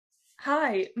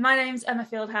Hi, my name's Emma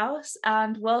Fieldhouse,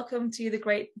 and welcome to the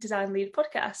Great Design Lead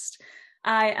podcast.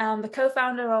 I am the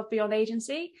co-founder of Beyond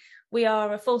Agency. We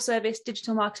are a full-service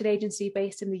digital marketing agency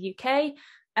based in the UK,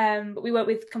 but we work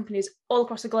with companies all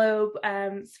across the globe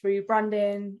through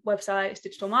branding, websites,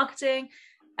 digital marketing.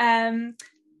 And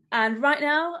right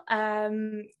now,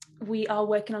 we are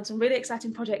working on some really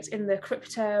exciting projects in the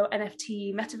crypto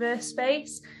NFT metaverse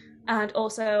space, and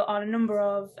also on a number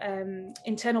of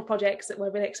internal projects that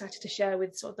we're really excited to share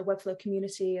with sort of the Webflow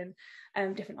community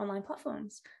and different online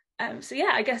platforms. So yeah,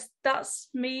 I guess that's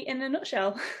me in a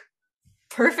nutshell.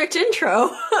 Perfect intro.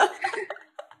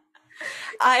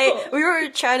 Cool. We were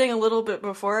chatting a little bit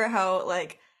before how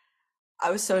I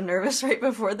was so nervous right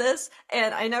before this,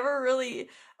 and I never really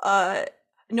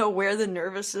know where the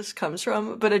nervousness comes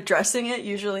from, but addressing it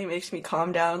usually makes me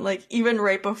calm down. Like even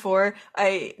right before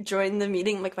I joined the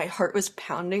meeting, like my heart was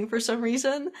pounding for some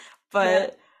reason, Yeah,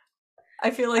 but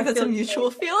I feel like I that's a feel the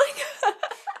mutual same. feeling.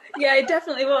 Yeah, it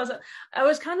definitely was. I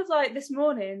was kind of like this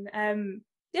morning,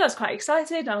 yeah, I was quite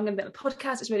excited. I'm going to be on the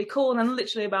podcast. It's really cool. And then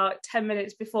literally about 10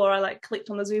 minutes before I like clicked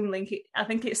on the Zoom link, I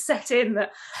think it set in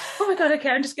that, oh my God,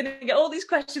 okay, I'm just going to get all these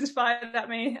questions fired at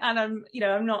me. And I'm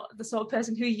not the sort of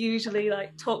person who usually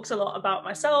like talks a lot about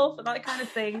myself and that kind of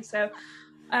thing. So,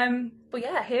 but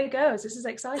yeah, here goes. This is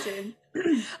exciting.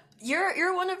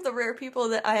 You're one of the rare people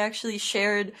that I actually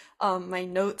shared my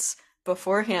notes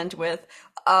beforehand with.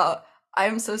 Uh,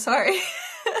 I'm so sorry.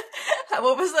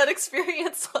 What was that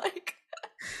experience like?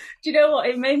 Do you know what?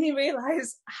 It made me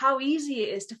realize how easy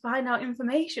it is to find out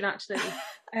information. Actually,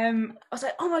 I was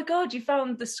like, "Oh my God, you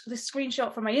found this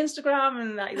screenshot from my Instagram,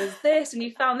 and like there's this, and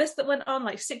you found this that went on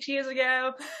like 6 years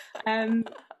ago, and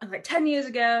like 10 years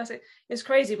ago." So it's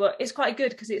crazy, but it's quite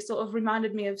good because it sort of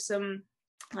reminded me of some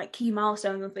like key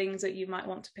milestones and things that you might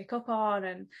want to pick up on,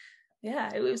 and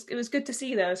yeah, it was good to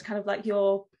see those kind of like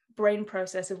your brain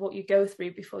process of what you go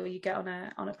through before you get on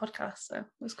a podcast. So it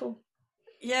was cool.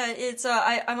 Yeah,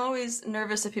 I'm always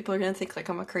nervous that people are gonna think like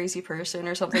I'm a crazy person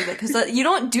or something because you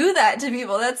don't do that to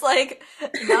people. That's like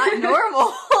not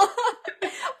normal.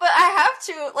 But I have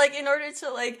to like in order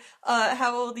to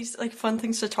have all these like fun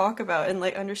things to talk about and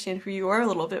like understand who you are a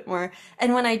little bit more.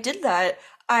 And when I did that,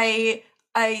 I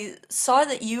saw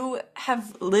that you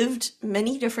have lived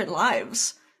many different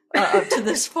lives up to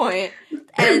this point,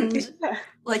 and Yeah.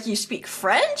 like you speak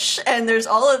French, and there's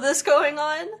all of this going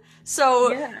on.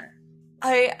 So. Yeah.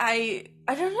 I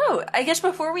don't know. I guess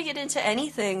before we get into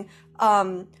anything,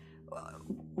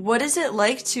 what is it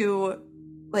like to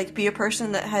like be a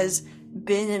person that has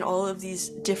been in all of these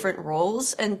different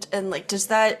roles and like does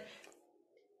that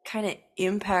kind of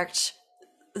impact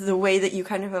the way that you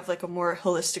kind of have like a more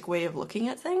holistic way of looking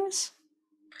at things?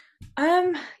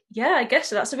 Um, yeah, I guess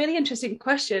so. That's a really interesting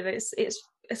question.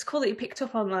 It's cool that you picked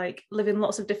up on like living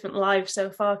lots of different lives so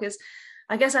far because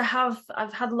I guess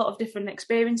I've had a lot of different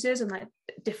experiences and like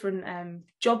different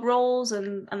job roles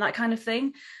and that kind of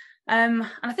thing. And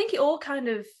I think it all kind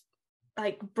of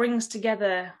like brings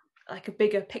together like a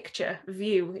bigger picture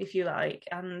view, if you like.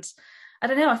 And I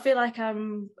don't know, I feel like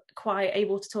I'm quite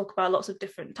able to talk about lots of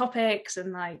different topics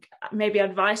and like maybe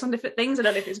advice on different things. I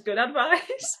don't know if it's good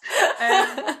advice.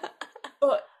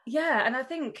 But yeah, and I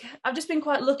think I've just been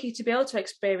quite lucky to be able to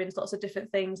experience lots of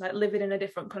different things, like living in a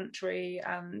different country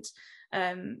and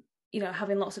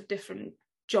having lots of different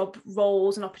job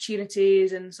roles and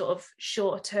opportunities and sort of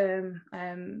short term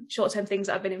things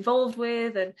that I've been involved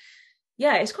with. And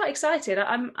yeah, it's quite exciting.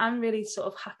 I'm really sort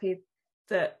of happy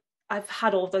that I've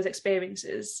had all of those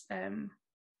experiences.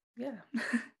 Yeah.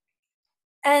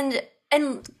 And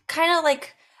kind of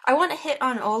like I want to hit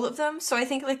on all of them, so I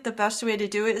think like the best way to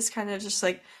do it is kind of just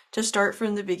like to start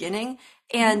from the beginning.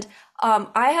 And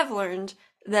I have learned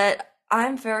that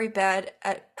I'm very bad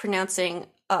at pronouncing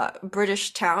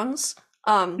British towns.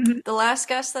 Mhm. The last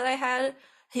guest that I had,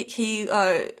 he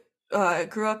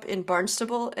grew up in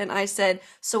Barnstable, and I said,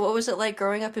 "So what was it like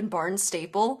growing up in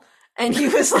Barnstaple?" And he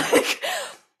was like,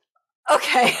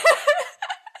 "Okay."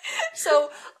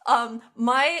 So,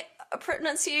 my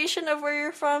pronunciation of where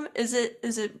you're from is it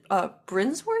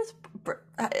Brinsworth?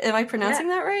 Am I Yeah. pronouncing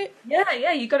that right?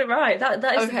 Yeah, you got it right. That is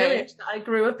the Okay. village that I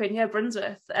grew up in, yeah,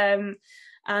 Brunswick.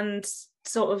 And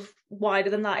sort of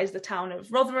wider than that is the town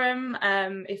of Rotherham.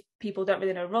 If people don't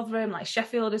really know Rotherham, like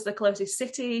Sheffield is the closest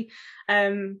city.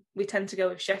 We tend to go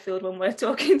with Sheffield when we're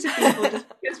talking to people just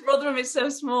because Rotherham is so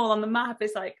small on the map.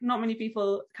 It's like not many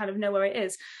people kind of know where it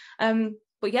is.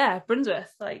 But yeah, Brunswick,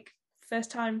 like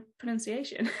first time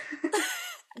pronunciation.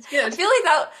 It's I good. feel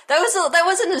like that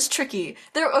wasn't as tricky.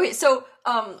 There okay, so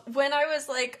when I was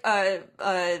like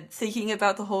thinking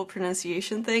about the whole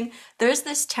pronunciation thing, there's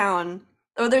this town.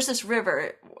 there's this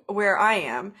river where I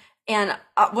am, and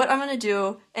what I'm gonna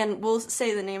do, and we'll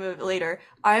say the name of it later.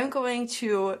 I'm going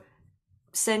to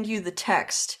send you the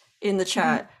text in the Mhm.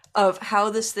 chat of how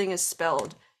this thing is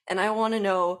spelled, and I want to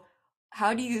know,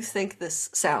 how do you think this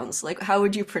sounds? Like, how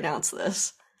would you pronounce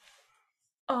this?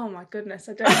 Oh my goodness,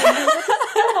 I don't even know where to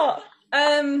start.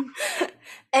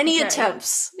 Any Okay.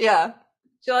 attempts? Yeah.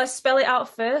 Shall I spell it out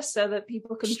first so that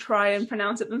people can try and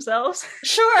pronounce it themselves?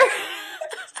 Sure.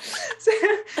 So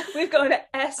we've got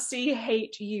an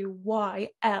Schuylkill.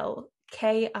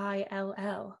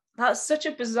 That's such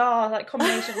a bizarre like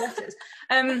combination of letters.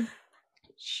 Um,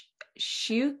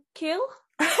 Schuylkill?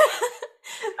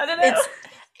 I don't know.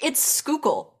 It's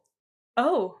Schuylkill.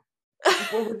 Oh,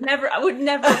 well, I would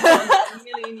never have gotten that in a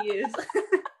million years.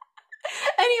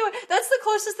 Anyway, that's the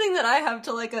closest thing that I have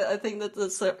to like a thing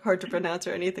that's hard to pronounce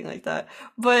or anything like that.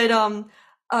 But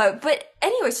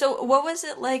anyway, so what was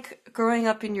it like growing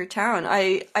up in your town?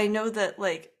 I know that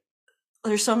like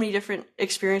there's so many different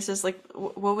experiences. Like,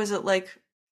 what was it like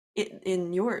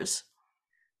in yours?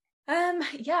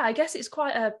 Yeah, I guess it's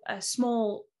quite a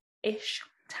small-ish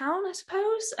town, I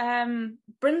suppose.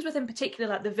 Brinsworth in particular,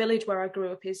 like the village where I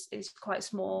grew up is quite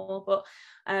small, but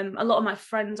a lot of my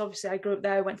friends, obviously I grew up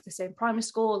there, went to the same primary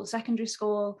school, the secondary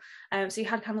school. So you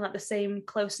had kind of like the same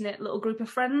close-knit little group of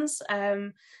friends.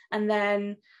 And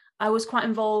then I was quite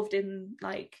involved in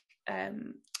like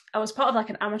I was part of like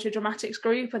an amateur dramatics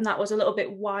group, and that was a little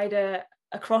bit wider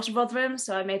across Rotherham.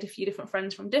 So I made a few different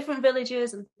friends from different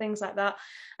villages and things like that.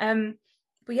 Um,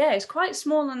 but yeah, it's quite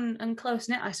small and close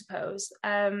knit, I suppose.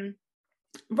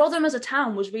 Rotherham as a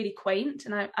town was really quaint,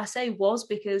 and I say was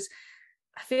because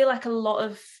I feel like a lot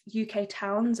of UK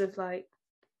towns have like,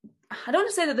 I don't want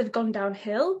to say that they've gone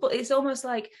downhill, but it's almost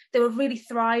like they were really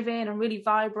thriving and really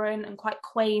vibrant and quite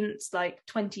quaint like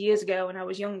 20 years ago when I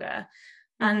was younger.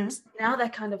 And Mm-hmm. now they're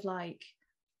kind of like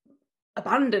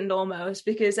abandoned almost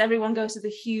because everyone goes to the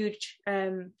huge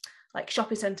like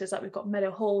shopping centres, like we've got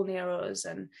Meadow Hall near us,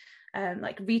 and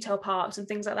like retail parks and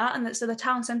things like that, and so the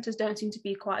town centres don't seem to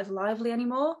be quite as lively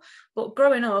anymore. But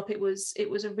growing up, it was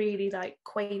a really like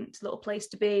quaint little place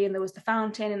to be, and there was the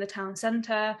fountain in the town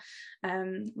centre.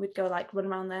 We'd go like run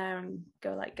around there and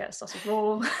go like get a sausage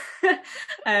roll.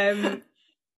 um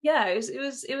yeah, it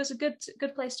was a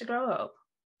good place to grow up.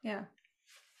 Yeah.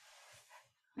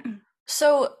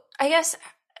 So I guess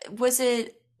was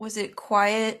it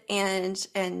quiet and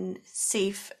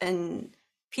safe and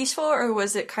peaceful, or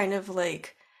was it kind of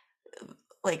like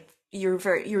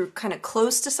you're kind of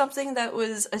close to something that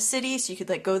was a city, so you could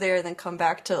like go there and then come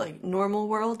back to like normal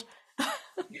world?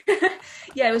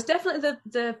 Yeah, it was definitely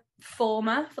the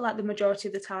former for like the majority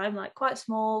of the time, like quite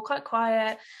small, quite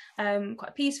quiet,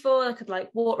 quite peaceful. I could like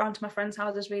walk around to my friends'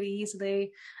 houses really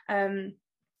easily.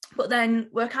 But then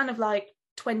we're kind of like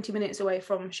 20 minutes away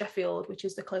from Sheffield, which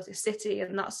is the closest city,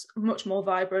 and that's much more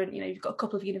vibrant. You know, you've got a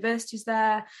couple of universities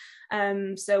there.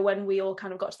 So when we all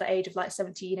kind of got to the age of like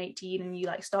 17, 18, and you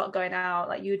like start going out,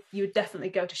 like you would definitely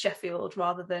go to Sheffield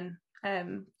rather than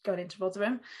going into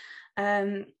Rotherham.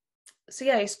 Um, so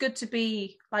yeah, it's good to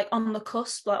be like on the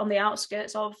cusp, like on the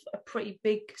outskirts of a pretty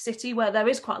big city where there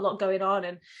is quite a lot going on,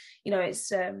 and you know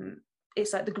it's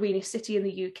like the greenest city in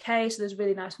the UK, so there's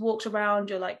really nice walks around.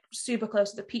 You're like super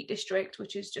close to the Peak District,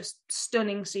 which is just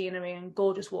stunning scenery and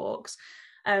gorgeous walks.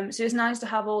 So it's nice to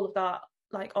have all of that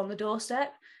like on the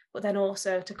doorstep, but then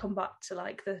also to come back to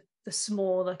like the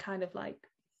smaller kind of like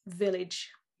village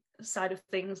side of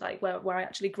things, like where I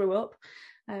actually grew up.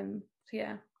 So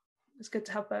yeah, it's good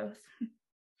to have both.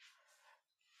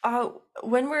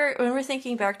 When we're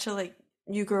thinking back to like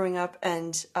you growing up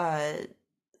and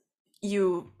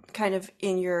you kind of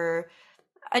in your,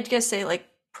 I'd guess say like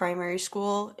primary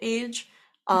school age,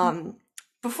 um,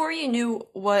 before you knew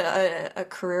what a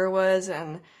career was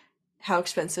and how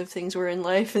expensive things were in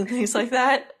life and things like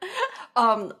that,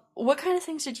 what kind of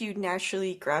things did you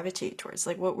naturally gravitate towards?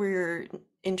 Like, what were your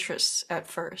interests at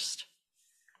first?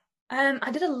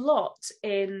 I did a lot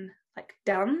in like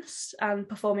dance and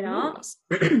performing Ooh. arts.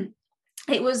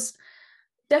 It was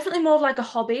definitely more of like a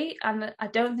hobby, and I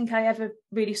don't think I ever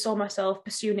really saw myself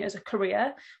pursuing it as a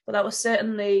career, but that was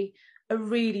certainly a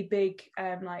really big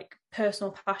like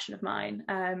personal passion of mine.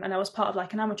 And I was part of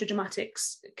like an amateur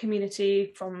dramatics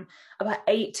community from about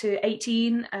 8 to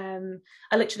 18.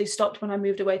 I literally stopped when I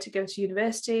moved away to go to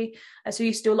university, so we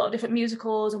used to do a lot of different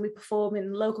musicals, and we perform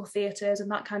in local theatres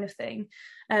and that kind of thing.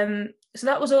 So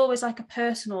that was always like a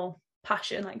personal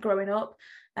passion, like growing up.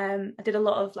 I did a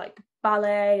lot of like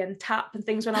ballet and tap and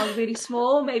things when I was really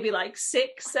small, maybe like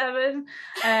 6, 7.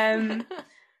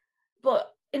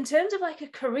 But in terms of like a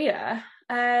career,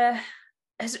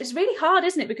 it's really hard,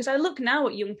 isn't it? Because I look now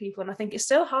at young people and I think it's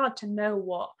so hard to know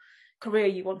what career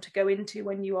you want to go into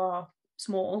when you are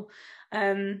small.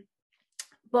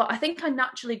 But I think I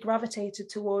naturally gravitated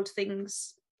towards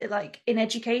things like in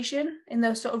education, in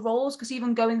those sort of roles, because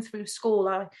even going through school,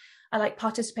 I like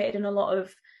participated in a lot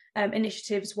of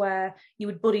initiatives where you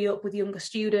would buddy up with younger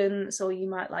students, or you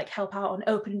might like help out on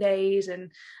open days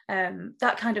and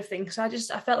that kind of thing. So I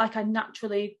felt like I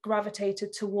naturally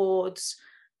gravitated towards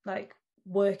like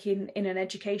working in an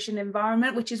education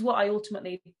environment, which is what I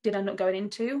ultimately did end up going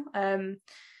into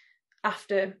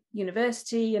after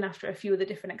university, and after a few of the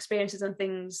different experiences and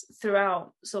things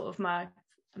throughout sort of my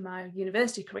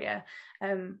university career.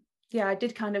 Yeah, I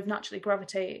did kind of naturally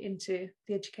gravitate into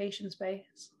the education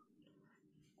space.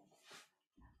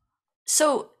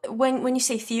 So when you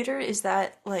say theater, is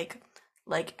that like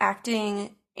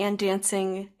acting and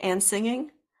dancing and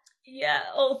singing? Yeah,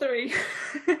 all three.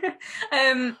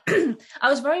 I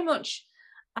was very much,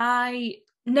 I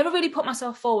never really put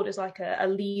myself forward as like a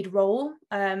lead role.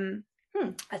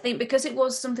 I think because it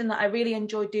was something that I really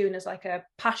enjoyed doing as like a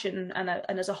passion and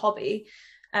as a hobby.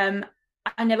 Um,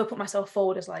 I never put myself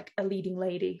forward as like a leading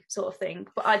lady sort of thing,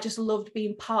 but I just loved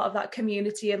being part of that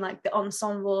community and like the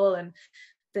ensemble and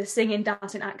the singing,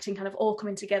 dancing, acting kind of all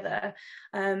coming together.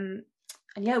 And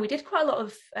yeah, we did quite a lot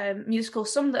of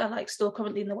musicals, some that are like still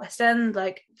currently in the West End.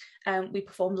 Like we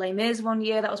performed Les Mis one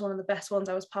year. That was one of the best ones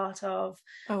I was part of.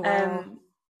 Oh wow.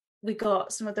 We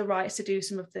got some of the rights to do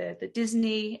some of the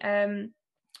Disney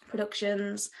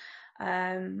productions.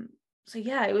 So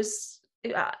yeah,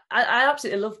 I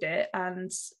absolutely loved it,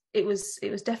 and it was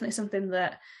definitely something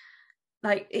that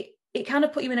like it kind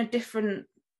of put you in a different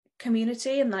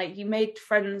community, and like you made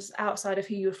friends outside of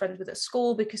who you were friends with at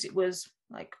school, because it was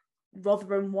like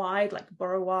Rotherham wide, like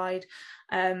borough wide,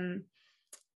 and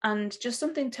just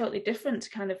something totally different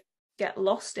to kind of get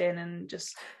lost in and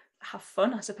just have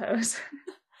fun, I suppose.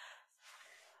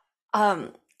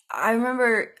 Um, I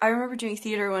remember doing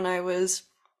theater when I was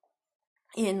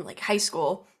in like high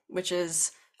school, which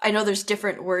is I know there's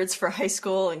different words for high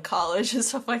school and college and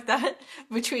stuff like that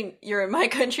between your and my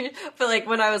country, but like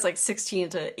when I was like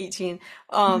 16 to 18,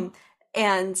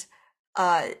 and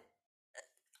uh,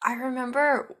 I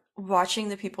remember watching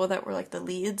the people that were like the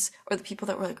leads or the people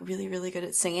that were like really, really good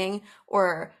at singing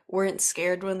or weren't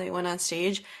scared when they went on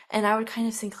stage, and I would kind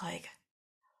of think like,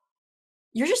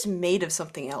 you're just made of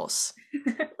something else.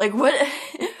 Like what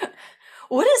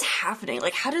what is happening?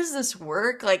 Like how does this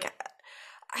work? Like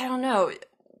I don't know.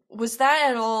 Was that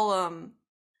at all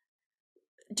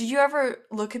did you ever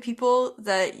look at people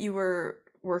that you were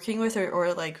working with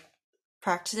or like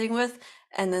practicing with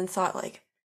and then thought like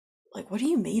what are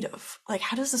you made of? Like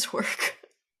how does this work?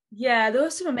 Yeah, there were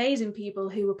some amazing people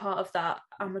who were part of that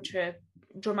amateur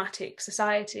dramatic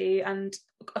society, and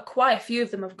quite a few of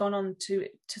them have gone on to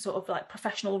sort of like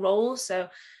professional roles. So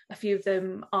a few of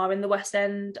them are in the West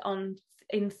End on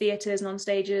in theatres and on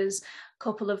stages. A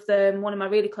couple of them, one of my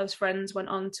really close friends, went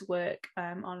on to work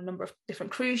on a number of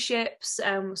different cruise ships,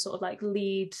 sort of like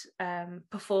lead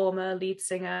performer, lead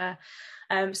singer.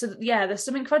 So yeah, there's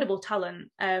some incredible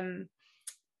talent.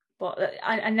 But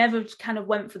I never kind of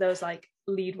went for those like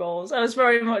lead roles. I was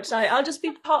very much like, I'll just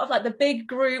be part of like the big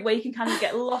group where you can kind of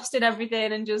get lost in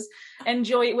everything and just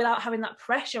enjoy it without having that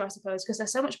pressure, I suppose, because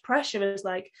there's so much pressure as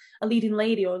like a leading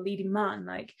lady or a leading man.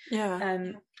 Like Yeah.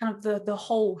 kind of the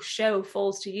whole show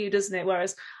falls to you, doesn't it?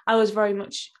 Whereas I was very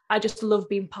much, I just love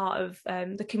being part of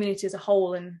the community as a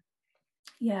whole, and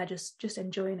yeah, just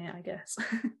enjoying it, I guess.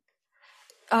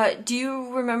 Do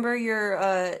you remember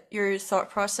your thought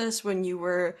process when you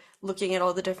were looking at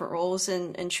all the different roles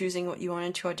and choosing what you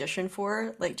wanted to audition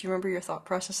for? Like, do you remember your thought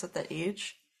process at that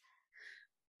age?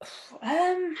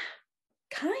 um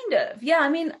Kind of, yeah. I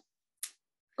mean,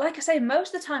 like I say,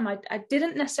 most of the time I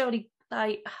didn't necessarily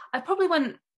like, I probably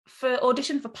went for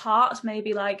audition for parts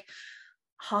maybe like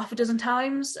half a dozen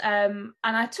times, and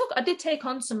I did take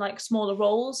on some like smaller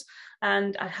roles,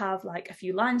 and I'd have like a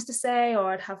few lines to say,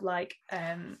 or I'd have like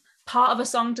part of a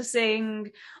song to sing,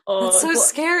 That's or so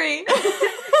scary.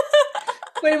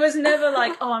 but it was never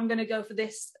like, oh, I'm going to go for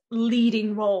this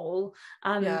leading role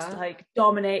and Yeah. like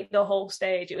dominate the whole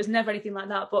stage. It was never anything like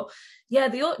that. But yeah,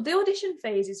 the audition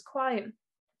phase is quite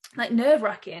like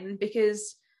nerve-wracking,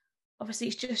 because obviously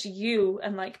it's just you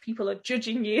and like people are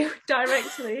judging you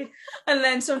directly, and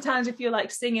then sometimes if you're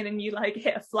like singing and you like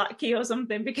hit a flat key or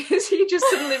something because you just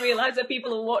suddenly realize that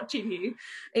people are watching you,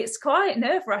 it's quite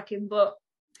nerve-wracking, but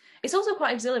it's also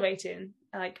quite exhilarating,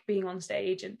 like being on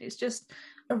stage, and it's just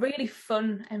a really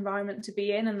fun environment to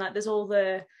be in. And like there's all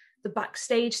the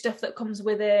backstage stuff that comes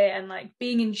with it, and like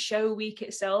being in show week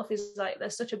itself is like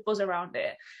there's such a buzz around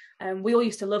it. we all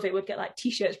used to love it. We'd get like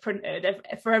t-shirts printed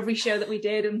for every show that we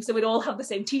did, and so we'd all have the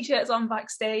same t-shirts on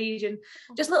backstage, and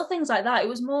just little things like that. It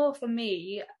was more for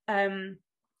me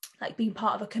like being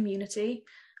part of a community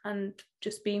and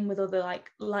just being with other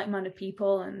like-minded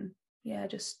people, and yeah,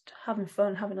 just having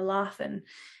fun, having a laugh. And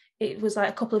it was like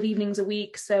a couple of evenings a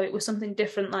week, so it was something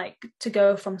different, like to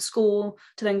go from school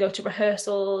to then go to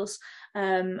rehearsals,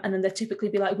 and then there'd typically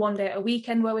be like one day at a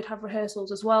weekend where we'd have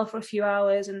rehearsals as well for a few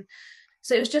hours. And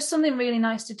so it was just something really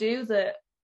nice to do that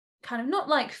kind of not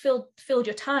like filled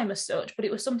your time as such, but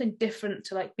it was something different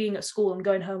to like being at school and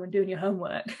going home and doing your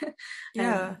homework.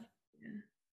 Yeah.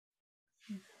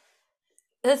 Yeah.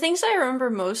 The things I remember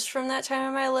most from that time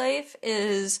in my life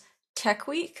is Tech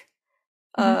Week,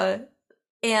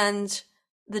 and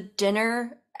the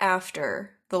dinner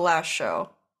after the last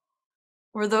show.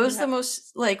 Were those the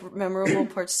most like memorable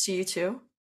parts to you too?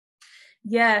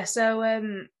 Yeah, so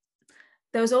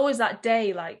there was always that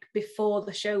day like before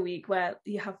the show week where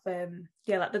you have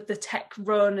like the tech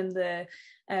run and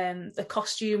the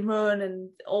costume run, and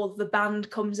all the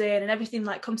band comes in and everything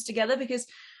like comes together, because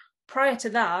prior to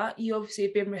that you obviously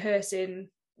have been rehearsing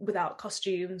without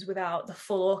costumes, without the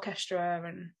full orchestra.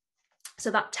 And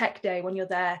so that tech day when you're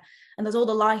there and there's all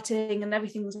the lighting and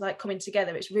everything's like coming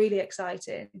together, it's really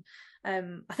exciting.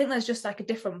 I think there's just like a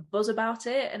different buzz about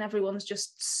it, and everyone's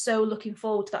just so looking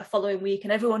forward to that following week,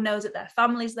 and everyone knows that their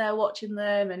family's there watching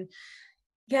them. And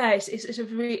yeah, it's a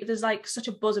really, there's like such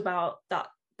a buzz about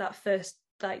that first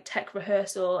like tech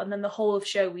rehearsal, and then the whole of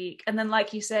show week. And then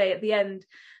like you say, at the end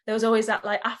there was always that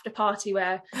like after party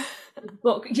where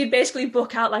you'd basically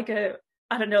book out like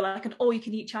I don't know, like an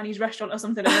all-you-can-eat Chinese restaurant or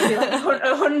something, and there'd be like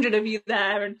 100 of you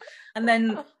there, and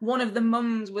then one of the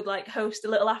mums would like host a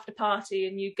little after party,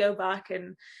 and you'd go back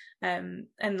and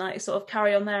like sort of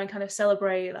carry on there and kind of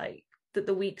celebrate like that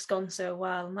the week's gone so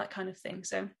well and that kind of thing.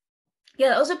 So yeah,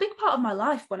 that was a big part of my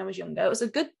life when I was younger. It was a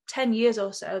good 10 years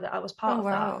or so that I was part of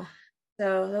that.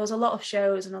 So there was a lot of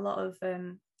shows and a lot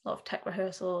of tech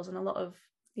rehearsals and a lot of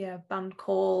band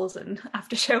calls and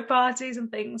after show parties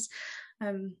and things.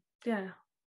 Yeah.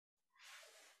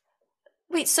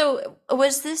 Wait, so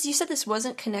was this, you said this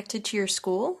wasn't connected to your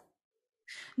school?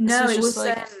 No, it was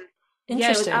like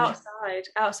interesting. Yeah, it was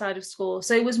outside of school.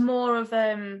 So it was more of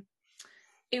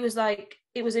it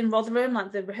was in Rotherham,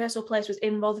 like the rehearsal place was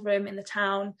in Rotherham in the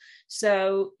town.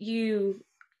 So you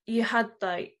had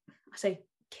like, I say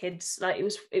kids, like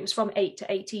it was from 8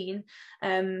 to 18.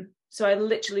 So I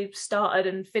literally started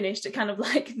and finished at kind of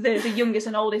like the youngest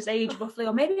and oldest age roughly,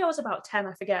 or maybe I was about 10,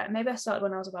 I forget. Maybe I started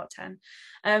when I was about 10.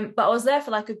 But I was there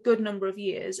for like a good number of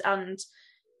years. And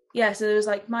yeah, so there was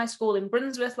like my school in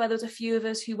Brinsworth where there was a few of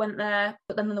us who went there,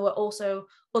 but then there were also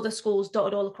other schools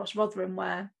dotted all across Rotherham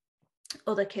where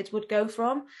other kids would go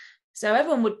from. So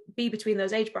everyone would be between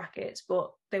those age brackets,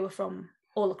 but they were from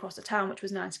all across the town, which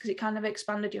was nice because it kind of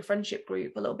expanded your friendship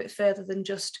group a little bit further than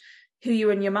just who you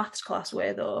were in your maths class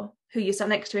with or who you sat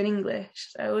next to in English.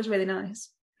 So it was really nice.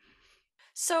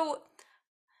 So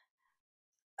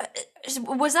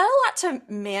was that a lot to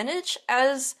manage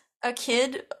as a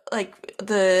kid? Like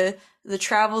the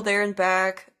travel there and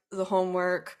back, the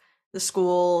homework, the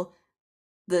school,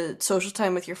 the social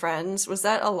time with your friends. Was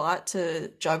that a lot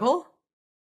to juggle?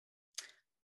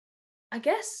 I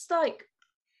guess like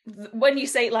when you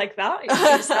say it like that,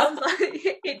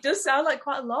 it does sound like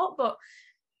quite a lot, but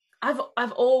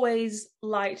I've always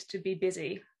liked to be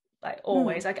busy, like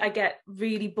always. I get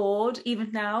really bored.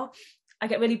 Even now, I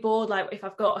get really bored. Like if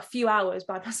I've got a few hours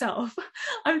by myself,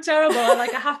 I'm terrible.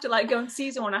 Like I have to like go and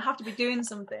see someone. I have to be doing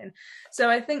something. So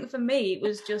I think for me, it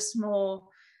was just more.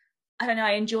 I don't know.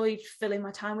 I enjoyed filling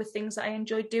my time with things that I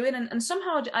enjoyed doing, and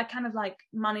somehow I kind of like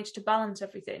managed to balance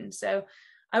everything. So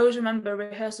I always remember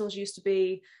rehearsals used to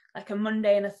be like a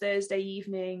Monday and a Thursday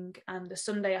evening and a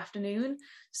Sunday afternoon.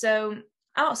 So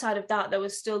outside of that, there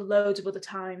was still loads of other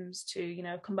times to, you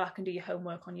know, come back and do your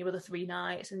homework on your other 3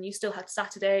 nights. And you still had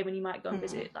Saturday when you might go and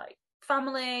visit like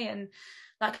family and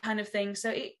that kind of thing.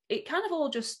 So it kind of all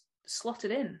just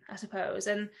slotted in, I suppose.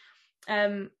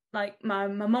 And like my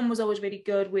mum was always really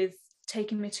good with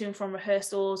taking me to and from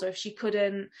rehearsals, or if she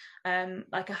couldn't,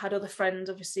 like I had other friends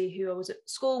obviously who I was at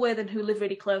school with and who lived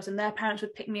really close, and their parents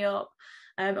would pick me up,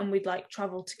 and we'd like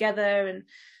travel together. And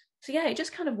so yeah, it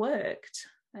just kind of worked.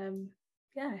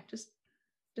 Yeah,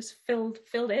 just filled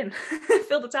in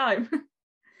filled the time.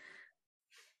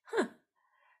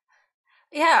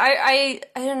 Yeah, I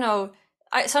don't know.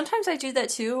 Sometimes I do that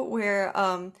too, where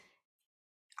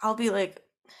I'll be like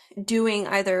doing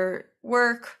either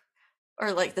work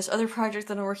or like this other project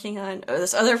that I'm working on, or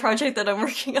this other project that I'm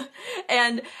working on,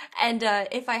 and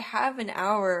if I have an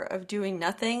hour of doing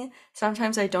nothing,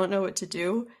 sometimes I don't know what to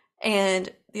do, And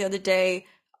the other day,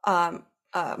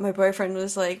 my boyfriend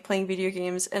was like playing video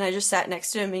games, and I just sat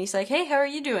next to him, and he's like, "Hey, how are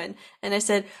you doing?" And I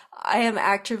said, "I am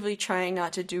actively trying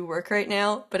not to do work right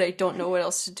now, but I don't know what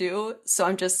else to do, so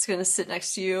I'm just gonna sit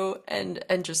next to you and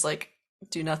just like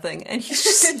do nothing." And he's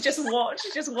just just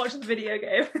watch the video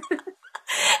game.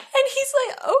 and he's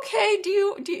like, "Okay, do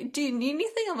you need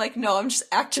anything?" I'm like, "No, I'm just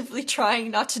actively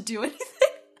trying not to do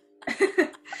anything."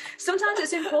 Sometimes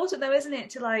it's important though, isn't it,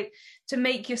 to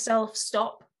make yourself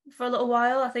stop for a little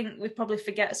while. I think we probably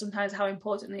forget sometimes how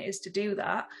important it is to do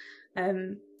that.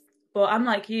 Um, but I'm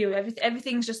like you,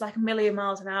 everything's just like a million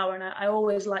miles an hour, and I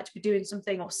always like to be doing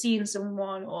something or seeing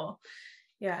someone, or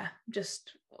yeah,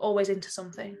 just always into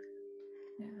something.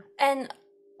 Yeah. And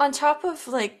on top of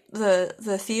like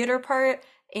the theater part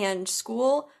and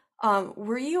school,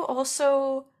 were you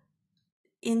also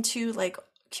into like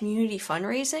community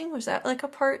fundraising? Was that like a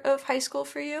part of high school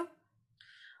for you?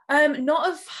 Not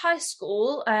of high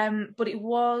school, but it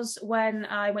was when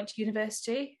I went to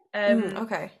university.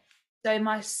 Okay. So in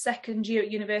my second year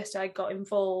at university, I got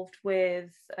involved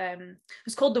with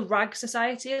it's called the RAG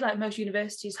Society. Like most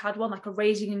universities had one, like a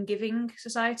raising and giving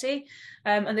society,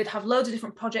 and they'd have loads of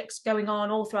different projects going on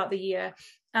all throughout the year,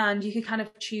 and you could kind of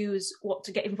choose what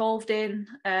to get involved in,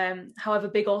 however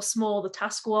big or small the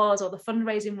task was or the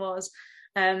fundraising was,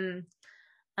 and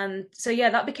so yeah,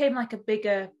 that became like a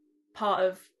bigger part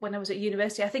of when I was at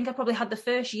university. I think I probably had the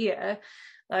first year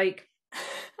like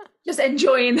just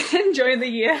enjoying the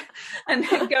year and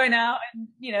going out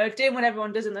and doing what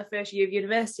everyone does in their first year of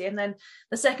university, and then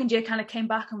the second year kind of came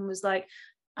back and was like,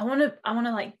 I want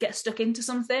to like get stuck into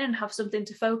something and have something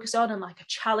to focus on and like a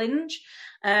challenge.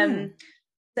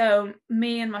 So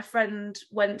me and my friend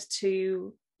went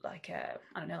to like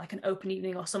I don't know, like an open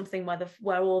evening or something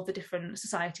where all the different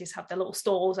societies have their little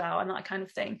stalls out and that kind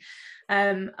of thing.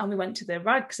 And we went to the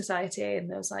RAG Society, and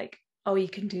there was like, oh, you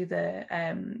can do the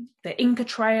Inca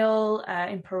Trail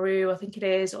in Peru, I think it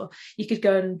is, or you could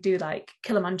go and do like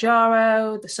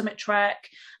Kilimanjaro, the Summit Trek,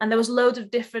 and there was loads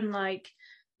of different like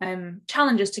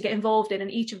challenges to get involved in, and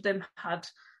each of them had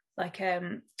like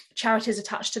charities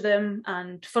attached to them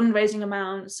and fundraising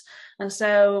amounts. And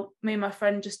so me and my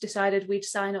friend just decided we'd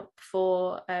sign up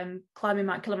for climbing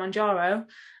Mount Kilimanjaro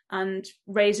and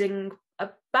raising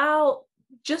about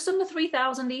just under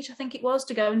 3,000 each, I think it was,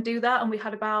 to go and do that. And we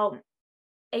had about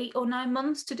 8 or 9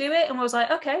 months to do it, and we was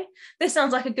like, okay, this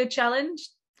sounds like a good challenge,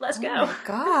 let's Oh go. my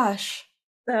gosh.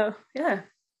 So yeah,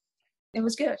 it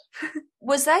was good.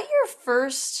 Was that your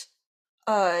first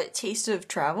taste of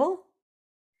travel?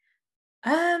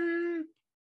 um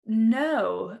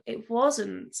no, it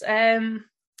wasn't.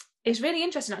 It's really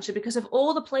interesting actually, because of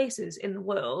all the places in the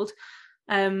world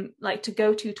like to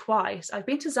go to twice, I've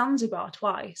been to Zanzibar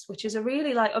twice, which is a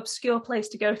really like obscure place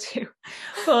to go to.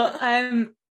 But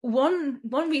one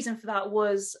reason for that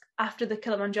was after the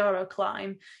Kilimanjaro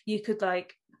climb, you could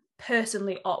like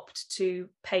personally opt to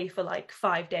pay for like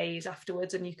 5 days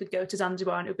afterwards, and you could go to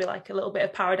Zanzibar, and it would be like a little bit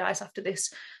of paradise after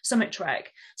this summit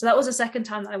trek. So that was the second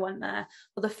time that I went there.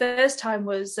 But the first time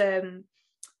was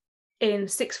in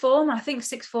sixth form. I think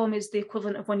sixth form is the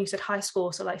equivalent of when you said high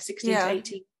school, so like 16 to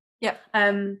 18. Yeah.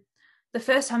 The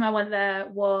first time I went there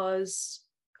was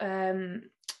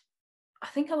I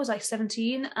think I was like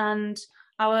 17, and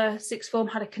our sixth form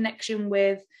had a connection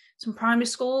with some primary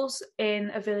schools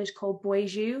in a village called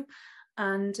Boisjou,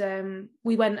 and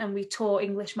we went and we taught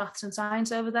English, maths and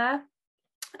science over there.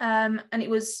 And it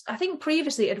was, I think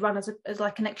previously it had run as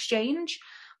like an exchange,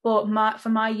 but for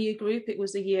my year group, it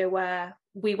was the year where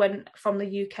we went from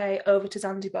the UK over to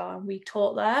Zanzibar and we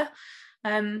taught there.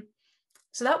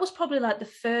 So that was probably like the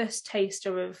first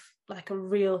taster of like a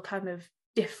real kind of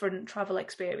different travel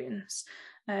experience.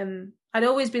 I'd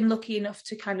always been lucky enough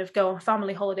to kind of go on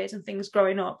family holidays and things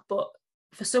growing up, but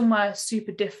for somewhere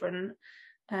super different,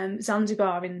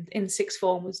 Zanzibar in sixth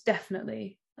form was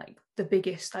definitely like the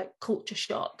biggest like culture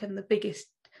shock and the biggest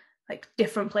like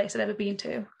different place I'd ever been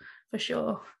to, for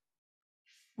sure.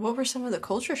 What were some of the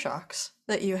culture shocks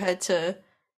that you had to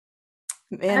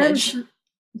manage?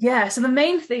 Yeah, so the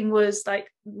main thing was like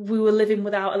we were living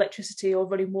without electricity or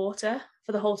running water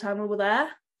for the whole time we were there.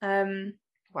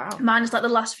 Wow. Minus like the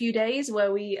last few days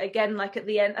where we, again, like at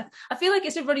the end, I feel like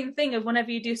it's a running thing of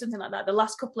whenever you do something like that, the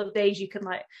last couple of days you can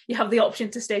like, you have the option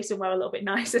to stay somewhere a little bit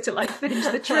nicer to like finish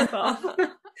the trip off.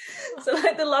 So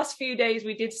like the last few days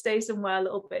we did stay somewhere a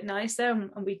little bit nicer,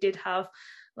 and we did have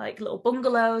like little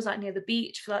bungalows like near the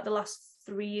beach for like the last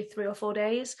three or 4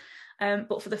 days.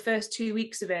 But for the first 2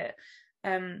 weeks of it,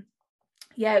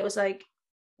 yeah, it was like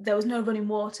there was no running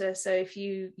water, so if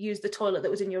you used the toilet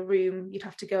that was in your room, you'd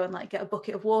have to go and like get a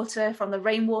bucket of water from the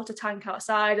rainwater tank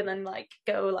outside and then like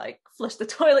go like flush the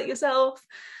toilet yourself.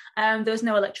 There was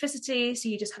no electricity, so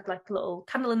you just had like a little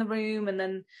candle in the room, and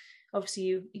then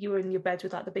obviously you were in your bed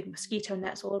with like the big mosquito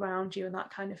nets all around you and that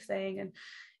kind of thing. And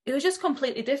it was just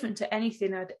completely different to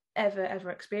anything I'd ever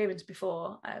experienced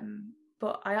before.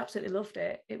 But I absolutely loved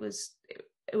it. It was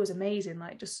amazing,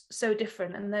 like just so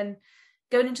different. And then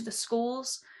going into the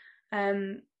schools,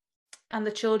 and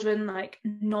the children like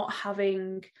not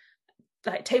having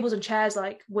like tables and chairs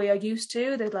like we are used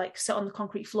to. They'd like sit on the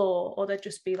concrete floor, or they'd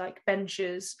just be like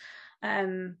benches,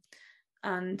 and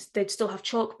they'd still have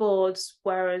chalkboards,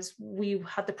 whereas we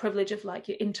had the privilege of like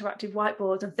your interactive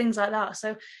whiteboards and things like that.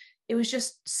 So it was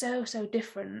just so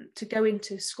different to go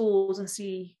into schools and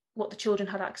see what the children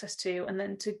had access to, and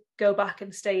then to go back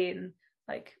and stay in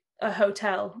like a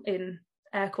hotel, in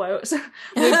air quotes,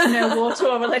 with no water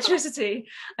or electricity.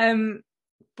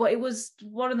 But it was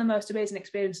one of the most amazing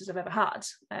experiences I've ever had.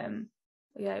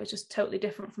 Yeah, it was just totally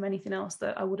different from anything else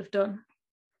that I would have done.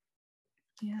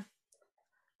 Yeah.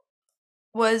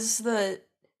 Was the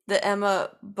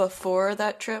Emma before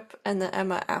that trip and the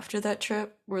Emma after that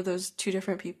trip, were those two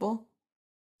different people?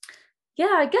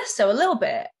 Yeah, I guess so, a little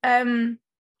bit. I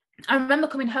remember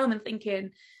coming home and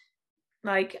thinking,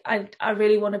 like, I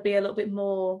really want to be a little bit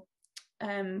more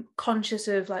conscious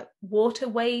of like water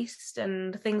waste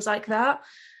and things like that,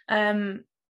 and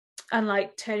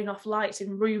like turning off lights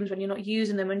in rooms when you're not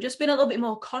using them, and just being a little bit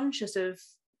more conscious of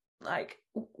like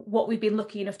what we've been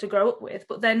lucky enough to grow up with.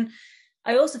 But then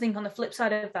I also think on the flip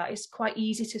side of that, it's quite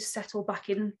easy to settle back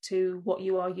into what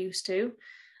you are used to.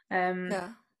 Yeah.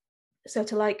 So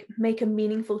to like make a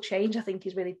meaningful change, I think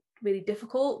is really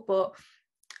difficult. But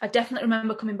I definitely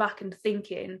remember coming back and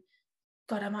thinking,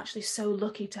 God, I'm actually so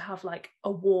lucky to have like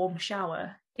a warm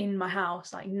shower in my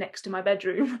house, like next to my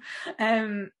bedroom.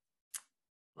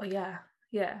 Well, yeah.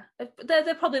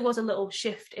 There probably was a little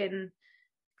shift in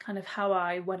kind of how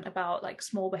I went about like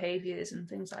small behaviors and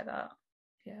things like that.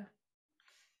 Yeah.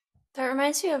 That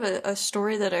reminds me of a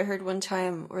story that I heard one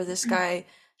time where this guy,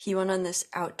 he went on this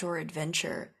outdoor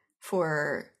adventure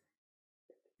for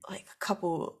like a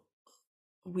couple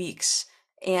weeks,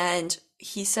 and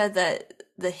he said that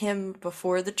him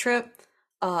before the trip,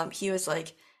 he was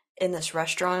like in this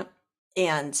restaurant,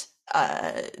 and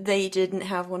they didn't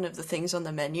have one of the things on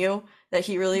the menu that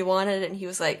he really wanted, and he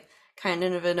was like kind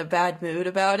of in a bad mood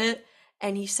about it.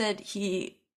 And he said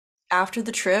after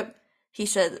the trip, he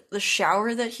said the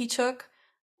shower that he took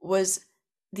was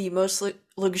the most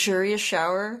luxurious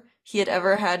shower he had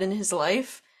ever had in his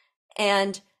life.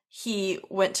 And he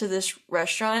went to this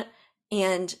restaurant,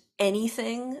 and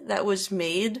anything that was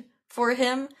made for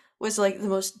him was like the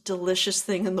most delicious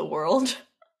thing in the world.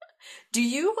 Do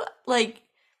you like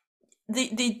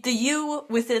the you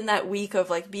within that week of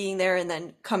like being there and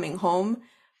then coming home,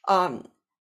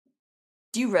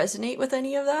 do you resonate with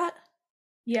any of that?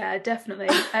 Yeah, definitely.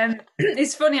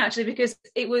 It's funny actually, because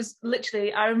it was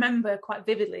literally, I remember quite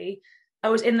vividly, I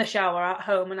was in the shower at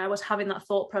home and I was having that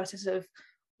thought process of,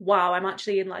 wow, I'm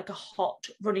actually in like a hot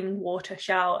running water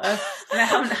shower, and I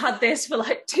haven't had this for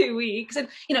like 2 weeks. And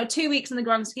 2 weeks in the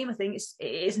grand scheme of things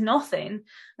is nothing.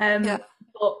 Yeah.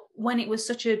 But when it was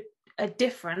such a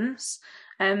difference,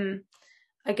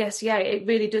 I guess, yeah, it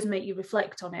really does make you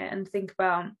reflect on it and think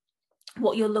about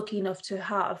what you're lucky enough to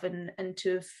have, and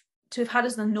to have had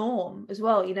as the norm as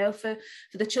well. For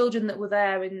the children that were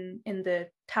there in the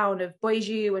town of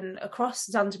Boiju and across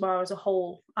Zanzibar as a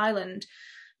whole island,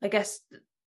 I guess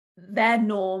their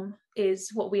norm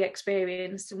is what we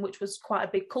experienced, and which was quite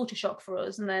a big culture shock for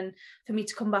us. And then for me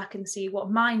to come back and see what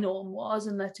my norm was,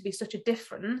 and there to be such a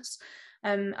difference,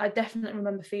 I definitely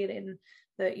remember feeling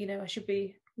that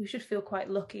we should feel quite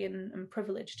lucky and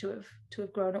privileged to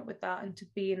have grown up with that, and to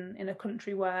be in a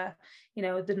country where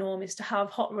the norm is to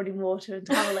have hot running water and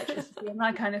to have electricity and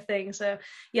that kind of thing. So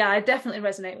yeah, I definitely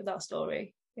resonate with that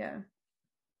story. Yeah.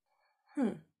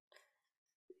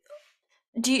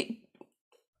 Do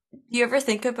you ever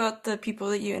think about the people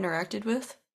that you interacted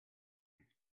with?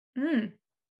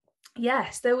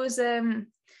 Yes, there was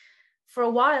for a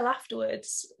while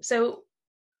afterwards. So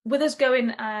with us going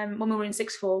when we were in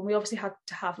sixth form, we obviously had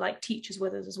to have like teachers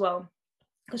with us as well,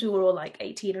 because we were all like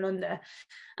 18 and under.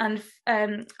 And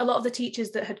a lot of the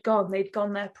teachers that had gone, they'd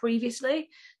gone there previously,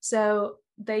 so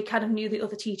they kind of knew the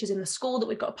other teachers in the school that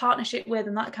we'd got a partnership with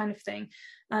and that kind of thing.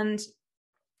 And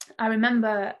I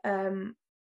remember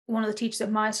one of the teachers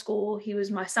at my school, he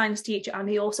was my science teacher, and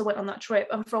he also went on that trip.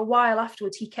 And for a while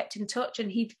afterwards, he kept in touch,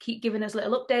 and he'd keep giving us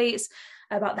little updates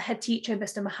about the head teacher,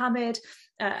 Mr. Mohammed,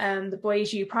 the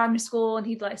Boys U primary school, and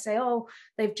he'd like say, oh,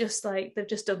 they've just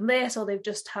done this, or they've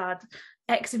just had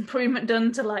X improvement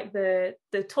done to like the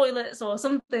toilets or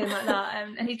something like that.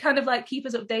 And he'd kind of like keep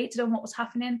us updated on what was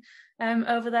happening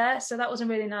over there. So that was a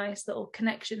really nice little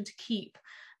connection to keep,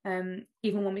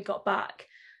 even when we got back,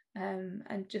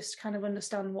 and just kind of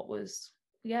understand what was,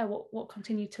 what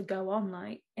continued to go on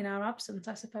like in our absence,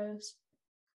 I suppose.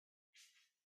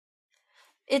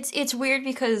 It's weird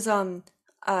because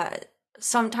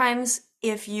sometimes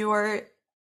if you're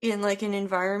in like an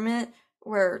environment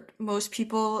where most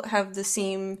people have the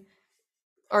same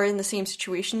are in the same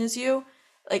situation as you,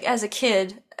 like as a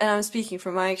kid, and I'm speaking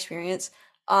from my experience,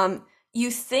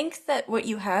 you think that what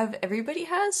you have everybody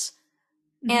has,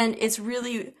 Mm-hmm. and it's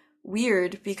really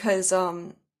weird because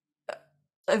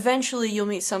eventually you'll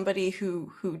meet somebody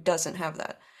who doesn't have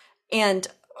that. And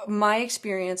my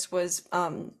experience was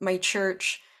my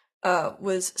church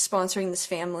was sponsoring this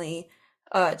family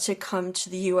to come to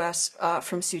the US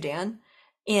from Sudan.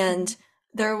 And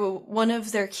one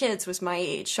of their kids was my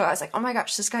age. So I was like, oh my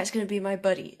gosh, this guy's gonna be my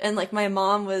buddy. And like my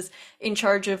mom was in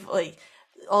charge of like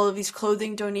all of these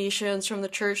clothing donations from the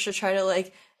church to try to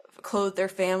like clothe their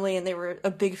family, and they were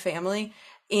a big family.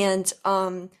 And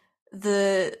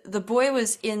the boy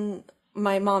was in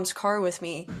my mom's car with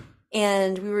me,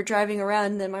 and we were driving around,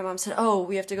 and then my mom said, oh,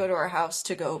 we have to go to our house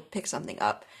to go pick something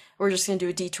up. We're just gonna do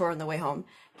a detour on the way home.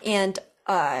 And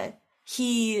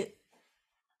he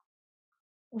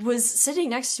was sitting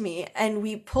next to me, and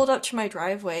we pulled up to my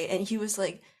driveway, and he was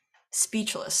like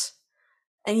speechless.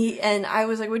 And I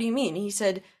was like, what do you mean? And he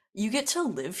said, you get to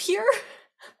live here?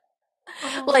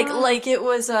 Oh wow. Like it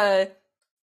was a,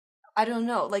 I don't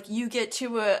know, like you get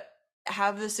to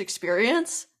have this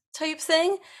experience type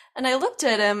thing. And I looked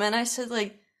at him and I said,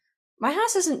 like, my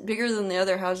house isn't bigger than the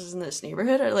other houses in this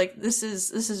neighborhood. Like this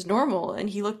is normal. And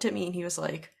he looked at me and he was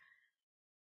like,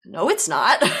 no, it's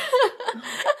not.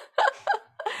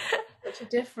 Such a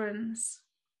difference.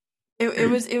 It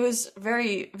was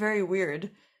very, very weird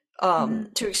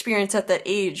Mm-hmm. to experience at that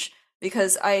age,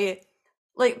 because I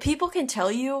like people can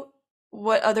tell you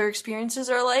what other experiences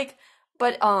are like,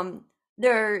 but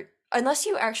they're unless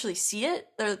you actually see it,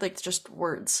 they're like just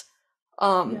words.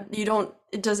 Yeah. You don't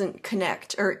it doesn't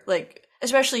connect, or like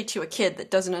especially to a kid that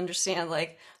doesn't understand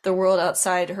like the world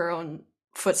outside her own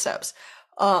footsteps.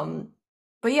 Um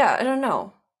but yeah, I don't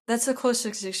know. That's the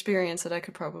closest experience that I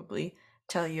could probably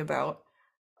tell you about.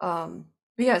 But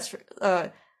yeah,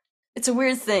 it's a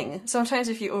weird thing. Sometimes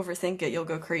if you overthink it, you'll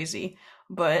go crazy.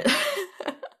 But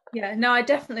Yeah, no, I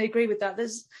definitely agree with that.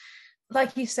 There's,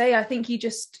 like you say, I think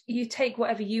you take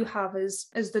whatever you have as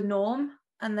the norm,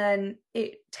 and then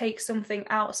it takes something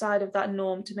outside of that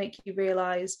norm to make you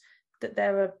realize that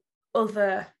there are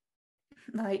other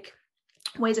like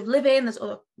ways of living. There's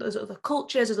other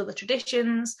cultures, there's other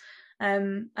traditions,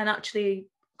 and actually,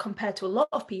 compared to a lot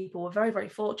of people, we're very very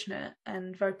fortunate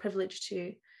and very privileged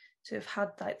to have had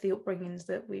like the upbringings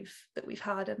that we've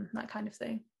had and that kind of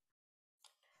thing.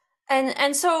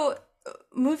 and so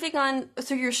moving on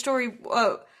through your story,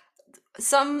 a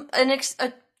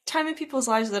time in people's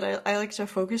lives that I like to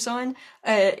focus on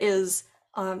is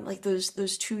like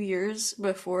those 2 years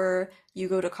before you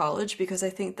go to college, because I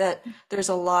think that there's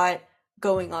a lot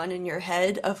going on in your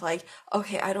head of like,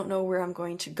 okay, I don't know where I'm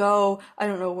going to go, I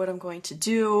don't know what I'm going to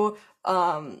do,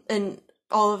 and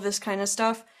all of this kind of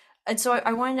stuff. And so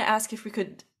I wanted to ask if we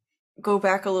could go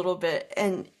back a little bit,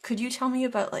 and could you tell me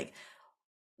about like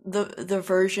the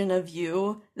version of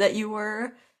you that you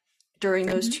were during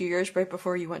those Mm-hmm. 2 years right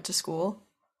before you went to school?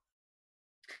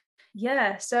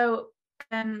 Yeah, so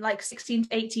like 16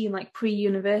 to 18, like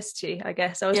pre-university, I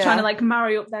guess. I was trying to Yeah. like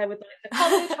marry up there with like the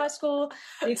college, high school,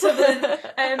 the equivalent.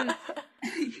 Um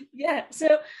yeah,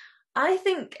 so I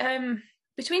think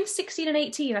between 16 and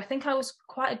 18, I think I was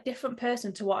quite a different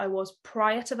person to what I was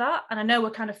prior to that. And I know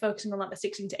we're kind of focusing on like the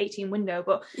 16 to 18 window,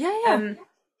 but Yeah, yeah. um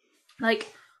like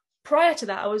prior to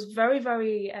that, I was very,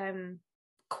 very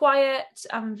quiet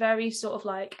and very sort of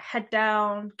like head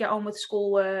down, get on with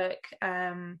schoolwork.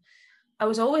 I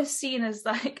was always seen as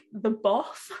like the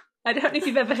boff. I don't know if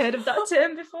you've ever heard of that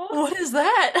term before. What is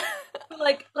that? But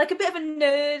like a bit of a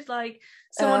nerd, like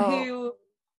someone Oh. who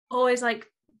always like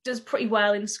does pretty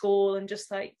well in school and just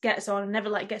like gets on and never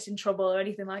like gets in trouble or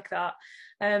anything like that.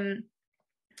 Um,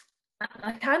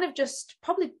 I kind of just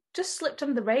probably just slipped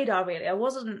under the radar really. I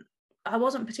wasn't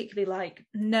particularly like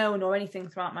known or anything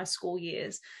throughout my school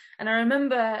years. And I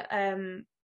remember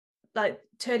like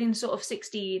turning sort of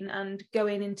 16 and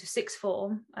going into sixth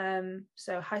form,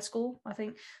 so high school, I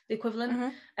think the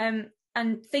equivalent, Mm-hmm.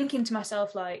 and thinking to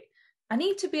myself like, I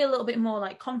need to be a little bit more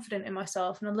like confident in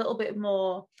myself and a little bit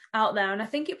more out there. And I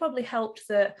think it probably helped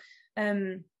that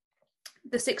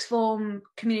the sixth form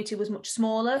community was much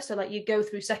smaller. So like you go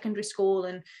through secondary school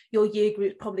and your year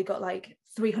group probably got like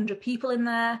 300 people in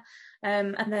there.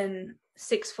 And then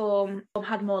sixth form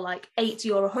had more like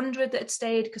 80 or 100 that had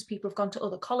stayed because people have gone to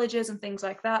other colleges and things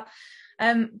like that.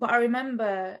 But I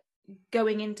remember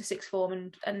going into sixth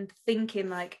form and thinking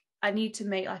like, I need to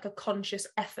make like a conscious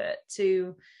effort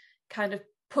to kind of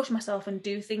push myself and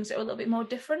do things that are a little bit more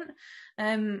different.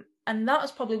 And that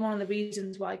was probably one of the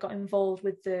reasons why I got involved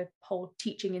with the whole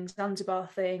teaching in Zanzibar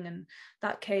thing. And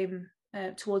that came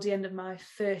towards the end of my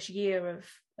first year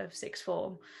of sixth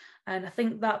form. And I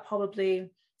think that probably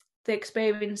the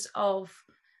experience of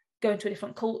going to a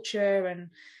different culture and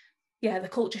the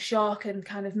culture shock and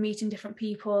kind of meeting different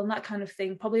people and that kind of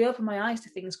thing probably opened my eyes to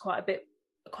things quite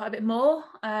a bit more.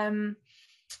 And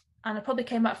I probably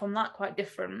came back from that quite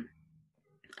different.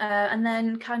 And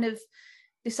then kind of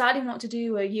deciding what to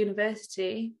do at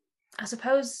university, I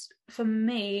suppose for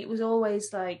me, it was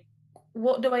always like,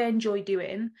 what do I enjoy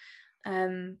doing?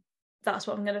 That's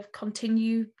what I'm going to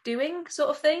continue doing,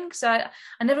 sort of thing. So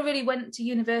I never really went to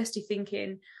university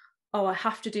thinking, oh, I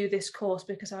have to do this course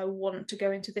because I want to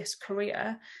go into this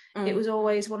career. It was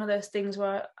always one of those things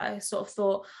where I sort of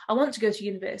thought, I want to go to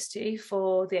university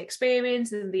for the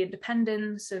experience and the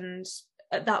independence. And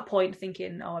at that point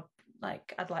thinking, oh,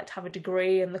 I'd like to have a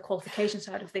degree and the qualification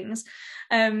side of things.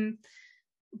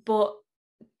 But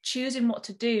choosing what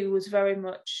to do was very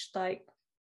much like,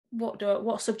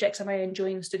 what subjects am I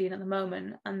enjoying studying at the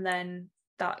moment? And then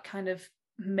that kind of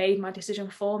made my decision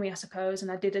for me, I suppose.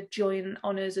 And I did a joint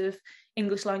honours of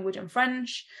English language and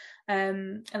French.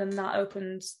 And then that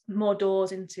opened more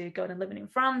doors into going and living in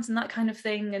France and that kind of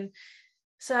thing. And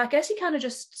so I guess he kind of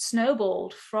just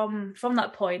snowballed from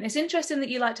that point. It's interesting that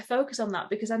you like to focus on that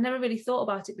because I never really thought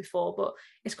about it before, but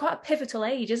it's quite a pivotal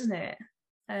age, isn't it?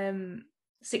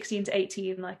 16 to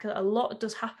 18, like a lot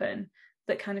does happen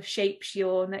that kind of shapes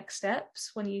your next steps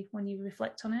when you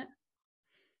reflect on it.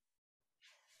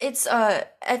 It's I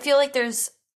feel like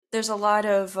there's a lot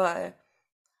of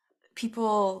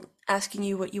people asking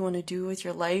you what you want to do with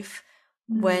your life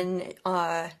when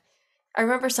I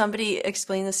remember somebody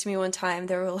explained this to me one time.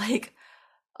 They were like,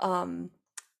 I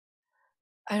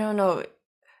don't know,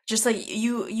 just like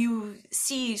you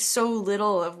see so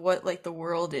little of what like the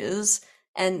world is,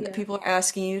 and people are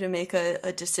asking you to make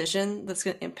a decision that's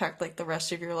going to impact like the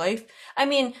rest of your life. I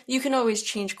mean, you can always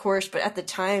change course, but at the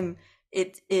time,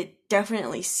 it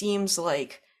definitely seems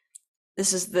like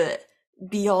this is the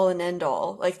be all and end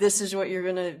all. Like this is what you're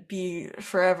gonna be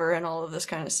forever, and all of this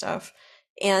kind of stuff.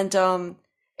 And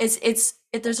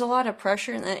there's a lot of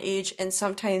pressure in that age, and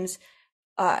sometimes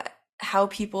how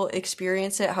people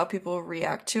experience it, how people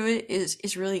react to it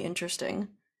is really interesting.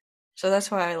 So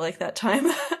that's why I like that time.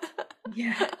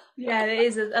 Yeah, it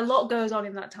is. A lot goes on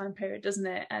in that time period, doesn't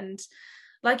it? And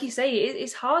like you say,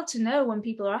 it's hard to know when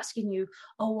people are asking you,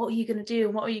 oh, what are you going to do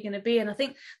and what are you going to be? And I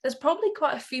think there's probably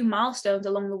quite a few milestones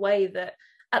along the way that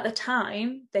at the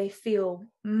time they feel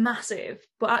massive,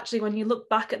 but actually when you look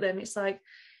back at them, it's like,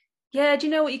 yeah, do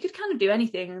you know what? You could kind of do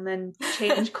anything and then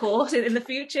change course in the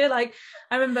future. Like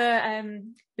I remember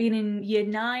being in year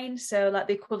 9, so like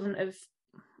the equivalent of,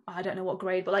 I don't know what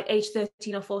grade, but like age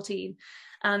 13 or 14.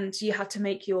 And you had to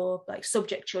make your like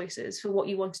subject choices for what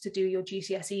you wanted to do your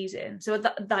GCSEs in. So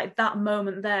that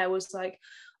moment there was like,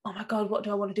 oh my God, what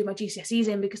do I want to do my GCSEs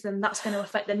in? Because then that's going to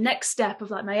affect the next step of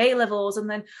like my A levels. And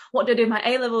then what do I do in my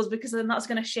A levels? Because then that's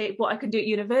going to shape what I can do at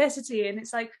university. And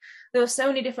it's like, there were so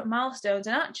many different milestones.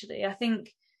 And actually, I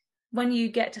think when you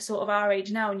get to sort of our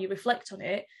age now and you reflect on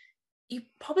it, you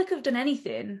probably could have done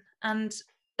anything. And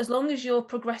as long as you're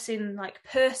progressing like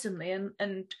personally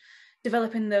and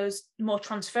developing those more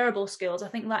transferable skills, I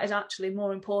think that is actually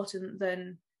more important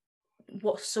than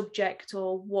what subject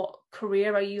or what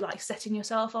career are you like setting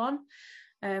yourself on.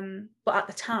 But at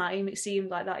the time it seemed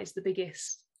like that is the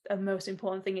biggest and most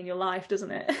important thing in your life,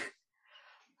 doesn't it?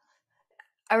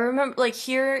 I remember like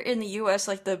here in the US,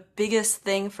 like the biggest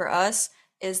thing for us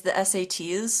is the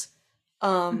SATs.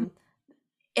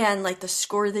 And like the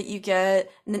score that you get,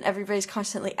 and then everybody's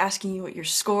constantly asking you what your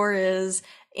score is,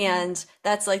 and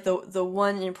that's like the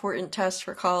one important test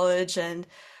for college, and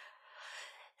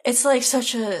it's like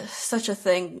such a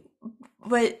thing.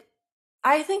 But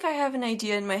I think I have an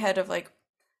idea in my head of like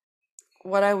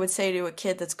what I would say to a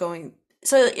kid that's going.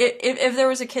 So if there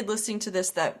was a kid listening to this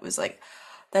that was like,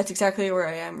 that's exactly where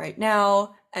I am right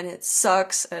now, and it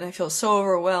sucks and I feel so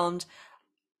overwhelmed.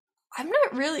 I'm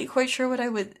not really quite sure what I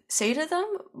would say to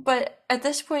them, but at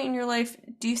this point in your life,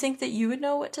 do you think that you would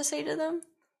know what to say to them?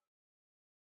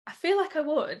 I feel like I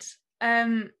would.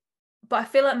 Um, but I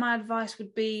feel like my advice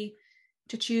would be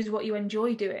to choose what you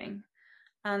enjoy doing.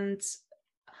 And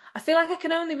I feel like I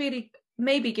can only really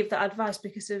maybe give that advice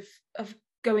because of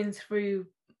going through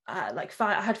like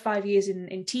I had 5 years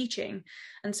in teaching,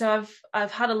 and so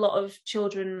I've had a lot of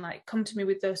children like come to me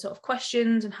with those sort of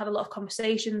questions and had a lot of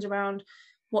conversations around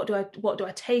what do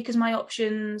I take as my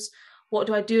options, what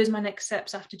do I do as my next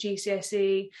steps after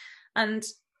GCSE, and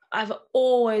I've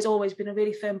always been a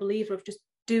really firm believer of just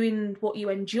doing what you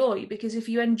enjoy, because if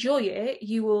you enjoy it,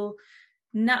 you will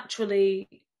naturally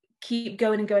keep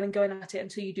going and going and going at it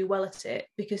until you do well at it,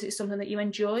 because it's something that you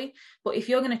enjoy. But if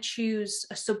you're going to choose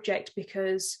a subject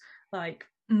because like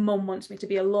mum wants me to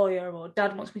be a lawyer or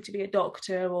dad wants me to be a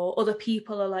doctor or other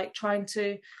people are like trying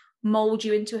to mold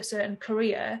you into a certain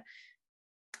career,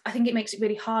 I think it makes it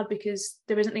really hard because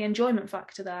there isn't the enjoyment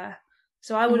factor there.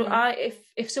 So Hmm.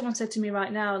 if someone said to me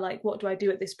right now, like, what do I do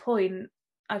at this point?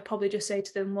 I'd probably just say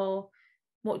to them, well,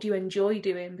 what do you enjoy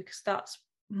doing? Because that's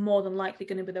more than likely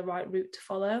going to be the right route to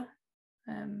follow.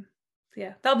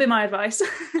 Yeah, that'll be my advice.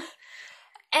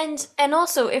 And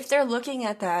also if they're looking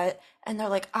at that and they're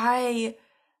like, I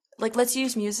like let's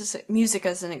use music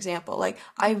as an example. Like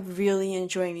I really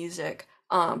enjoy music.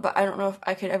 But I don't know if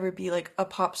I could ever be like a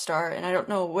pop star and I don't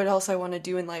know what else I want to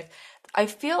do in life. I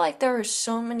feel like there are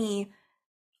so many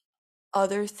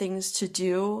other things to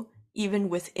do even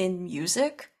within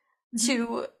music Mm-hmm.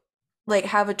 to like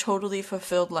have a totally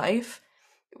fulfilled life.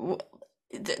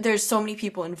 There's so many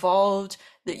people involved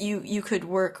that you could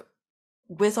work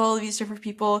with all of these different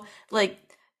people. Like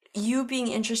you being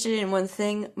interested in one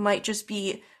thing might just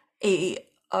be a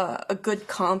a good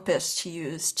compass to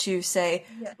use to say,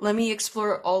 Yeah. let me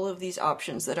explore all of these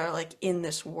options that are like in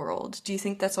this world. Do you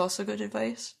think that's also good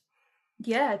advice?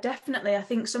 Yeah, definitely. I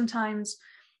think sometimes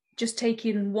just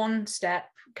taking one step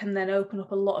can then open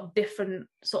up a lot of different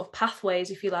sort of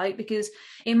pathways, if you like, because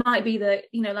it might be that,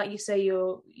 like you say,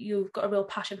 you've got a real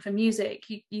passion for music.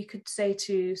 You could say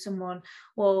to someone,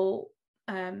 well,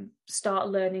 start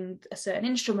learning a certain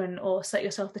instrument, or set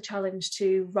yourself the challenge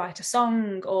to write a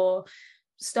song, or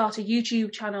start a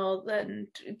YouTube channel and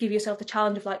give yourself the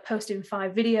challenge of like posting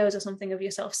 5 videos or something of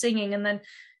yourself singing. And then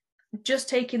just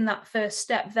taking that first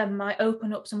step then might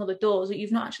open up some other doors that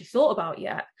you've not actually thought about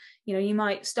yet. You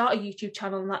might start a YouTube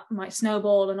channel and that might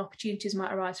snowball and opportunities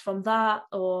might arise from that,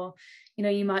 or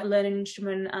you might learn an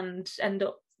instrument and end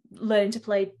up learning to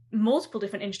play multiple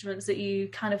different instruments that you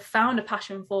kind of found a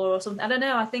passion for or something. I don't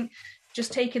know. I think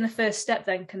just taking the first step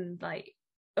then can like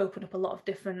open up a lot of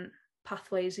different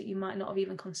pathways that you might not have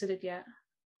even considered yet.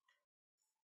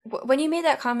 When you made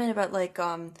that comment about like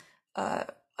uh, uh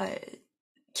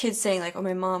kids saying like, "Oh,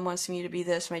 my mom wants me to be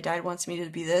this, my dad wants me to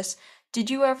be this." Did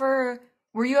you ever,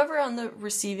 were you ever on the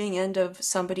receiving end of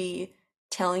somebody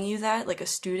telling you that, like a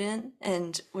student?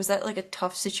 And was that like a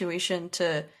tough situation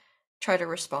to try to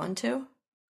respond to?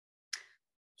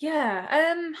 Yeah.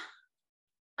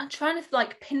 I'm trying to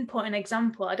like pinpoint an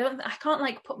example. I can't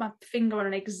like put my finger on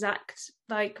an exact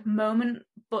like moment,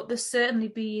 but I've certainly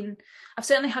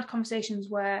had conversations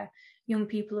where young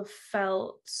people have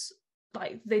felt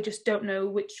like they just don't know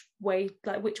which way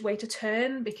to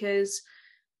turn, because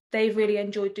they've really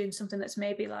enjoyed doing something that's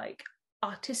maybe like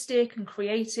artistic and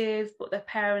creative, but their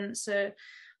parents are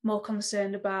more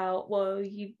concerned about, well,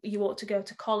 you ought to go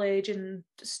to college and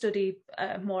study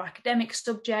a more academic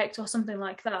subject or something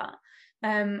like that.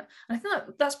 And I think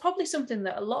that's probably something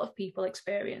that a lot of people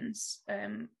experience,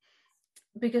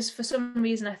 because for some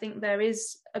reason I think there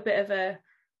is a bit of a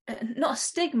not a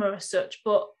stigma as such,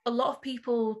 but a lot of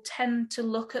people tend to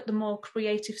look at the more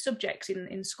creative subjects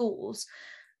in schools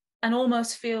and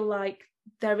almost feel like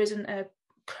there isn't a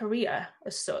career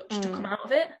as such to come Mm. out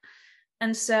of it.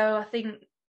 And so I think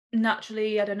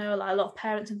naturally, I don't know, like a lot of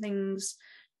parents and things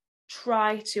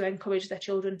try to encourage their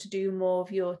children to do more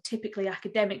of your typically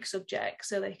academic subjects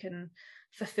so they can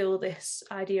fulfill this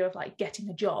idea of like getting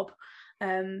a job.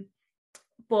 Um,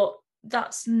 but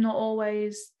that's not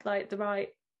always like the right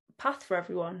path for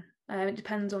everyone. It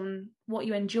depends on what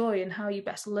you enjoy and how you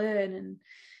best learn. And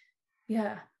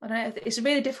yeah, I don't know. It's a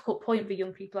really difficult point for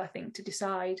young people, I think, to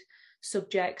decide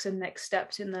subjects and next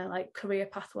steps in their like career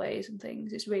pathways and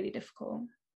things. It's really difficult.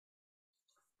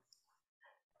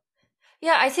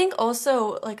 Yeah, I think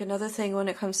also like another thing when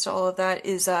it comes to all of that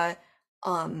is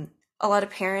um a lot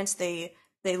of parents they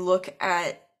look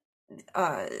at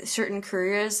certain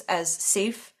careers as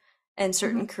safe and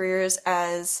certain Mm-hmm. careers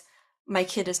as my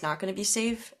kid is not going to be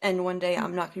safe, and one day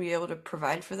I'm not going to be able to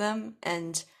provide for them,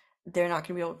 and they're not going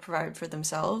to be able to provide for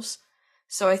themselves.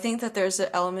 So I think that there's an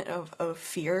element of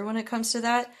fear when it comes to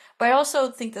that. But I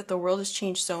also think that the world has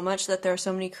changed so much that there are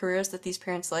so many careers that these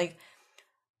parents like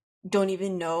don't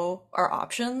even know are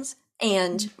options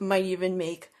and might even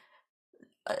make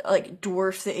like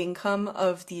dwarf the income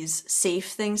of these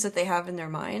safe things that they have in their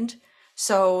mind.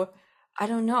 So I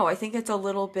don't know. I think it's a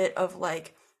little bit of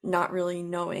like not really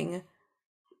knowing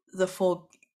the full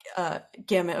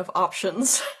gamut of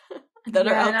options that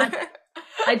are Yeah, out and there.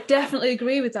 I definitely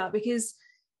agree with that because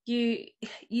you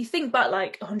you think back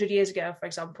like 100 years ago, for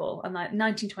example, and like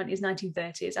 1920s,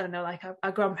 1930s, I don't know, like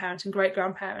our grandparents and great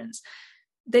grandparents,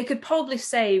 they could probably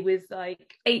say with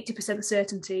like 80%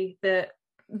 certainty that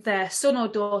their son or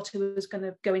daughter was going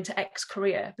to go into X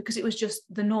career because it was just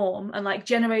the norm. And like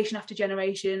generation after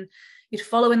generation, you'd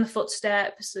follow in the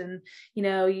footsteps, and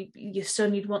your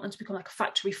son, you'd want them to become like a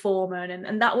factory foreman,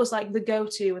 and that was like the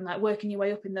go-to, and like working your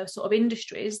way up in those sort of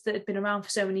industries that had been around for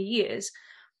so many years.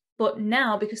 But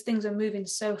now, because things are moving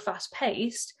so fast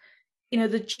paced,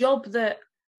 the job that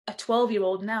a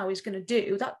 12-year-old now is going to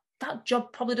do, that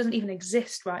job probably doesn't even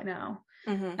exist right now.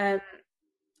 Hmm. um,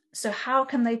 so how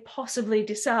can they possibly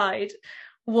decide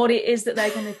what it is that they're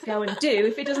going to go and do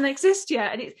if it doesn't exist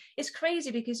yet? And it's crazy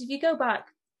because if you go back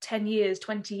 10 years,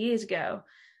 20 years ago,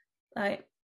 like,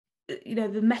 the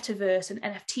metaverse and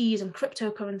NFTs and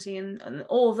cryptocurrency and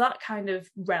all of that kind of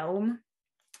realm,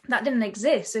 that didn't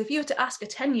exist. So if you were to ask a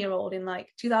 10-year-old in like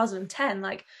 2010,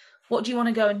 like, what do you want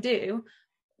to go and do?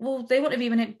 Well, they wouldn't have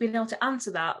even been able to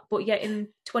answer that. But yet in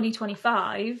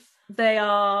 2025, they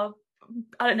are,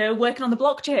 I don't know, working on the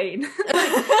blockchain.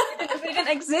 Like, they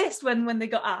didn't exist when they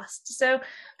got asked. So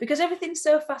because everything's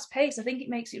so fast paced, I think it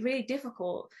makes it really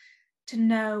difficult to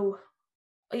know.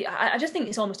 I just think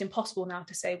it's almost impossible now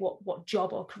to say what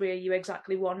job or career you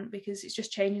exactly want because it's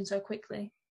just changing so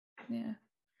quickly. Yeah.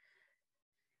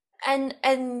 And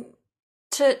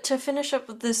to finish up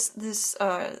with this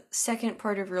second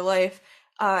part of your life,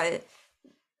 uh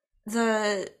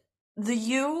the the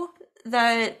you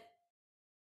that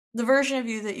the version of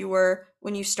you that you were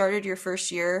when you started your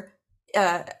first year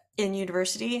uh in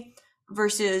university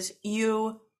versus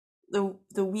you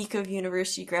the week of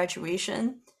university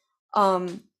graduation,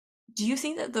 um do you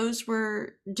think that those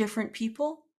were different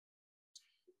people?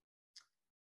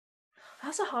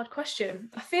 That's a hard question.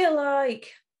 I feel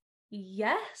like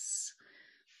yes,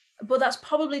 but that's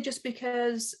probably just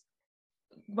because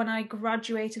when I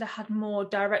graduated, I had more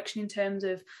direction in terms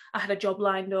of I had a job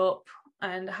lined up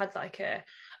and I had like a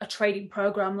trading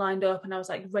program lined up, and I was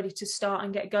like ready to start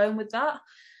and get going with that.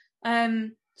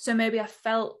 So maybe I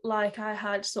felt like I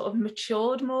had sort of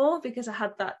matured more because I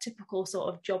had that typical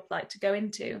sort of job like to go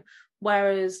into.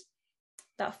 Whereas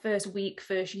that first week,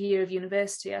 first year of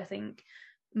university, I think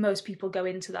most people go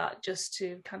into that just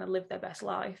to kind of live their best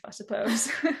life, I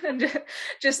suppose, and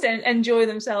just enjoy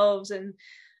themselves. And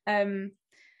um,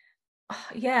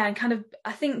 yeah, and kind of,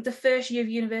 I think the first year of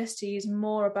university is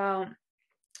more about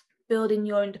building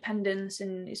your independence,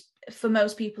 and it's, for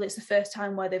most people it's the first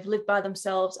time where they've lived by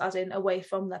themselves, as in away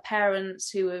from their parents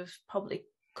who have probably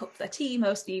cooked their tea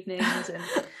most evenings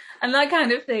and that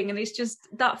kind of thing. And it's just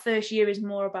that first year is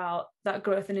more about that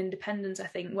growth and independence, I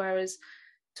think, whereas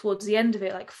towards the end of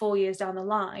it, like 4 years down the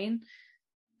line,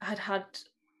 I had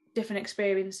different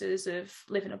experiences of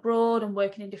living abroad and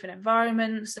working in different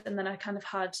environments, and then I kind of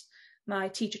had my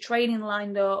teacher training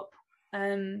lined up.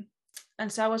 And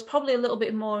so I was probably a little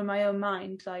bit more in my own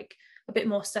mind, like a bit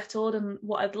more settled, and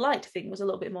what I'd like to think was a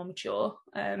little bit more mature,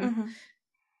 Hmm.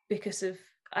 because of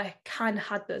I kind of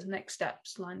had those next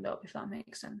steps lined up, if that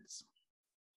makes sense.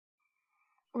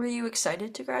 Were you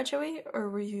excited to graduate or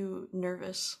were you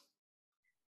nervous?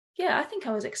 Yeah, I think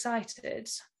I was excited,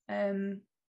 um,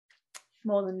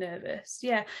 more than nervous.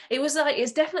 Yeah, it was like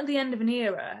it's definitely the end of an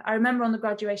era. I remember on the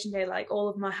graduation day, like all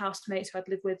of my housemates who I'd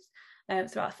lived with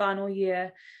throughout the final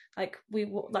year, like we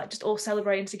were like just all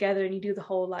celebrating together, and you do the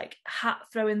whole like hat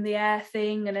throw in the air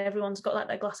thing, and everyone's got like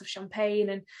their glass of champagne.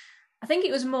 And I think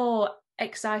it was more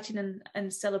exciting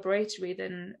and celebratory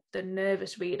than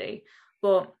nervous, really.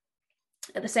 But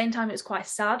at the same time, it was quite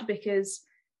sad because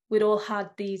we'd all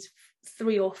had these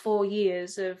 3 or 4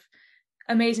 years of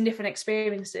amazing different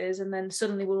experiences, and then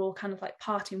suddenly we're all kind of like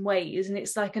parting ways, and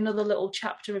it's like another little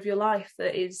chapter of your life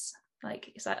that is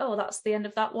like, it's like, oh, that's the end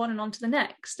of that one and on to the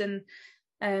next. And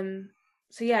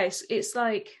so yeah, it's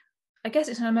like, I guess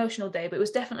it's an emotional day, but it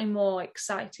was definitely more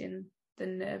exciting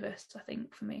than nervous, I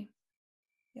think, for me.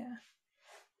 Yeah.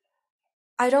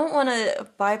 I don't want to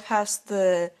bypass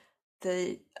the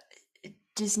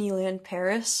Disneyland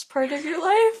Paris part of your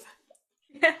life.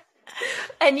 Yeah.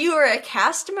 And you were a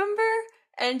cast member,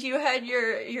 and you had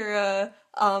your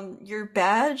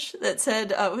badge that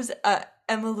said was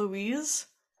Emma Louise.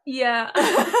 Yeah.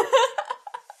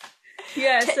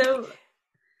 Yeah, T so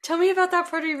Tell me about that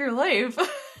part of your life.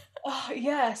 oh,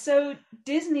 yeah, so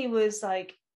Disney was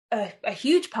like a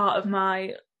huge part of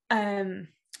my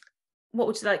what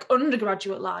would you like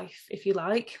undergraduate life, if you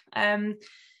like.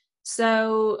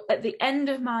 So at the end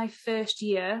of my first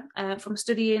year, from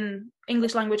studying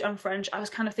English language and French, I was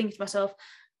kind of thinking to myself,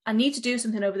 I need to do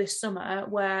something over this summer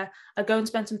where I go and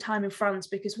spend some time in France,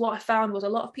 because what I found was a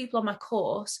lot of people on my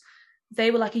course,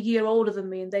 they were like a year older than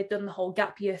me and they'd done the whole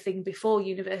gap year thing before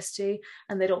university,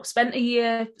 and they'd all spent a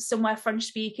year somewhere French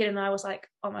speaking, and I was like,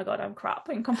 oh my god, I'm crap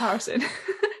in comparison.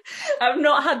 I've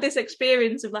not had this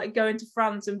experience of like going to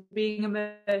France and being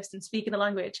immersed and speaking the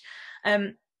language.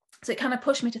 So it kind of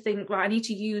pushed me to think, right, I need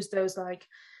to use those, like,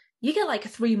 you get like a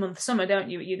 3-month summer, don't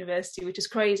you, at university, which is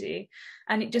crazy.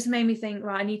 And it just made me think,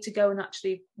 right, I need to go and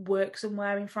actually work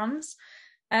somewhere in France.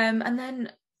 And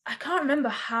then I can't remember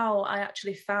how I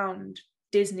actually found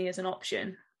Disney as an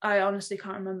option. I honestly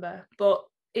can't remember, but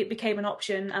it became an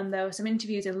option, and there were some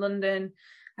interviews in London,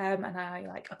 and I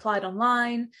like applied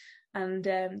online, and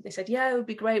they said, yeah, it would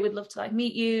be great, we'd love to like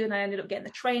meet you. And I ended up getting the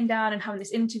train down and having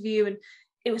this interview, and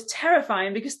it was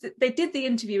terrifying because they did the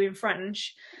interview in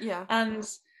French, Yeah. and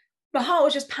my heart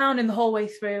was just pounding the whole way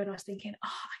through, and I was thinking, oh,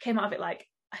 I came out of it like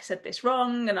I said this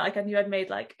wrong, and like I knew I'd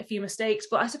made like a few mistakes,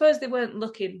 but I suppose they weren't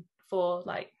looking for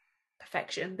like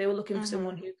perfection. They were looking for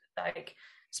someone who could like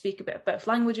speak a bit of both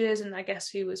languages, and I guess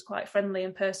who was quite friendly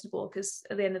and personable, because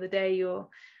at the end of the day, you're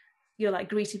like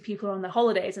greeting people on their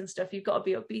holidays and stuff. You've got to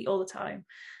be upbeat all the time.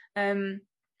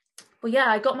 But yeah,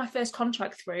 I got my first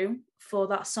contract through for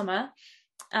that summer,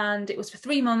 and it was for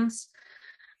 3 months.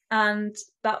 And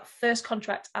that first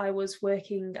contract, I was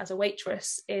working as a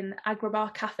waitress in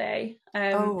Agrabah Cafe. Oh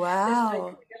There's like wow.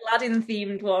 an Aladdin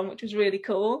themed one, which was really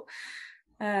cool.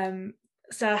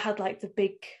 So I had like the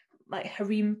big like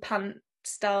harem pant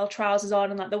style trousers on,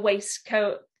 and like the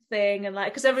waistcoat thing, and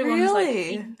like because everyone's like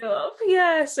Really? cleaned up,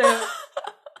 yeah. So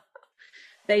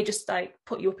they just like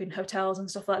put you up in hotels and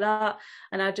stuff like that,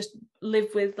 and I just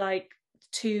lived with like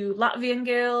 2 Latvian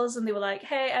girls, and they were like,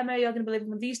 hey Emma, you're going to be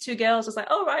living with these 2 girls. I was like,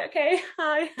 oh right, okay,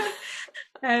 hi.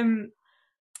 um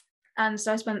and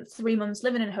so I spent 3 months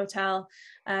living in a hotel,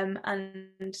 and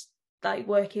like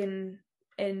working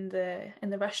in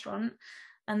the restaurant.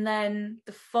 And then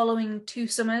the following 2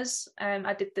 summers,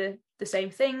 I did the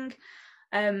same thing,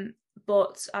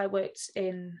 but I worked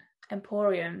in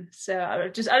Emporium. So I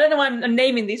don't know why I'm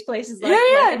naming these places Yeah, like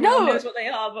yeah, everyone no. knows what they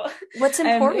are, but What's it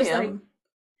was like, Emporium?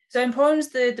 so Emporium's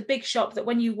the big shop that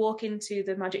when you walk into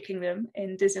the Magic Kingdom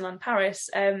in Disneyland Paris,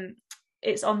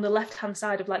 it's on the left hand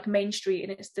side of like Main Street,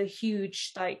 and it's the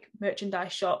huge like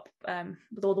merchandise shop,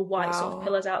 with all the white sort of Wow.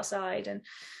 pillars outside. And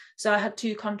so I had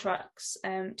 2 contracts,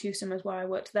 2 summers where I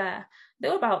worked there. They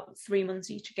were about 3 months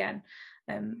each again,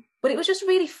 but it was just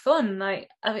really fun. Like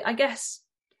I guess,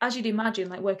 as you'd imagine,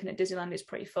 like working at Disneyland is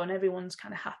pretty fun. Everyone's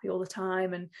kind of happy all the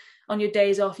time, and on your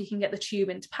days off, you can get the tube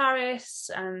into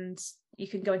Paris, and you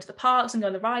can go into the parks and go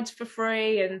on the rides for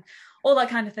free, and all that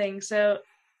kind of thing. So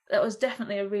that was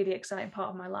definitely a really exciting part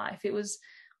of my life. It was,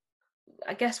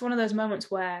 I guess, one of those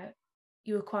moments where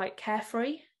you were quite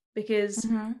carefree, because you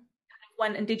Hmm.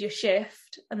 went and did your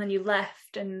shift and then you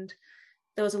left, and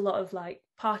there was a lot of like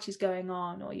parties going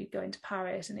on, or you go into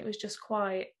Paris, and it was just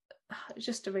quite, it was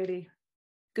just a really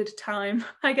good time,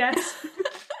 I guess.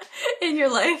 In your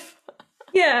life.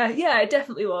 Yeah, it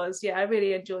definitely was. Yeah, I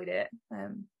really enjoyed it.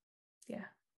 Yeah.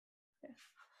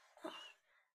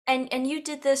 And you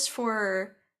did this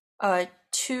for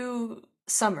 2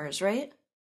 summers, right?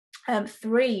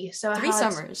 3. So I Three had,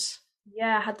 summers.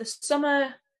 yeah, I had the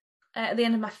summer at the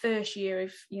end of my first year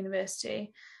of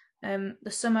university, the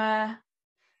summer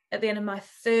at the end of my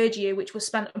third year, which was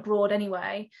spent abroad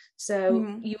anyway. So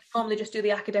Hmm. you would normally just do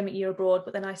the academic year abroad,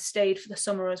 but then I stayed for the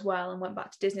summer as well and went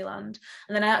back to Disneyland.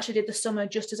 And then I actually did the summer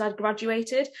just as I'd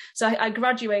graduated. So I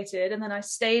graduated, and then I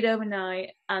stayed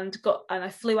overnight and I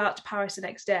flew out to Paris the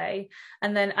next day.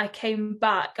 And then I came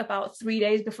back about 3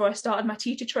 days before I started my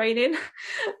teacher training.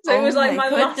 So it Oh was like my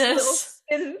my last little goodness.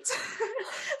 stint.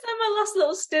 So my last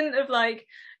little stint of like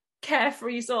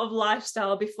carefree sort of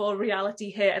lifestyle before reality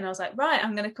hit, and I was like, right,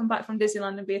 I'm going to come back from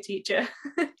Disneyland and be a teacher.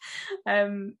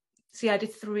 So yeah, I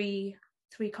did three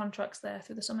contracts there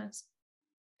through the summers.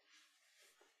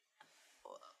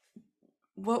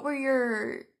 What were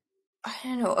your I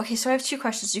don't know. Okay, so I have 2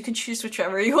 questions. You can choose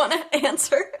whichever you want to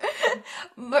answer.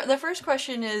 But the first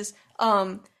question is,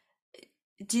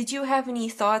 did you have any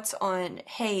thoughts on,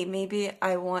 hey, maybe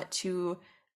I want to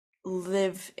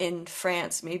live in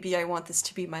France. Maybe I want this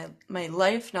to be my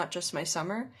life, not just my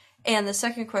summer. And the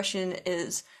second question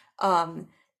is, um,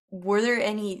 were there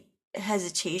any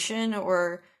hesitation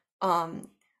or um,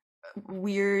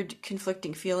 weird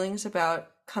conflicting feelings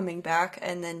about coming back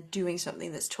and then doing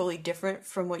something that's totally different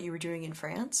from what you were doing in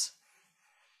France?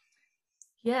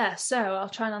 Yeah, so I'll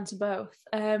try and answer both.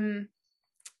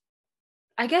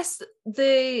 I guess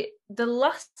the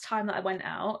last time that I went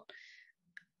out,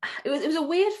 it was a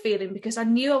weird feeling because I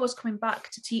knew I was coming back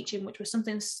to teaching, which was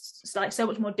something like so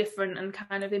much more different, and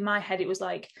kind of in my head it was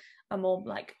like a more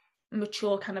like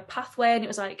mature kind of pathway, and it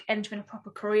was like entering a proper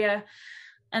career.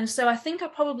 And so I think I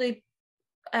probably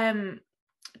um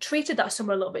treated that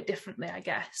summer a little bit differently, I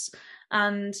guess.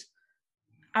 And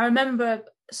I remember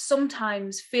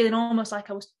sometimes feeling almost like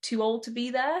I was too old to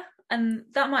be there. And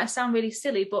that might sound really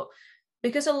silly, but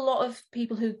because a lot of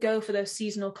people who go for those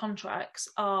seasonal contracts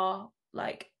are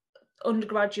like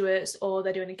undergraduates or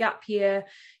they're doing a gap year,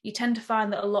 you tend to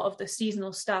find that a lot of the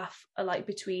seasonal staff are like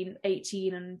between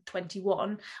 18 and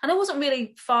 21. And I wasn't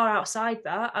really far outside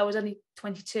that. I was only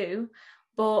 22,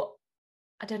 but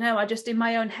I don't know, I just in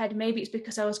my own head, maybe it's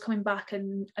because I was coming back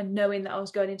and knowing that I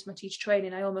was going into my teacher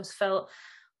training, I almost felt,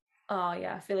 oh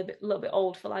yeah, I feel a little bit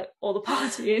old for like all the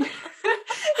partying.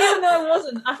 Even though I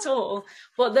wasn't at all.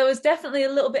 But there was definitely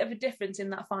a little bit of a difference in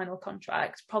that final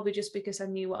contract, probably just because I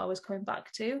knew what I was coming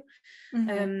back to. Mm-hmm.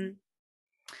 Um,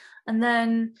 and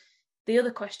then the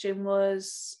other question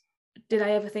was, did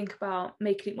I ever think about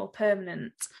making it more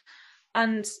permanent?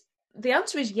 And the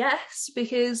answer is yes,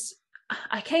 because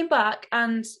I came back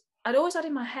and I'd always had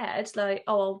in my head, like,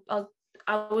 oh,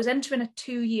 I was entering a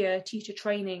 2-year teacher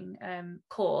training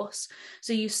course.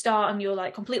 So you start and you're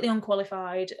like completely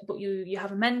unqualified, but you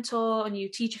have a mentor and you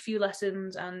teach a few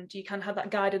lessons and you kind of have that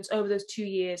guidance over those 2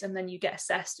 years, and then you get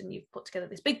assessed and you've put together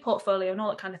this big portfolio and all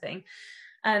that kind of thing,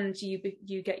 and you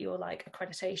get your like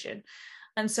accreditation.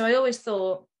 And so I always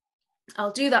thought,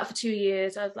 I'll do that for 2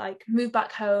 years. I'd like move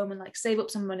back home and like save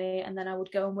up some money, and then I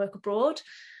would go and work abroad.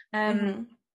 Mm-hmm.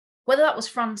 Whether that was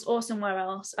France or somewhere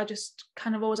else, I just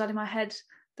kind of always had in my head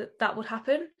that that would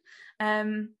happen.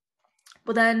 Um,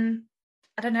 but then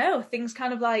I don't know, things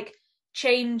kind of like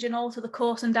change and alter the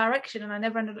course and direction, and I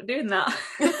never ended up doing that.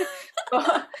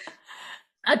 But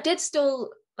I did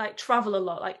still like travel a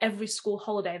lot. Like every school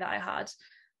holiday that I had,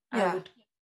 I Yeah. would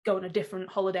go on a different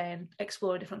holiday and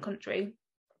explore a different country.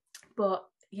 But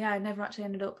yeah, I never actually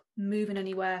ended up moving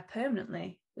anywhere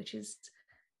permanently, which is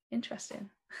interesting.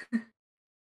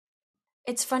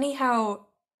 It's funny how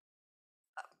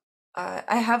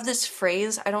I have this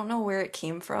phrase, I don't know where it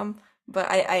came from, but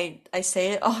I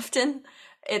say it often.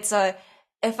 It's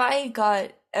if I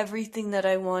got everything that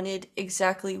I wanted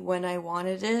exactly when I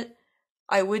wanted it,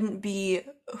 I wouldn't be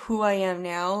who I am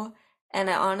now, and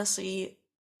I honestly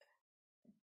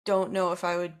don't know if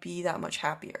I would be that much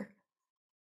happier.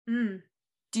 Mm.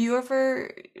 Do you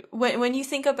ever when you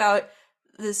think about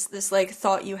this like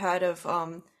thought you had of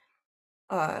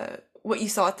what you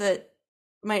thought that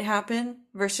might happen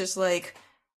versus like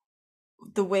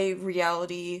the way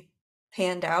reality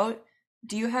panned out,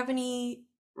 do you have any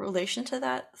relation to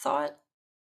that thought?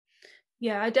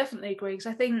 Yeah, I definitely agree, because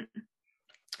I think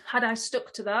had I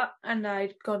stuck to that and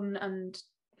I'd gone and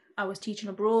I was teaching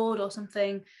abroad or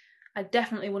something, I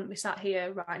definitely wouldn't be sat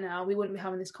here right now. We wouldn't be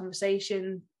having this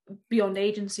conversation. Beyond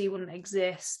agency wouldn't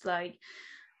exist. Like,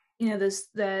 you know,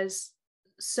 there's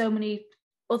so many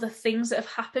other things that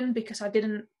have happened because I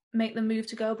didn't make the move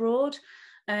to go abroad.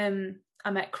 I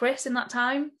met Chris in that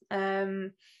time.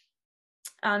 And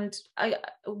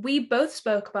we both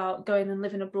spoke about going and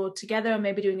living abroad together and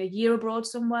maybe doing a year abroad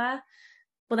somewhere.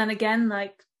 But then again,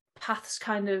 like paths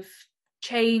kind of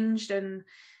changed, and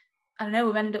I don't know,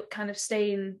 we've ended up kind of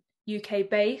staying UK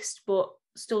based, but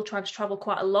still trying to travel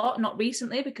quite a lot. Not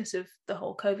recently because of the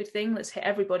whole COVID thing that's hit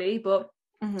everybody, but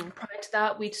Mm-hmm. prior to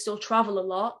that, we'd still travel a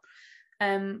lot.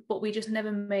 But we just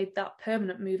never made that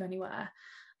permanent move anywhere.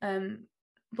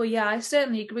 But yeah, I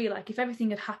certainly agree. Like if everything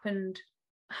had happened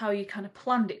how you kind of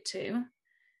planned it to,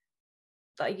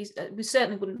 like we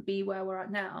certainly wouldn't be where we're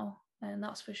at now, and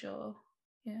that's for sure.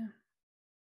 Yeah.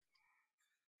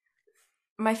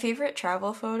 My favorite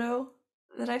travel photo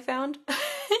that I found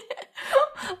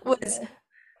was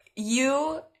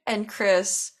you and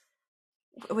Chris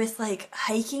with like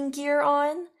hiking gear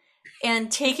on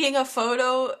and taking a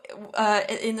photo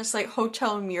in this like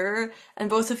hotel mirror, and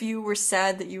both of you were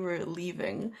sad that you were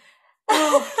leaving.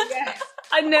 Oh yes,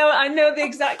 I know the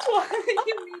exact one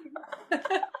you mean.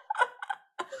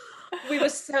 We were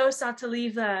so sad to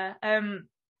leave there.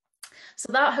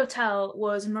 So that hotel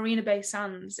was Marina Bay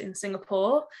Sands in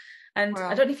Singapore, And I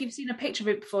Wow. don't know if you've seen a picture of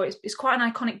it before. It's quite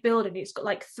an iconic building. It's got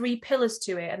like 3 pillars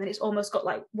to it, and then it's almost got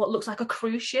like what looks like a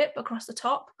cruise ship across the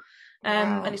top.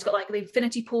 And Wow. it's got like the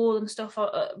infinity pool and stuff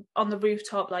on the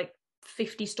rooftop, like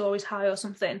 50 stories high or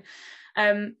something.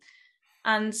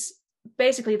 And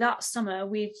basically that summer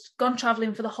we'd gone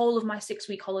traveling for the whole of my 6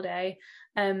 week holiday,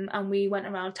 and we went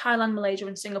around Thailand, Malaysia,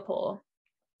 and Singapore,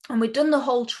 and we'd done the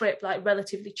whole trip like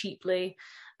relatively cheaply.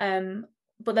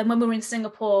 But then when we were in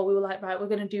Singapore, we were like, right, we're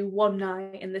going to do one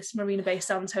night in this Marina Bay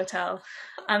Sands hotel,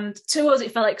 and to us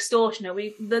it felt like extortionate.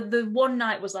 The one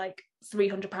night was like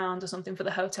 £300 or something for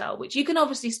the hotel, which you can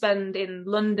obviously spend in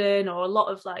London or a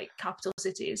lot of like capital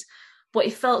cities, but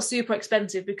it felt super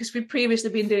expensive because we'd previously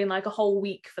been doing like a whole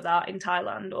week for that in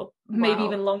Thailand, or maybe Wow.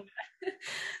 even longer.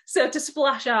 So to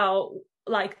splash out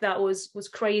like that was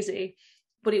crazy,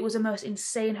 but it was the most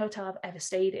insane hotel I've ever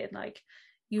stayed in. Like,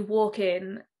 you walk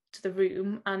in to the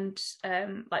room, and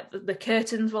like the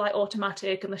curtains were like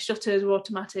automatic, and the shutters were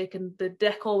automatic, and the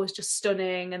decor was just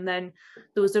stunning. And then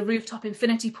there was the rooftop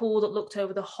infinity pool that looked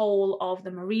over the whole of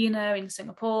the marina in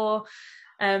Singapore.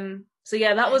 So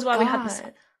yeah, that My was why we had this.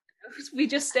 God. We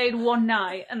just stayed one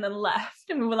night and then left,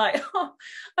 and we were like, oh,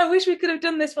 I wish we could have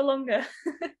done this for longer.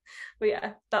 But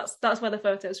yeah, that's where the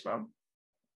photo's from.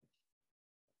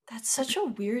 That's such a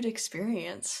weird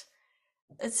experience.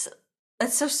 It's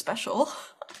it's so special.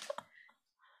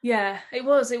 Yeah, it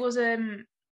was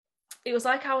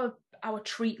like our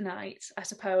treat night, I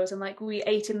suppose. And like, we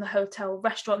ate in the hotel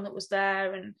restaurant that was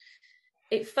there, and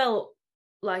it felt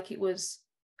like it was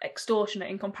extortionate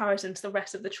in comparison to the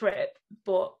rest of the trip,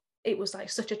 but it was like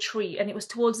such a treat. And it was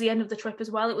towards the end of the trip as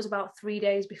well. It was about 3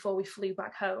 days before we flew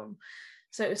back home,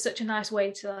 so it was such a nice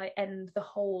way to like end the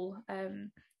whole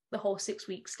 6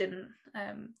 week stint.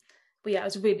 But yeah, it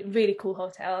was a really, really cool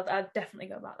hotel. I'd definitely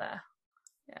go back there.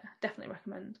 Yeah, definitely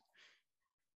recommend.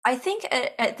 I think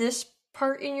at this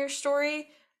part in your story,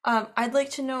 I'd like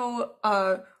to know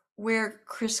where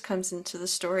Chris comes into the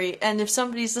story, and if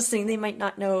somebody's listening, they might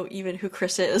not know even who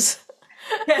Chris is.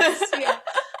 Yes, yeah.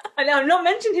 I know I've not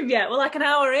mentioned him yet. We're like an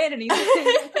hour in, and he's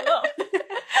come up.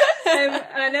 And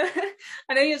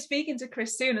I know you're speaking to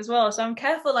Chris soon as well, so I'm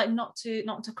careful like not to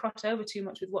cross over too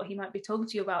much with what he might be talking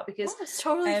to you about, Oh, because it's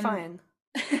totally fine.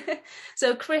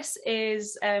 so Chris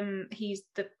is he's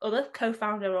the other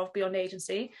co-founder of Beyond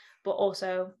Agency, but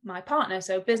also my partner,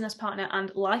 so business partner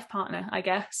and life partner, I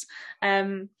guess.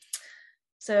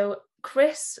 So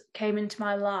Chris came into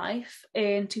my life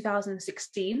in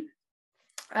 2016.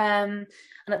 And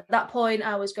at that point,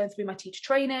 I was going through my teacher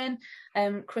training.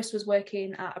 Chris was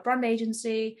working at a brand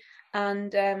agency,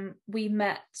 and we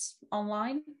met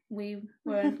online. We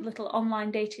were a little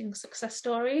online dating success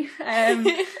story.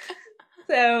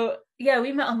 So yeah,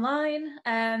 we met online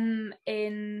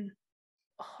in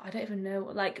I don't even know,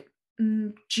 like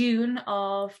June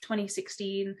of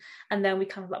 2016, and then we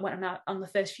kind of like went on the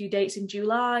first few dates in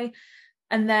July.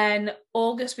 And then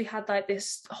August, we had like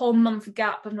this whole month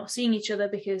gap of not seeing each other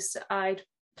because I'd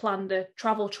planned a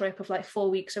travel trip of like 4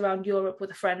 weeks around Europe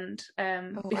with a friend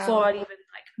Oh, before wow. I'd even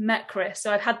like met Chris.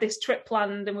 So I'd had this trip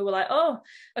planned, and we were like, oh,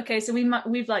 okay, so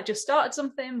we've like just started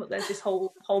something, but there's this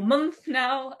whole month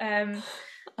now, and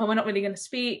we're not really going to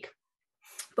speak,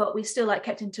 but we still like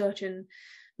kept in touch and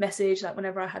message like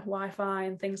whenever I had Wi-Fi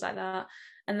and things like that.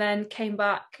 And then came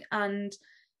back, and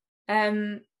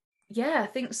yeah, I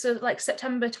think so like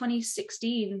September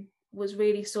 2016 was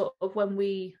really sort of when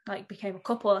we like became a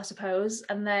couple, I suppose.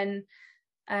 And then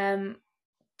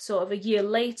sort of a year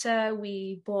later,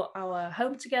 we bought our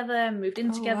home together and moved in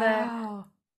Oh, together. wow.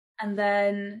 And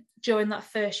then during that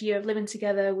first year of living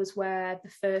together was where the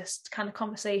first kind of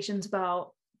conversations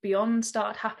about Beyond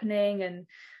started happening,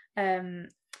 and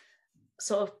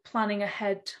sort of planning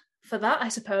ahead for that, I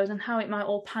suppose, and how it might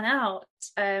all pan out.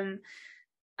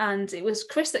 And it was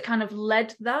Chris that kind of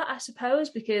led that, I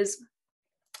suppose, because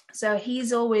so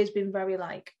he's always been very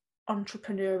like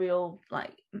entrepreneurial,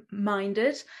 like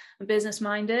minded and business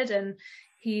minded, and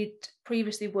he'd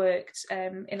previously worked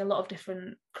in a lot of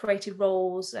different creative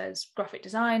roles as graphic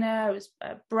designer, as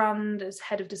a brand, as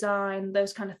head of design,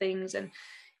 those kind of things. And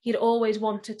he'd always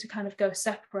wanted to kind of go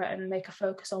separate and make a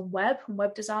focus on web and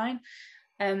web design.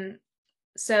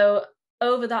 So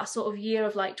over that sort of year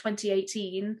of like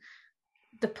 2018,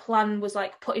 the plan was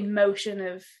like put in motion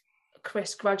of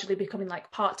Chris gradually becoming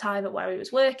like part-time at where he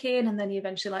was working, and then he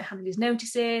eventually like handed his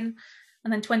notice in.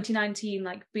 And then 2019,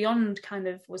 like Beyond kind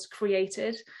of was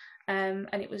created, and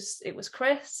it was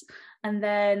Chris. And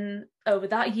then over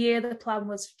that year, the plan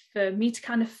was for me to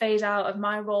kind of phase out of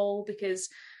my role, because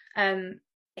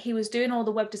he was doing all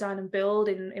the web design and build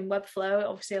in Webflow. It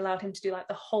obviously allowed him to do like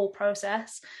the whole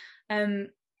process.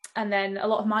 And then a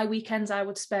lot of my weekends I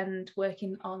would spend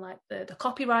working on like the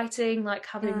copywriting, like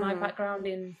having my background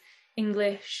in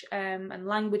English and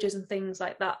languages and things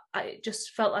like that. It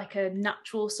just felt like a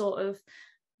natural sort of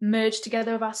merge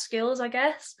together of our skills, I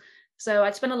guess. So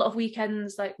I'd spend a lot of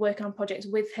weekends like working on projects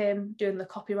with him, doing the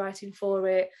copywriting for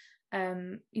it,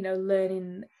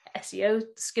 learning SEO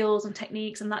skills and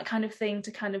techniques and that kind of thing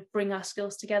to kind of bring our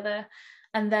skills together.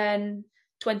 And then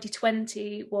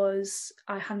 2020 was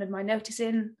I handed my notice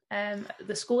in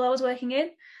the school I was working in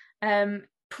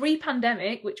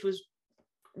pre-pandemic, which was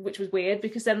weird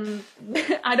because then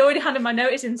I'd already handed my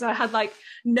notice in, so I had like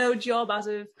no job as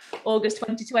of August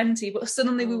 2020, but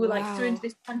suddenly we were like through into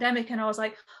this pandemic and I was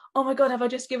like, oh my god, have I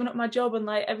just given up my job and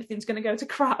like everything's going to go to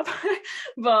crap?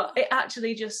 But it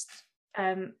actually just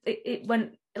it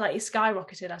went like it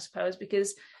skyrocketed, I suppose,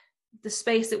 because the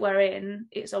space that we're in,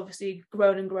 it's obviously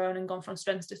grown and grown and gone from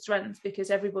strength to strength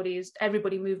because everybody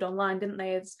moved online, didn't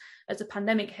they, as the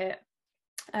pandemic hit.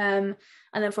 And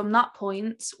then from that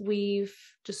point, we've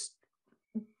just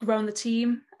grown the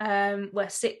team. We're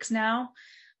 6 now.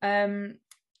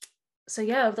 So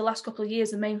yeah, over the last couple of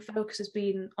years, the main focus has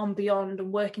been on Beyond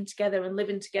and working together and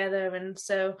living together. And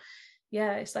so,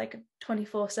 yeah, it's like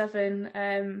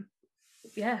 24/7.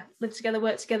 Live together,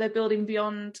 work together, building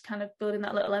Beyond, kind of building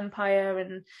that little empire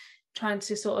and trying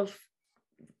to sort of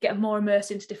get more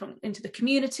immersed into the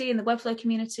community and the Webflow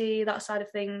community, that side of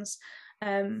things.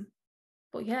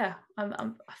 But yeah,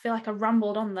 I feel like I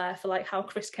rambled on there for like how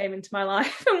Chris came into my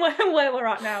life and where we're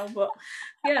at now. But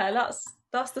yeah,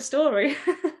 that's the story.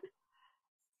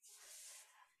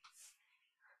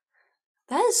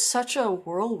 That is such a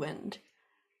whirlwind.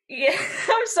 Yeah,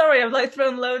 I'm sorry, I've like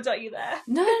thrown loads at you there.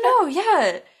 No,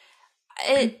 yeah.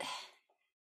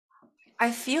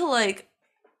 I feel like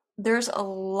there's a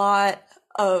lot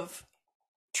of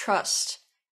trust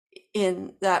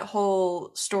in that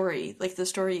whole story, like the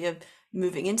story of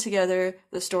moving in together,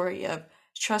 the story of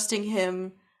trusting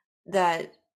him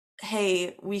that,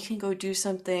 hey, we can go do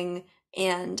something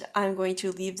and I'm going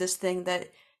to leave this thing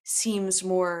that seems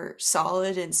more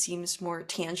solid and seems more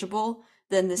tangible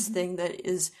than this thing that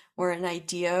is more an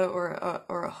idea or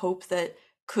a hope that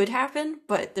could happen,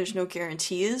 but there's no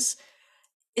guarantees.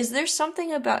 Is there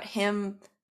something about him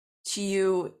to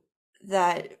you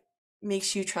that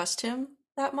makes you trust him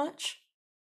that much?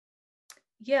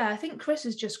 Yeah, I think Chris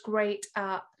is just great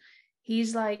at,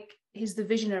 he's the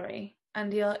visionary,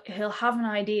 and he'll have an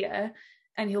idea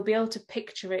and he'll be able to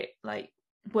picture it like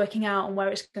working out and where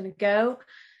it's going to go.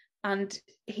 And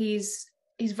he's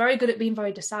very good at being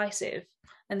very decisive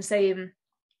and saying,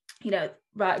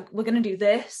 right, we're going to do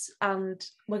this and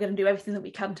we're going to do everything that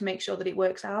we can to make sure that it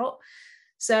works out.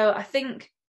 So I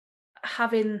think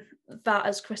having that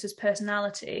as Chris's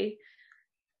personality,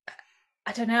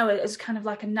 I don't know, it's kind of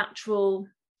like a natural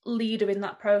leader in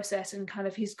that process, and kind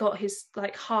of he's got his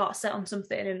like heart set on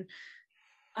something, and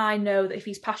I know that if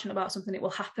he's passionate about something it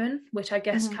will happen, which I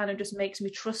guess kind of just makes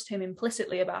me trust him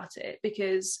implicitly about it,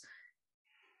 because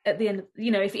at the end,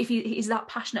 if he's that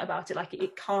passionate about it, like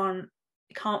it can't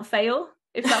fail,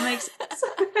 if that makes sense.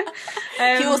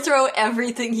 He will throw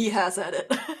everything he has at it.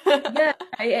 Yeah,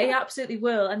 he absolutely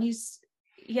will. And he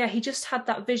just had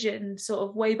that vision sort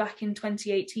of way back in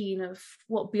 2018 of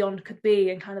what Beyond could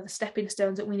be and kind of the stepping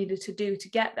stones that we needed to do to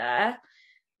get there.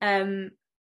 And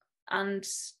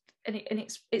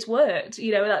it's worked,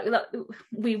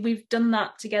 we've done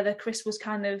that together. Chris was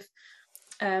kind of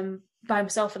by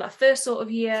himself for that first sort of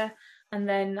year, and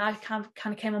then I kind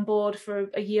of came on board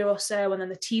for a year or so, and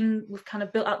then we've kind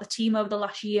of built out the team over the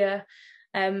last year.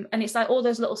 And it's like all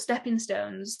those little stepping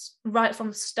stones right from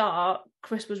the start.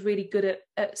 Chris was really good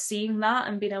at seeing that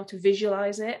and being able to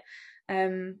visualize it.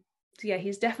 So yeah,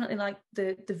 he's definitely like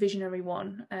the visionary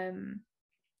one.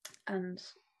 And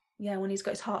yeah, when he's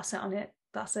got his heart set on it,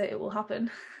 that's it will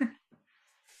happen.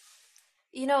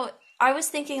 I was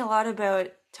thinking a lot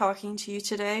about talking to you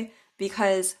today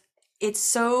because it's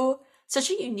such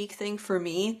a unique thing for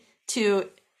me to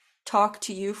talk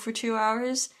to you for 2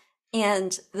 hours.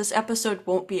 And this episode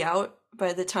won't be out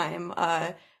by the time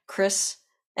Chris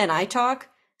and I talk,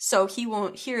 so he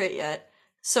won't hear it yet.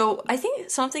 So I think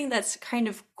something that's kind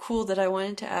of cool that I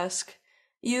wanted to ask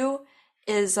you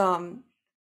is,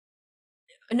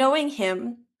 knowing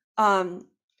him,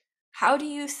 how do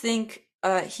you think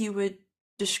he would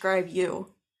describe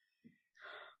you?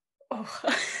 Oh,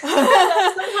 that's so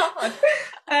hard.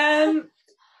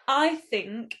 I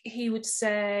think he would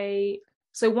say,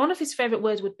 so one of his favorite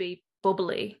words would be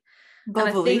bubbly.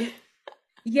 Bubbly.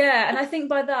 And I think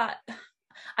by that,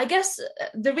 I guess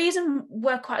the reason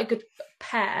we're quite a good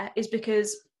pair is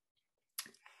because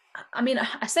I mean,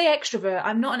 I say extrovert.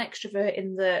 I'm not an extrovert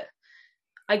in that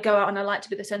I go out and I like to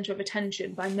be the center of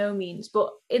attention, by no means.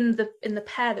 But in the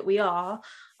pair that we are,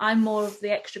 I'm more of the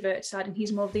extroverted side and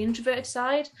he's more of the introverted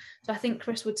side. So I think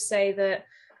Chris would say that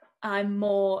I'm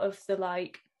more of the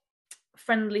like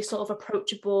friendly, sort of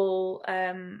approachable,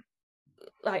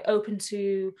 like open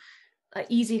to like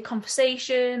easy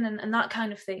conversation and that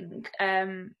kind of thing.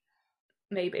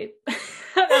 Maybe.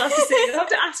 I'll have to see. I'll have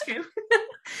to ask him.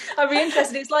 I'd be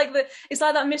interested. It's like that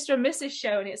Mr. and Mrs.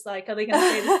 show, and it's like, are they going to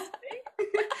say this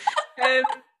thing?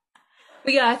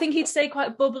 But yeah, I think he'd say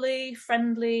quite bubbly,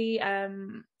 friendly,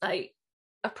 like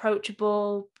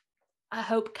approachable. I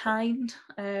hope kind.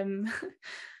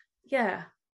 Yeah,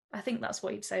 I think that's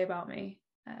what he'd say about me.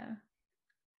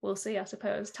 We'll see. I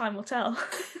suppose time will tell.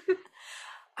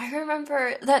 I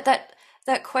remember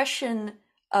that question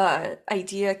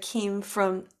idea came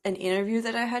from an interview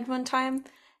that I had one time,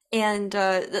 and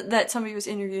that somebody was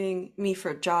interviewing me for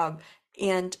a job,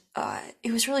 and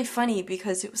it was really funny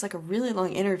because it was like a really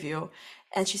long interview,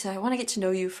 and she said, "I want to get to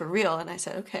know you for real," and I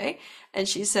said, "Okay," and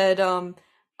she said,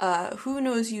 "Who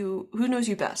knows you? Who knows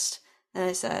you best?" And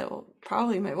I said, "Well,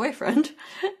 probably my boyfriend,"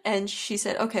 and she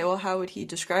said, "Okay, well, how would he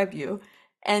describe you?"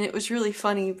 And it was really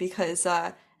funny because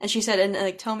and she said, and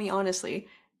like, tell me honestly.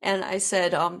 And I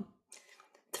said, the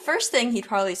first thing he'd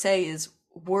probably say is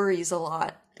worries a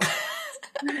lot.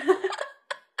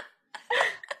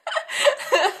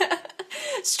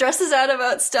 Stresses out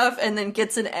about stuff and then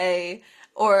gets an A.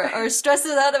 Or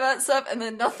stresses out about stuff and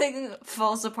then nothing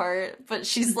falls apart. But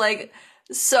she's like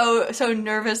so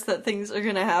nervous that things are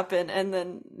gonna happen and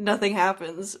then nothing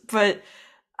happens. But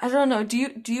I don't know, do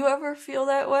you ever feel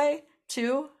that way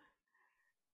too?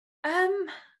 um,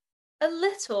 a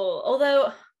little,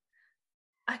 although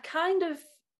I kind of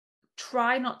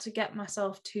try not to get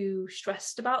myself too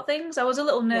stressed about things. I was a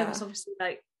little Yeah. nervous, obviously,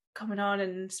 like coming on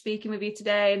and speaking with you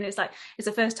today, and it's like it's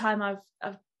the first time I've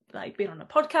like been on a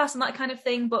podcast and that kind of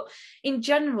thing. But in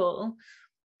general,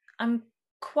 I'm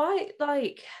quite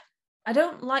like I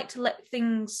don't like to let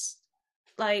things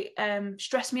like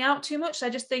stress me out too much. So I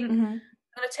just think Hmm. I'm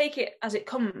gonna take it as it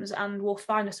comes, and we'll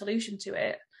find a solution to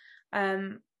it.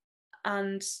 Um,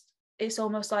 and it's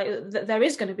almost like there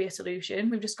is going to be a solution.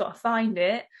 We've just got to find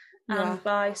it. Yeah. And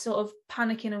by sort of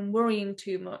panicking and worrying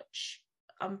too much,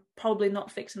 I'm probably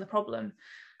not fixing the problem.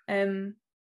 Um,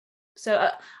 so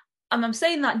and I'm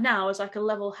saying that now as like a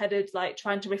level-headed, like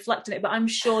trying to reflect on it. But I'm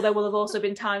sure there will have also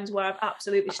been times where I've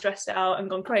absolutely stressed out and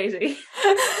gone crazy.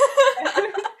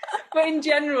 But in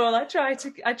general, I try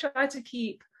to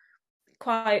keep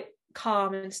quite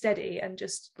calm and steady and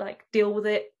just like deal with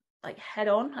it like head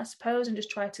on, I suppose, and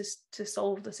just try to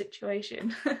solve the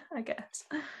situation. I guess.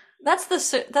 That's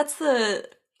the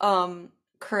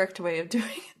correct way of doing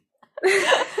But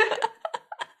it.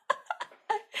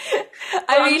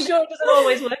 I I'm mean, sure it doesn't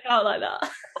always work out like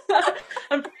that.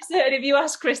 I'm pretty certain if you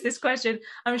ask Chris this question,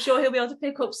 I'm sure he'll be able to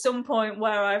pick up some point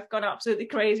where I've gone absolutely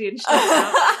crazy and stressed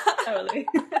out. Totally.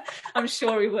 I'm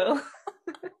sure he will.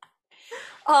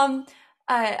 um,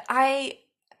 I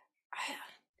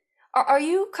are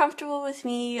you comfortable with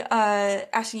me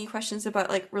asking you questions about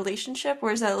like relationship,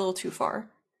 or is that a little too far?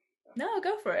 No,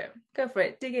 go for it. Go for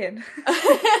it. Dig in.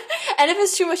 And if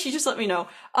it's too much, you just let me know.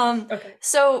 Okay.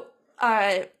 So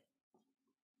I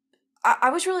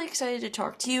was really excited to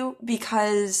talk to you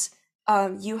because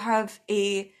you have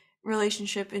a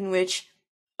relationship in which,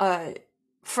 uh,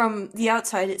 from the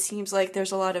outside, it seems like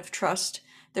there's a lot of trust.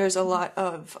 There's a lot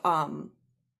of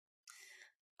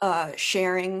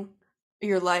sharing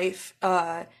your life,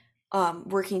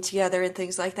 working together, and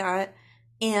things like that.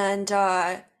 And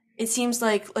it seems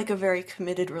like a very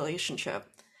committed relationship.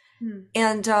 Hmm.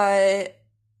 And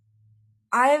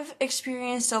I've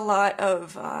experienced a lot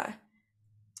of I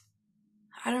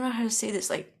don't know how to say this,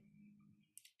 like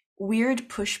weird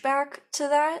pushback to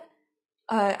that.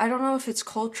 I don't know if it's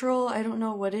cultural, I don't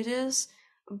know what it is,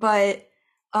 but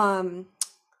um,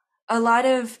 a lot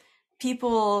of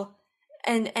people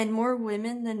and more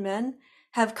women than men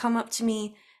have come up to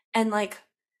me and like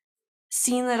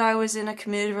seen that I was in a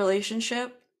committed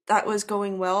relationship that was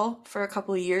going well for a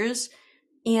couple of years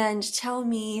and tell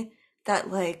me that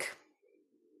like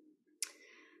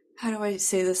how do I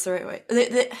say this the right way?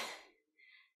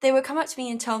 They would come up to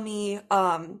me and tell me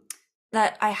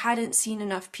that I hadn't seen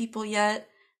enough people yet,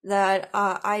 that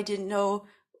I didn't know,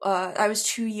 I was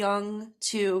too young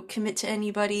to commit to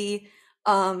anybody,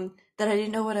 that I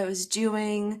didn't know what I was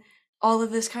doing, all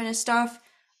of this kind of stuff.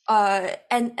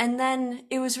 And then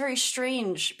it was very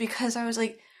strange because I was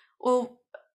like, well,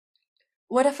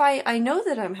 what if I know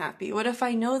that I'm happy? What if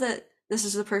I know that this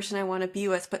is the person I want to be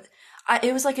with? But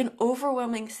it was like an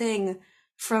overwhelming thing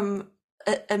from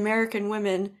American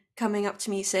women coming up to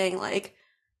me saying like,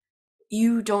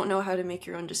 you don't know how to make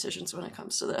your own decisions when it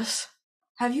comes to this.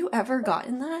 Have you ever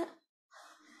gotten that?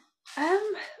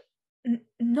 Um,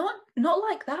 not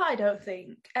like that, I don't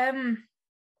think.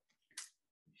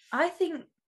 I think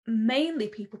mainly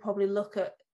people probably look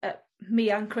at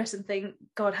me and Chris and think,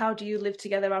 God, how do you live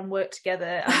together and work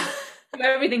together and do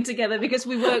everything together? Because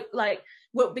we work like,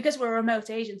 well, because we're a remote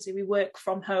agency, we work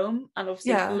from home and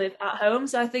obviously Yeah. live at home.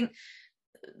 So I think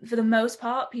for the most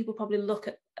part, people probably look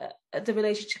at the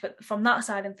relationship from that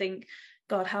side and think,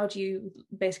 God, how do you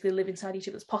basically live inside each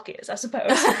other's pockets, I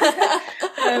suppose.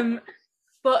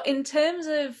 But in terms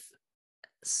of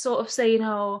sort of saying,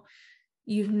 oh,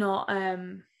 you've not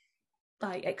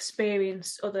like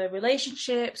experienced other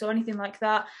relationships or anything like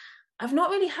that, I've not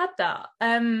really had that.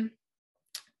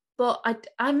 But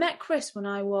I met Chris when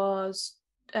I was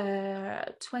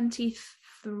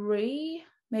 23,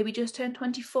 maybe just turned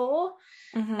 24.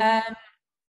 Mm-hmm. Um,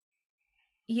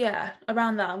 yeah,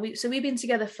 around that. We've been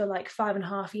together for like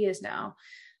 5.5 years now.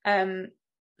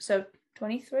 So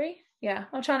 23. Yeah,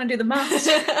 I'm trying to do the maths.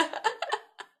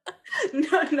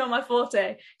 No, not my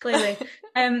forte, clearly.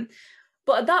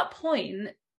 But at that point,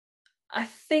 I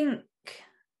think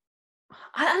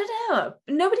I don't know.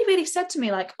 Nobody really said to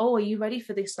me like, "Oh, are you ready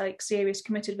for this like serious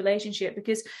committed relationship?"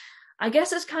 Because I guess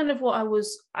that's kind of what I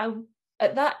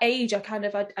at that age.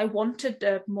 I wanted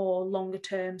a more longer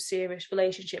term serious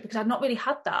relationship because I'd not really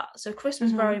had that. So Chris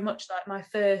was Mm-hmm. very much like my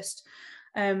first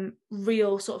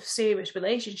real sort of serious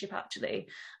relationship actually,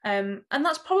 and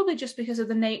that's probably just because of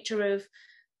the nature of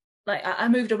like I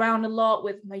moved around a lot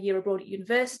with my year abroad at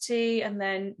university, and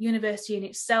then university in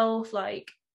itself,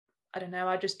 like I don't know,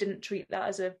 I just didn't treat that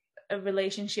as a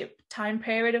relationship time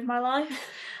period of my life.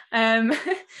 Um,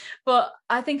 but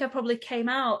I think I probably came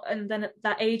out, and then at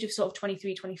that age of sort of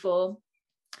 23, 24,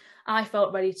 I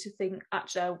felt ready to think,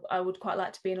 actually, I would quite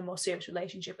like to be in a more serious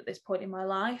relationship at this point in my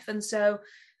life. And so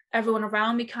everyone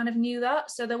around me kind of knew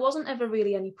that. So there wasn't ever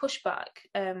really any pushback.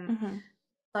 Mm-hmm.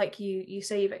 Like you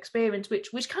say you've experienced,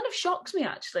 which kind of shocks me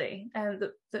actually,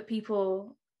 that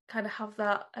people kind of have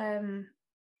that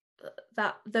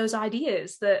those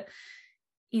ideas that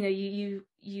you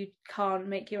can't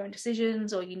make your own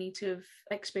decisions or you need to have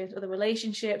experienced other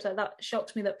relationships. Like that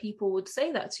shocks me that people would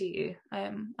say that to you.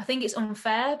 I think it's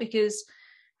unfair because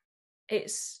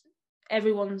it's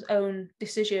everyone's own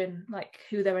decision, like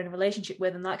who they're in a relationship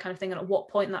with and that kind of thing, and at what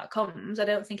point that comes. I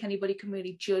don't think anybody can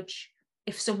really judge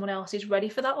if someone else is ready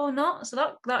for that or not.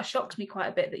 So that shocks me quite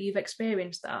a bit that you've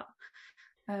experienced that.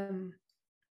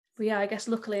 But yeah, I guess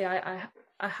luckily I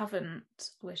haven't,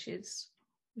 which is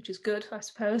good, I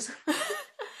suppose.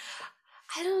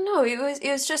 I don't know. It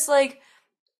was just like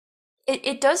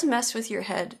it does mess with your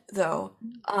head though,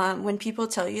 when people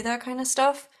tell you that kind of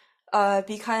stuff,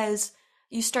 because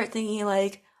you start thinking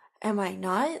like, am I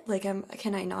not like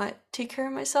can I not take care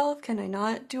of myself? Can I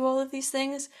not do all of these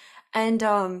things? And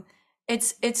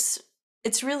it's it's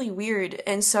it's really weird.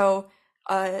 And so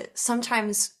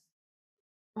sometimes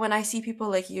when I see people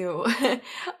like you,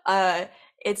 uh,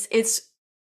 it's it's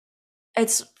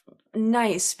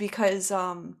nice because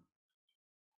I'm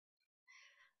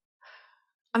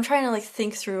trying to like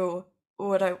think through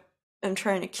what I am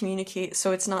trying to communicate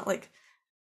so it's not like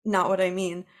not what I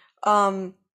mean.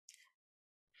 Um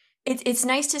it's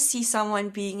nice to see someone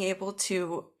being able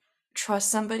to trust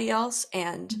somebody else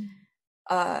and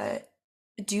uh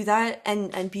do that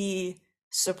and be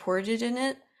supported in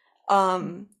it.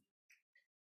 Um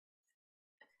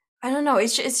I don't know, it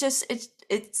sucks.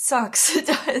 It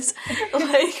does.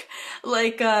 Like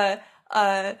like uh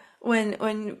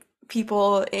when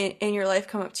people in your life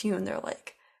come up to you and they're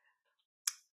like,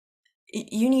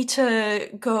 you need to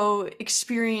go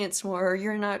experience more, or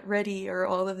you're not ready, or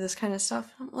all of this kind of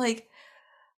stuff. I'm like,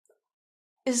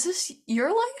 is this your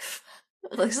life?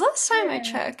 Like, last time I Yeah.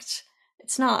 checked,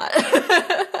 it's not.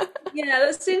 Yeah,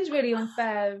 that seems really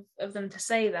unfair of them to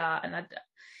say that. And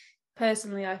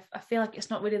personally, I feel like it's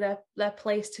not really their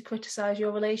place to criticize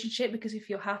your relationship, because if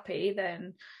you're happy,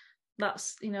 then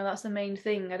that's the main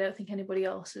thing. I don't think anybody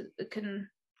else can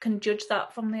judge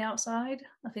that from the outside.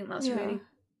 I think that's Yeah. really,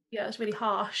 yeah, it's really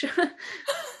harsh.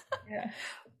 Yeah.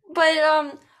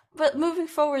 But but moving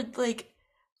forward, like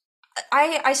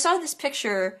I saw this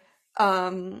picture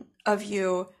of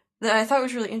you that I thought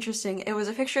was really interesting. It was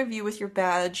a picture of you with your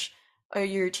badge, or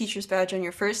your teacher's badge on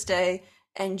your first day,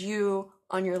 and you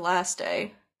on your last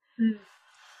day. Mm.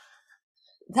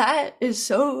 That is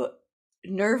so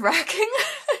nerve-wracking.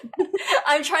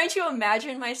 I'm trying to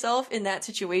imagine myself in that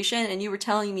situation, and you were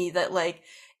telling me that like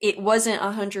it wasn't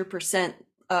 100%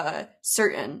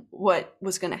 certain what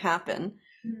was going to happen.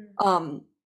 Mm.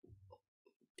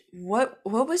 what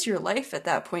was your life at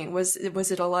that point? Was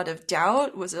it a lot of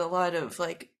doubt? Was it a lot of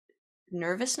like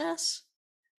nervousness?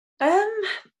 Um,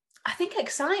 I think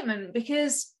excitement,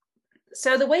 because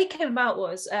so the way it came about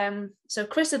was so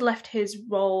Chris had left his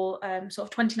role sort of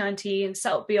 2019,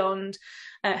 set up Beyond,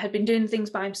 had been doing things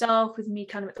by himself with me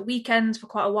kind of at the weekends for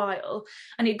quite a while,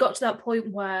 and it got to that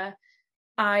point where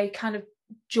I kind of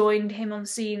joined him on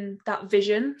seeing that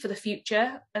vision for the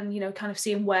future, and kind of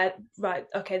seeing where, right,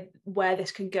 okay, where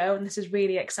this can go, and this is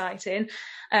really exciting.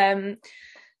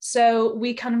 So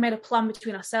we kind of made a plan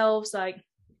between ourselves, like,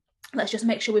 let's just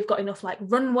make sure we've got enough like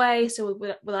runway, so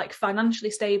we're like financially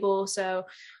stable, so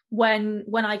when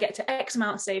I get to X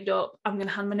amount saved up, I'm going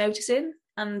to hand my notice in.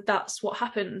 And that's what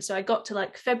happened. So I got to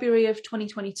like February of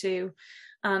 2022,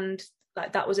 and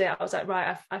like that was it. I was like,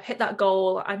 right, I've hit that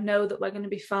goal. I know that we're going to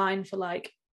be fine for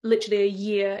like literally a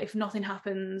year. If nothing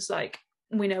happens, like,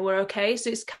 we know we're okay. So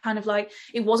it's kind of like,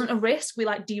 it wasn't a risk, we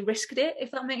like de-risked it,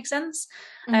 if that makes sense.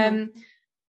 Mm-hmm.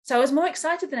 So I was more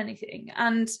excited than anything.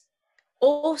 And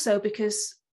also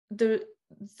because the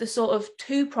sort of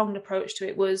two-pronged approach to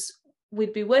it was,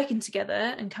 we'd be working together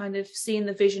and kind of seeing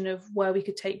the vision of where we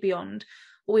could take Beyond,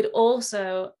 but we'd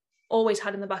also always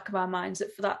had in the back of our minds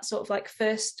that for that sort of like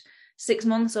first 6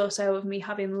 months or so of me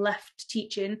having left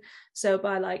teaching, so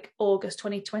by like August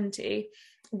 2020,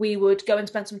 we would go and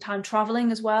spend some time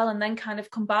traveling as well, and then kind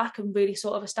of come back and really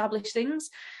sort of establish things.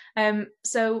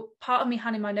 So part of me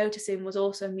handing my notice in was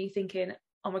also me thinking,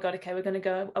 oh my God, okay, we're going to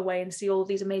go away and see all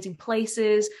these amazing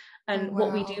places, and Oh,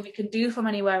 what wow. we can do from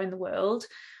anywhere in the world.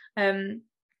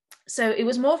 So it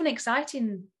was more of an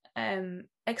exciting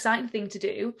thing to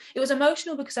do. It was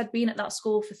emotional because I'd been at that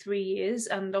school for 3 years,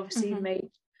 and obviously Mm-hmm. made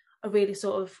a really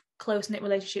sort of close-knit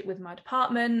relationship with my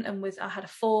department, and I had a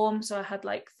form, so I had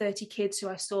like 30 kids who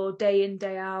I saw day in,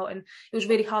 day out, and it was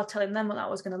really hard telling them that I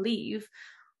was going to leave,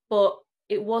 but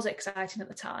it was exciting at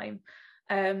the time.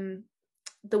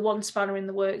 The one spanner in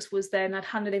the works was, then I'd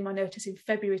handed in my notice in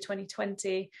February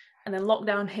 2020, and then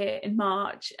lockdown hit in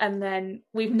March, and then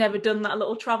we've never done that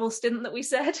little travel stint that we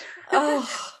said. Oh.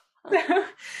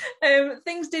 So,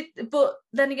 things did, but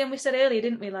then again, we said earlier,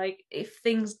 didn't we, like, if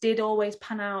things did always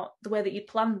pan out the way that you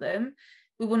planned them,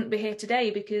 we wouldn't be here today,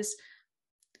 because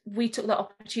we took that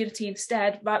opportunity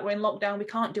instead. Right, we're in lockdown, we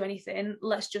can't do anything,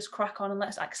 let's just crack on and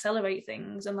let's accelerate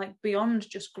things, and like Beyond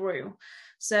just grew.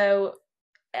 So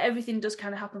everything does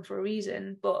kind of happen for a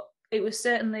reason, but it was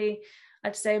certainly,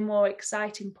 I'd say, a more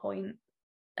exciting point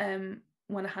when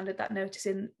I handed that notice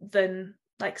in than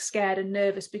like scared and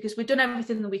nervous, because we'd done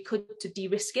everything that we could to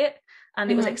de-risk it,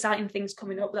 and it was Mm-hmm. exciting things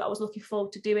coming up that I was looking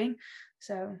forward to doing.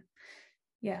 So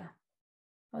yeah,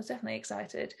 I was definitely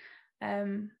excited.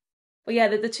 But yeah,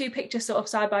 the two pictures sort of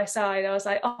side by side, I was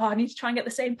like, oh, I need to try and get the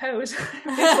same pose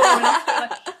before and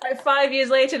after. Like 5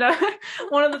 years later now,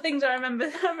 one of the things I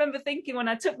remember thinking when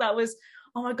I took that was,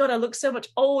 oh my God, I look so much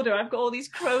older. I've got all these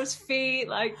crow's feet.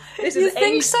 Like, this is You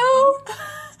think age. so?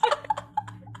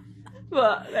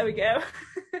 But there we go.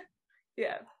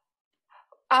 Yeah.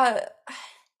 Uh,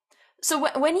 so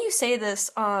when you say this,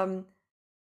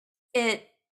 it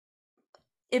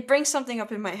it brings something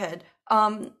up in my head.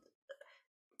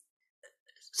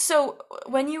 So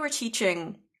when you were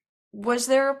teaching, was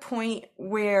there a point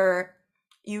where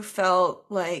you felt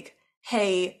like,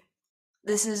 hey,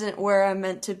 this isn't where I'm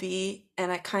meant to be,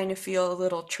 and I kind of feel a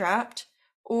little trapped?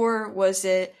 Or was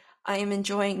it, I am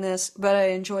enjoying this, but I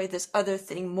enjoy this other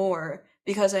thing more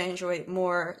because I enjoy it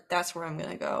more, that's where I'm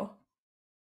gonna go?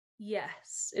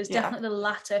 Yes, it was Yeah. definitely the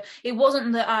latter. It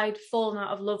wasn't that I'd fallen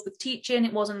out of love with teaching.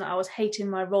 It wasn't that I was hating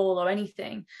my role or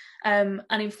anything. And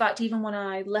in fact, even when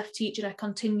I left teaching, I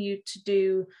continued to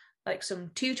do like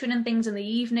some tutoring and things in the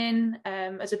evening,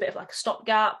 as a bit of like a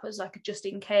stopgap, as like a just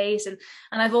in case. And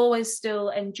I've always still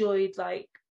enjoyed like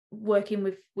working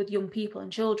with young people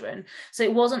and children. So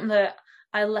it wasn't that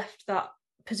I left that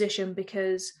position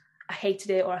because I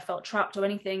hated it or I felt trapped or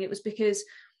anything. It was because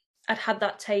I'd had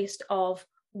that taste of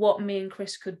what me and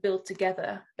Chris could build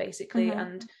together, basically, Mm-hmm.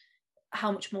 and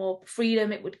how much more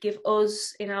freedom it would give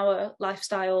us in our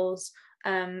lifestyles,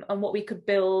 and what we could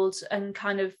build, and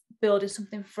kind of building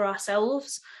something for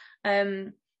ourselves.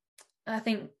 I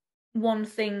think one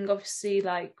thing, obviously,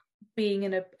 like being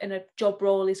in a job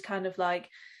role is kind of like,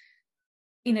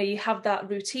 you have that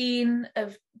routine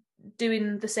of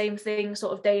doing the same thing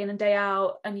sort of day in and day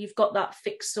out, and you've got that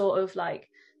fixed sort of like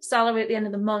salary at the end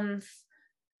of the month,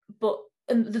 but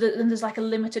and there's like a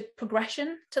limited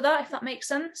progression to that, if that makes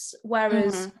sense.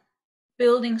 Whereas Mm-hmm.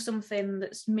 building something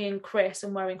that's me and Chris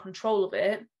and we're in control of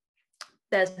it,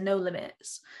 there's no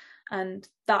limits, and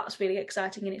that's really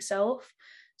exciting in itself.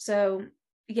 So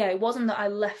yeah, it wasn't that I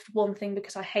left one thing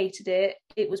because I hated it.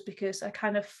 It was because I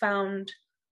kind of found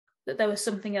that there was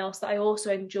something else that I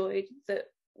also enjoyed that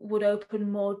would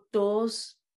open more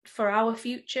doors for our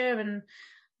future and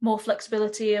more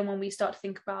flexibility. And when we start to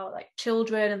think about like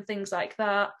children and things like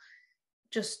that,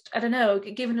 just, I don't know,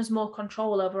 giving us more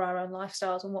control over our own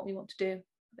lifestyles and what we want to do,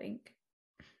 I think.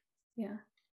 Yeah.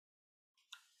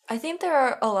 I think there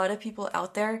are a lot of people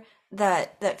out there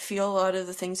that feel a lot of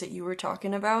the things that you were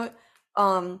talking about.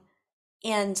 Um,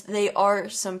 and they are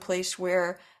someplace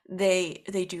where they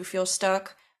do feel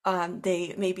stuck.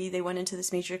 They maybe they went into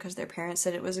this major because their parents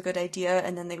said it was a good idea,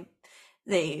 and then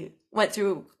they went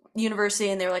through university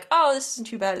and they're like, oh, this isn't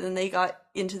too bad. And then they got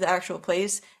into the actual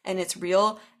place and it's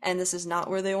real, and this is not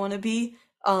where they want to be.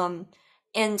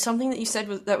 And something that you said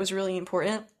that was really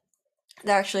important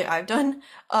that actually I've done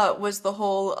was the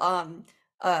whole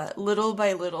little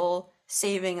by little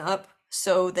saving up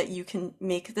so that you can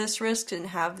make this risk and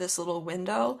have this little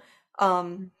window.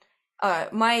 Um,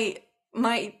 my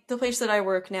the place that I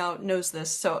work now knows this,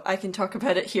 so I can talk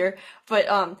about it here. But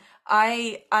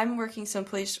I'm working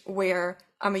someplace where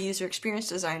I'm a user experience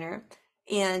designer,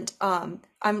 and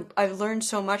I've learned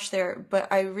so much there.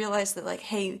 But I realized that like,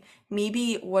 hey,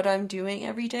 maybe what I'm doing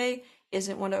every day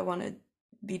isn't what I want to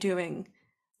be doing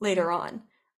later on.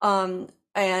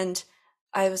 And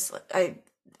I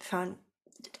found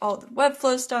all the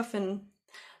Webflow stuff, and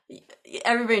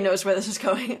everybody knows where this is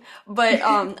going. But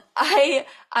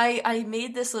I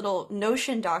made this little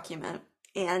Notion document,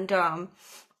 and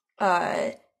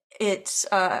uh it's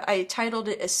I titled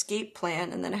it Escape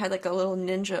Plan, and then I had like a little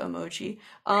ninja emoji.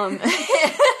 I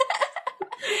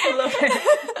love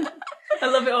it. I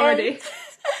love it And already.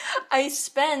 I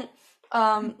spent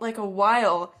like a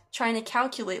while trying to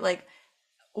calculate like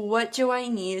what do I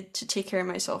need to take care of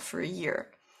myself for a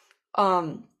year.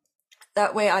 Um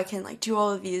that way I can like do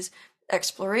all of these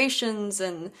explorations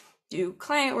and do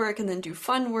client work and then do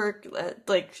fun work,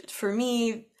 like for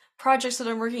me projects that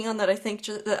I'm working on that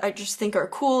that I just think are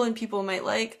cool and people might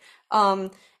like. And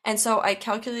so I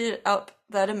calculated out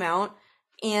that amount,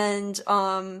 and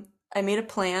I made a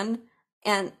plan,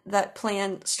 and that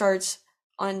plan starts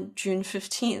on June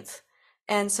 15th.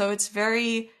 And so it's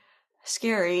very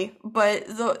scary, but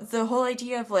the whole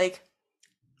idea of like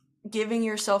giving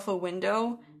yourself a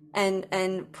window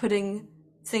and putting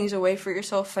things away for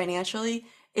yourself financially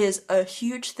is a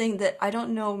huge thing that I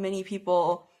don't know many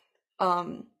people.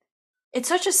 um it's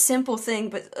such a simple thing,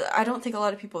 but I don't think a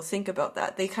lot of people think about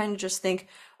that. They kind of just think,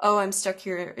 "Oh, I'm stuck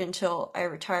here until I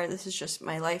retire. This is just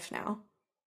my life now."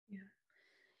 Yeah.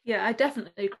 Yeah, I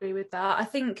definitely agree with that. I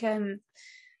think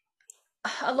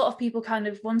a lot of people kind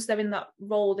of, once they're in that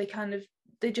role,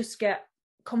 they just get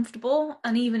comfortable,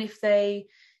 and even if they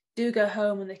do go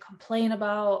home and they complain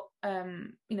about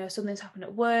something's happened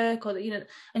at work, or that,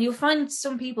 and you'll find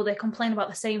some people, they complain about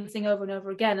the same thing over and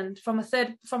over again, and from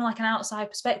like an outside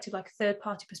perspective, like a third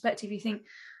party perspective, you think,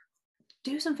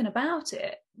 do something about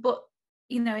it. But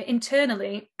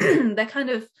internally they're kind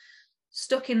of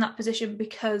stuck in that position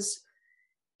because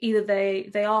either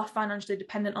they are financially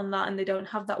dependent on that and they don't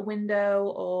have that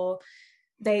window, or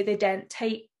they don't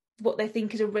take what they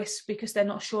think is a risk because they're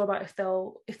not sure about if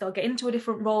they'll get into a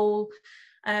different role.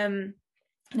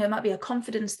 It might be a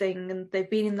confidence thing, and they've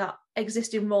been in that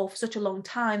existing role for such a long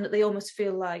time that they almost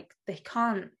feel like they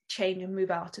can't change and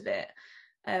move out of it.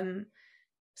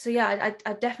 So yeah,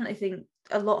 I definitely think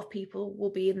a lot of people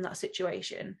will be in that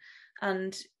situation,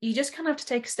 and you just kind of have to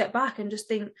take a step back and just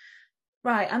think,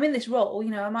 right, I'm in this role,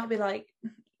 I might be like,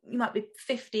 you might be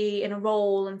 50 in a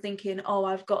role and thinking, oh,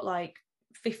 I've got like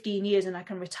 15 years and I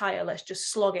can retire, let's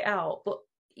just slog it out. But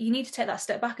you need to take that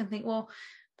step back and think, well,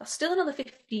 that's still another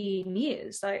 15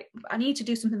 years. Like, I need to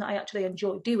do something that I actually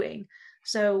enjoy doing.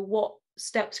 So what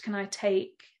steps can I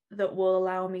take that will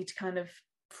allow me to kind of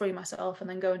free myself and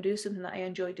then go and do something that I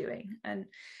enjoy doing? And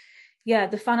yeah,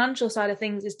 the financial side of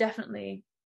things is definitely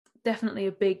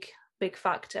a big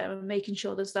factor, and making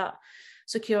sure there's that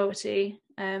security.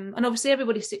 And obviously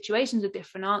everybody's situations are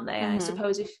different, aren't they? I Mm-hmm.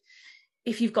 suppose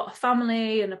if you've got a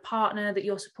family and a partner that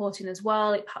you're supporting as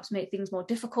well, it perhaps makes things more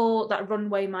difficult. That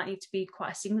runway might need to be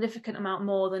quite a significant amount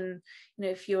more than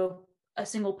if you're a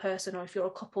single person, or if you're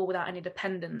a couple without any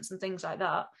dependents and things like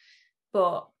that.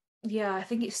 But yeah, I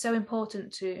think it's so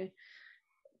important to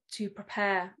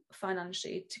prepare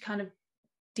financially, to kind of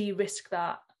de-risk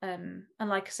that. And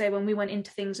like I say, when we went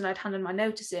into things and I'd handed my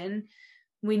notice in,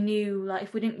 we knew, like,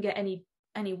 if we didn't get any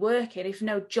work in, if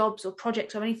no jobs or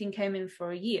projects or anything came in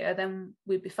for a year, then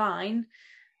we'd be fine.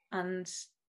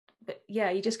 But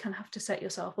yeah, you just kind of have to set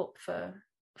yourself up for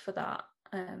that.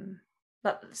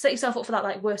 Set yourself up for that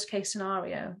like worst case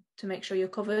scenario to make sure you're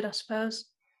covered, I suppose.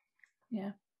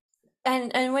 Yeah.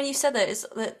 And when you said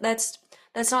that,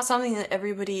 that's not something that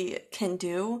everybody can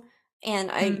do, and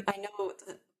Mm. I know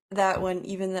that when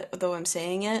though I'm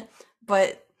saying it,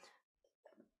 but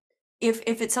if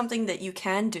it's something that you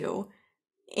can do,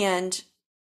 and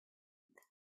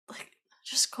like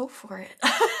just go for it.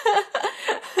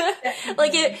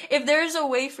 Like Definitely. if there's a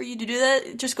way for you to do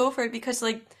that, just go for it because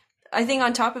like I think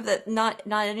on top of that, not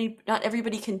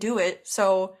everybody can do it.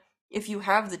 So if you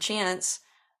have the chance,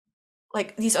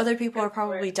 like these other people Go are for it.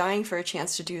 probably dying for a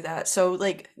chance to do that. So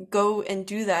like go and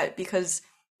do that because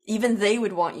even they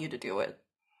would want you to do it.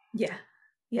 Yeah.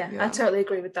 Yeah, I Yeah. totally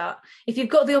agree with that. If you've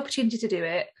got the opportunity to do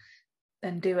it,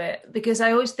 then do it. Because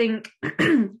I always think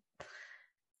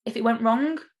if it went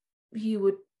wrong, you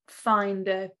would find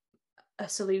a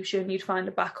solution, you'd find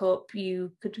a backup,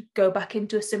 you could go back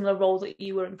into a similar role that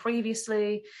you were in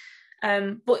previously.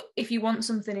 But if you want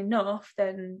something enough,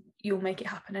 then you'll make it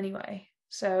happen anyway.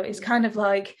 So it's kind of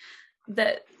like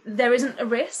that there isn't a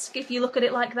risk if you look at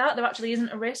it like that. There actually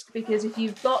isn't a risk because if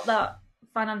you've got that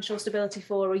financial stability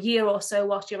for a year or so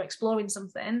whilst you're exploring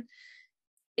something,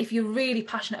 if you're really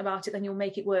passionate about it, then you'll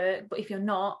make it work. But if you're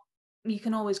not, you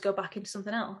can always go back into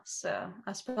something else. So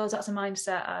I suppose that's a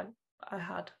mindset I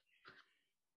had.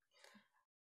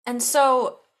 And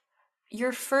so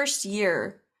your first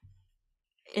year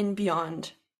in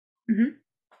Beyond, Mm-hmm.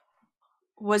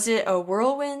 was it a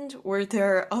whirlwind? Were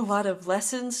there a lot of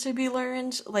lessons to be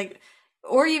learned? Like,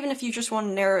 or even if you just want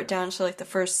to narrow it down to like the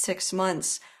first 6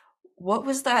 months, what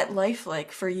was that life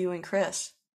like for you and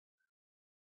Chris?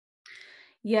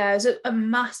 Yeah, it's a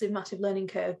massive, massive learning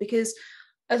curve because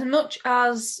as much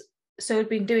as so I'd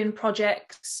been doing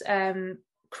projects,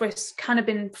 Chris kind of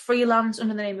been freelance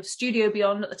under the name of Studio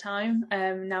Beyond at the time.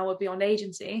 Now we're Beyond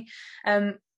Agency,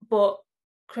 but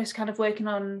Chris kind of working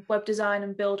on web design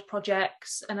and build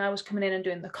projects, and I was coming in and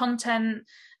doing the content,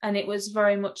 and it was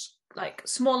very much like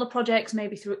smaller projects,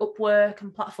 maybe through Upwork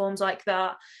and platforms like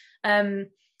that. Um,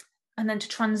 and then to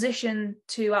transition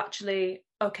to actually,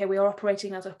 okay, we are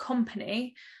operating as a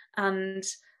company and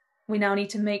we now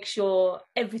need to make sure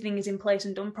everything is in place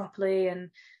and done properly. And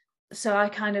so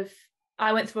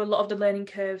I went through a lot of the learning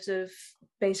curves of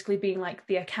basically being like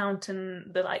the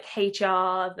accountant, the like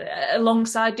HR,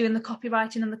 alongside doing the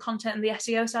copywriting and the content and the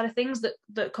SEO side of things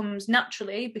that comes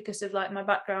naturally because of like my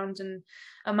background and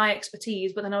my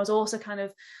expertise. But then I was also kind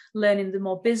of learning the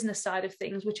more business side of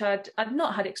things, which I'd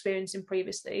not had experience in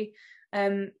previously.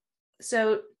 Um,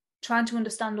 so trying to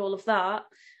understand all of that,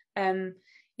 um,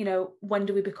 when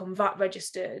do we become VAT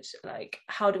registered? Like,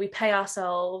 how do we pay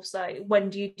ourselves? Like,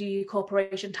 when do you do your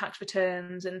corporation tax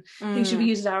returns? And who should we Mm.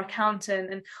 use as our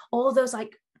accountant? And all those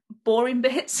like boring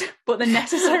bits, but the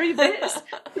necessary bits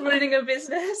to running a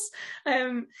business.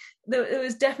 It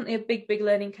was definitely a big, big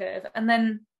learning curve. And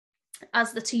then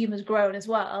as the team has grown as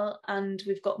well, and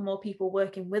we've got more people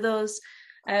working with us,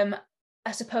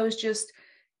 I suppose just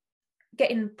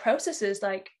getting processes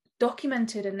like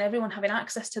documented and everyone having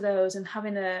access to those and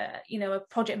having a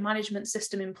project management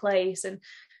system in place and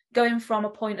going from a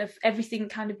point of everything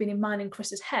kind of being in mine and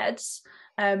Chris's heads,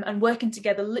 and working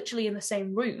together literally in the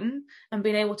same room and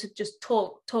being able to just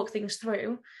talk things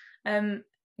through,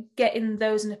 getting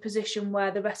those in a position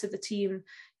where the rest of the team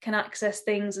can access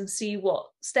things and see what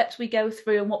steps we go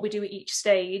through and what we do at each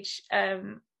stage.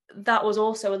 That was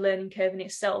also a learning curve in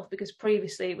itself because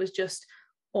previously it was just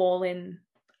all in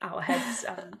our heads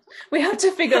and we had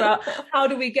to figure out how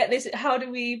do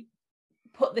we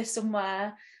put this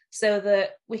somewhere so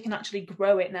that we can actually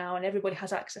grow it now and everybody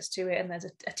has access to it and there's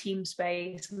a team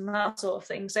space and that sort of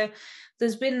thing. So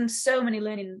there's been so many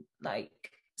learning like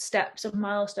steps and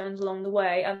milestones along the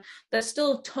way, and there's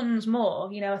still tons more.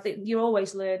 I think you're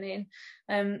always learning.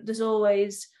 There's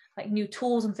always like new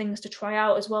tools and things to try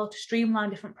out as well to streamline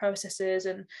different processes,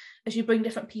 and as you bring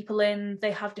different people in,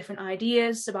 they have different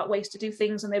ideas about ways to do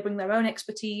things and they bring their own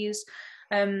expertise.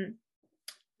 And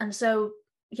so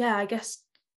yeah, I guess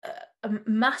a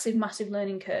massive, massive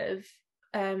learning curve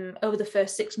over the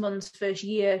first 6 months, first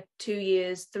year, 2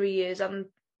 years, 3 years, and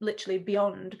literally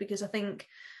beyond, because I think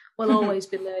we'll always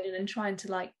be learning and trying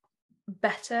to like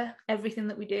better everything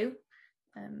that we do.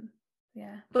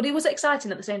 Yeah, but it was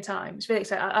exciting at the same time. It's really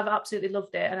exciting. I've absolutely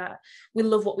loved it, and we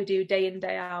love what we do day in,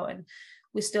 day out, and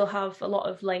we still have a lot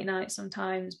of late nights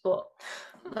sometimes, but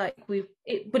like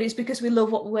but it's because we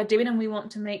love what we're doing and we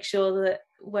want to make sure that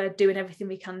we're doing everything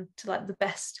we can to like the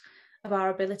best of our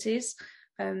abilities.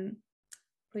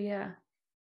 But yeah,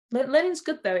 learning's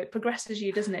good though. It progresses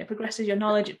you, doesn't it? It progresses your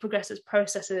knowledge, it progresses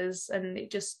processes, and it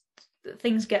just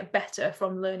things get better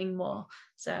from learning more.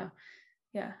 So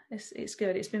yeah, it's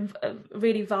good. It's been a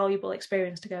really valuable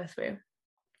experience to go through.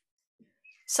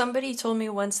 Somebody told me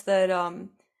once that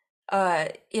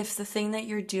if the thing that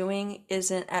you're doing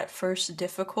isn't at first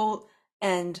difficult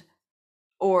and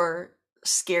or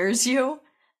scares you,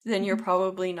 then you're Mhm.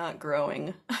 probably not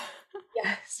growing.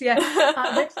 Yes, yeah.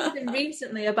 I read something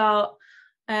recently about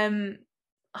um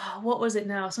what was it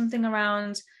now? Something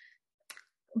around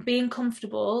being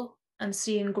comfortable and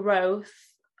seeing growth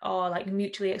are like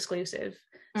mutually exclusive.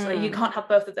 So like, you Mm, can't have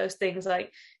both of those things.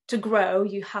 Like to grow,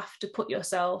 you have to put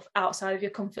yourself outside of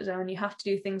your comfort zone. You have to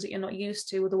do things that you're not used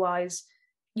to, otherwise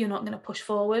you're not going to push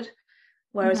forward.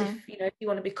 Whereas hmm if you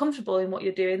want to be comfortable in what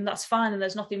you're doing, that's fine and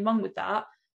there's nothing wrong with that,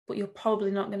 but you're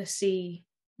probably not going to see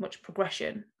much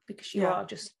progression because you Yeah. are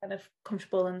just kind of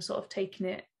comfortable and sort of taking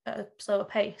it at a slower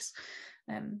pace.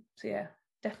 So yeah,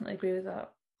 definitely agree with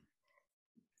that.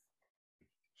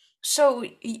 So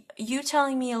you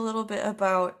telling me a little bit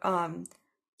about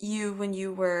you when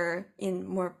you were in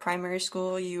more primary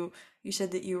school, you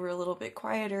said that you were a little bit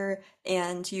quieter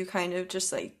and you kind of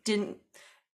just like didn't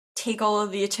take all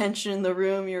of the attention in the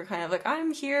room. You were kind of like,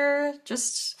 I'm here,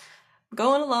 just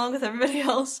going along with everybody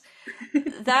else.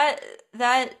 That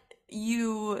that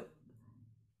you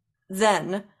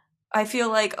then, I feel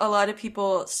like a lot of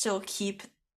people still keep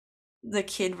the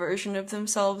kid version of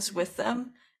themselves with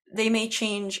them. They may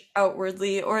change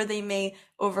outwardly or they may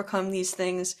overcome these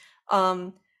things.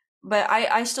 Um, but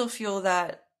I still feel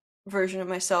that version of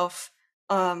myself.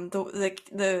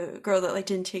 The girl that like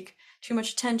didn't take too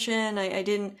much attention.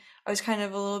 I was kind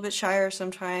of a little bit shyer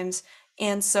sometimes.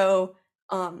 And so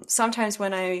sometimes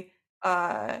when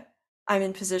uh I'm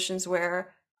in positions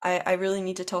where I really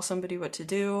need to tell somebody what to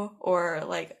do, or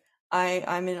like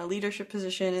I'm in a leadership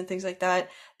position and things like that,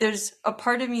 there's a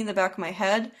part of me in the back of my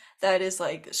head that is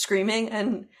like screaming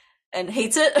and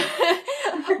hates it.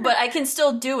 But I can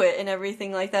still do it and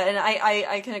everything like that, and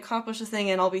I can accomplish the thing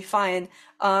and I'll be fine.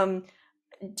 um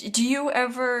do you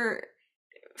ever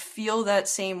feel that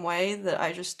same way that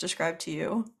I just described to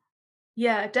you?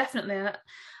 Yeah, definitely. And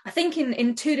I think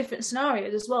in two different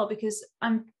scenarios as well, because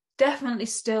I'm definitely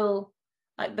still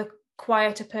like the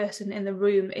quieter person in the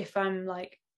room if I'm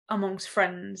like amongst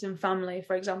friends and family,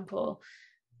 for example.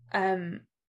 Um,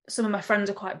 some of my friends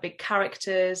are quite big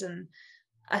characters, and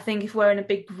I think if we're in a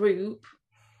big group,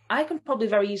 I can probably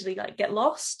very easily like get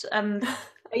lost. And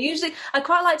I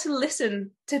quite like to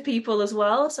listen to people as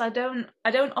well. So I don't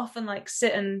often like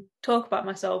sit and talk about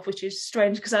myself, which is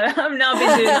strange because I've now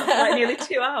been doing that for like nearly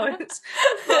 2 hours.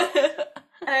 But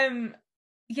um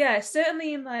yeah,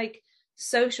 certainly in like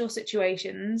social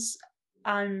situations,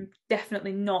 I'm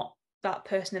definitely not that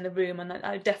person in the room, and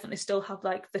I definitely still have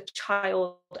like the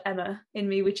child Emma in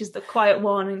me, which is the quiet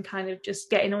one and kind of just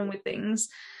getting on with things.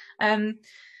 Um,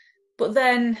 but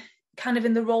then, kind of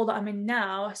in the role that I'm in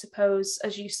now, I suppose,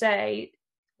 as you say,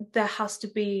 there has to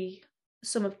be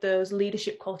some of those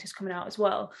leadership qualities coming out as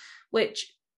well,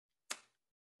 which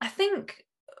I think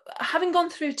having gone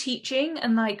through teaching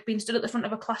and like being stood at the front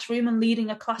of a classroom and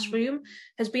leading a classroom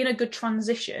has been a good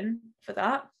transition for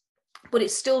that. But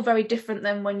it's still very different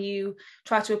than when you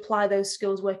try to apply those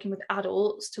skills working with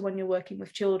adults to when you're working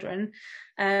with children.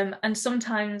 And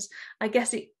sometimes I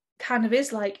guess it kind of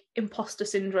is like imposter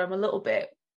syndrome a little bit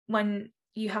when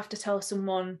you have to tell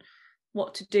someone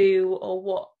what to do or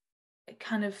what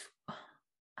kind of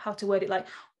how to word it, like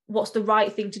what's the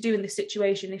right thing to do in this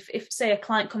situation. If say a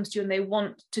client comes to you and they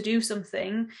want to do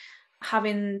something,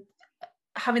 having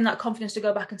that confidence to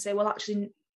go back and say, well,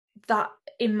 actually, that,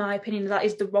 in my opinion, that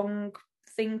is the wrong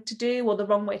thing to do or the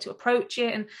wrong way to approach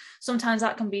it. And sometimes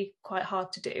that can be quite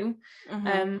hard to do.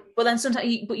 Hmm. But then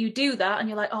sometimes you do that and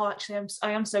you're like, oh, actually,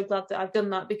 I am so glad that I've done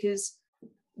that, because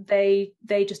they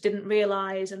just didn't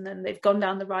realize, and then they've gone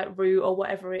down the right route or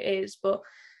whatever it is. But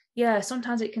yeah,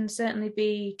 sometimes it can certainly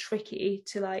be tricky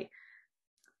to like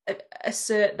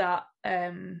assert that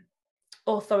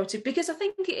authority, because I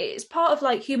think it's part of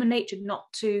like human nature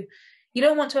not to, you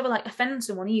don't want to ever like offend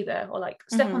someone either, or like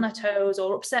step on Hmm. their toes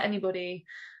or upset anybody.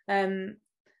 um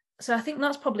so I think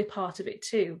that's probably part of it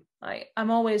too. Like I'm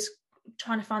always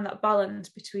trying to find that balance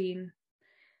between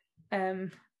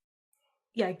um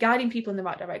yeah, guiding people in the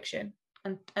right direction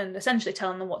and essentially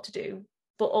telling them what to do,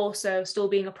 but also still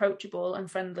being approachable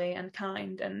and friendly and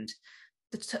kind, and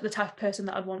the type of person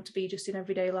that I'd want to be just in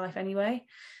everyday life anyway.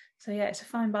 So yeah, it's a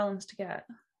fine balance to get.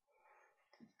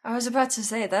 I was about to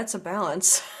say that's a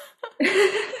balance.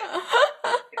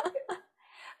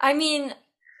 I mean,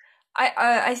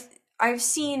 I've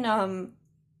seen I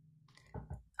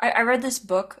read this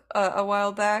book a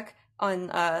while back on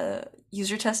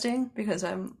user testing because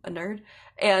I'm a nerd,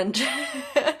 and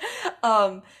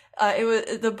um,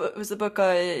 it was the book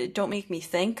Don't Make Me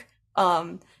Think.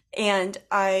 And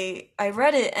I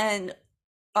read it, and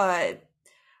uh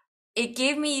it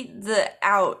gave me the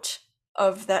out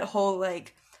of that whole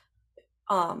like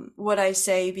what I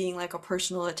say being like a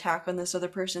personal attack on this other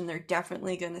person. They're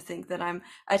definitely going to think that I'm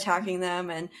attacking them,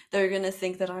 and they're going to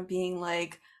think that I'm being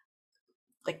like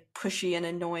pushy and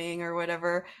annoying or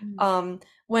whatever. Mm.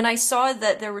 When I saw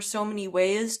that there were so many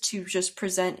ways to just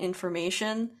present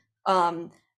information,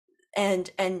 um,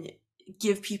 and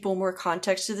give people more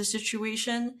context to the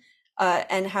situation,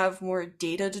 and have more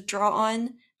data to draw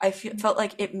on, felt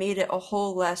like it made it a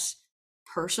whole less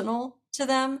personal to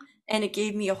them, and it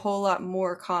gave me a whole lot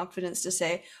more confidence to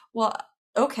say, well,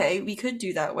 okay, we could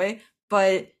do that way,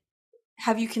 but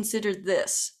have you considered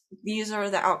this? These are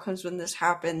the outcomes when this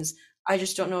happens. I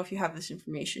just don't know if you have this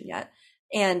information yet.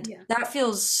 And Yeah. that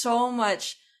feels so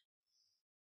much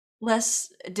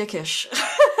less dickish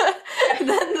than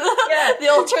Yeah. the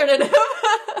alternative.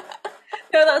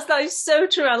 No, that is so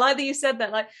true. I like that you said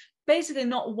that. Like, basically,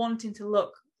 not wanting to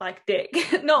look like dick,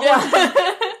 not wanting,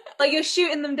 Yeah. like you're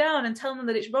shooting them down and telling them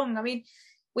that it's wrong. I mean,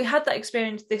 we had that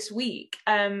experience this week,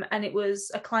 and it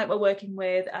was a client we're working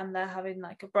with, and they're having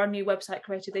like a brand new website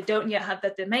created. They don't yet have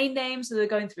their domain name, so they're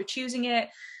going through choosing it,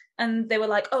 and they were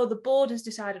like, "Oh, the board has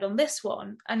decided on this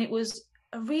one," and it was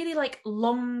a really like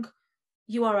long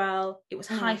URL. It was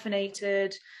Mm,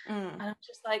 hyphenated, mm, and I'm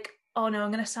just like, "Oh no,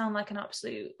 I'm going to sound like an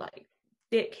absolute like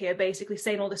dick here, basically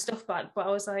saying all this stuff back." But I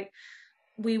was like,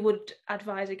 we would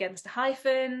advise against a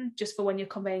hyphen just for when you're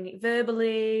conveying it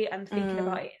verbally and thinking mm,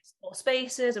 about it in small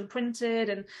spaces and printed,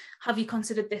 and have you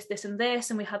considered this, this and this.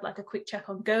 And we had like a quick check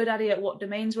on GoDaddy at what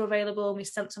domains were available, and we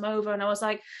sent some over, and I was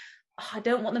like, oh, I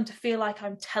don't want them to feel like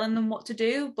I'm telling them what to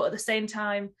do, but at the same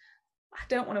time I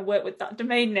don't want to work with that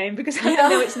domain name because I know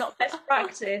yeah. it's not best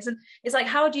practice. And it's like,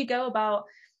 how do you go about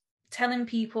telling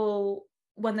people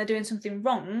when they're doing something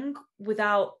wrong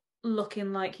without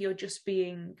looking like you're just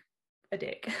being a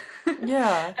dick?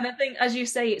 Yeah. And I think, as you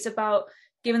say, it's about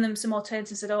giving them some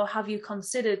alternatives and said, oh, have you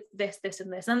considered this, this,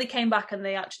 and this? And then they came back and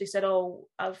they actually said, oh,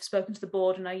 I've spoken to the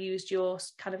board and I used your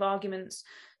kind of arguments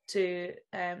to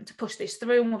push this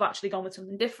through, and we've actually gone with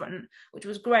something different, which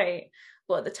was great.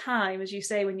 But at the time, as you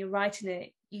say, when you're writing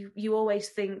it, you always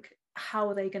think, how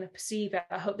are they going to perceive it?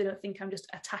 I hope they don't think I'm just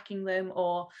attacking them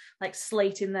or like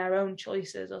slating their own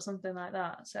choices or something like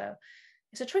that. So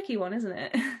it's a tricky one, isn't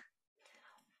it?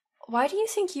 Why do you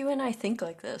think you and I think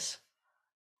like this?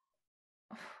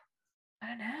 I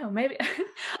don't know. Maybe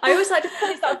I always like to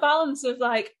think it's that balance of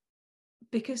like,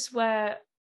 because we're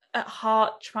at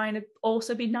heart trying to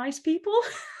also be nice people,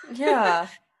 Yeah.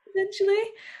 essentially.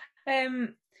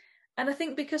 And I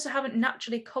think because I haven't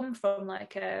naturally come from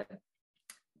like a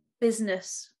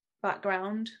business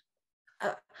background,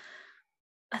 uh,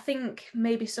 I think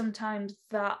maybe sometimes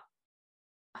that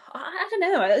I don't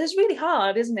know. It's really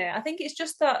hard, isn't it? I think it's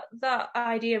just that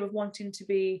idea of wanting to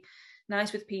be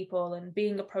nice with people and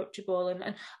being approachable,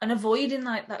 and avoiding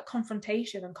like that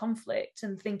confrontation and conflict,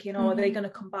 and thinking, oh, are they Hmm. going to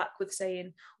come back with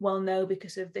saying, well, no,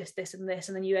 because of this, this, and this,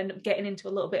 and then you end up getting into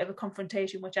a little bit of a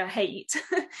confrontation, which I hate.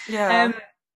 Yeah. um,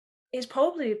 it's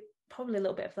probably a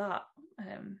little bit of that,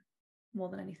 more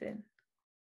than anything.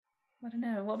 I don't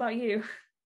know. What about you?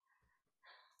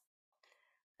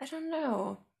 I don't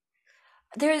know.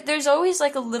 There's always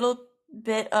like a little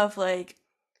bit of like,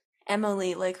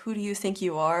 Emily, like, who do you think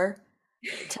you are?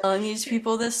 Telling these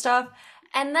people this stuff.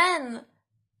 And then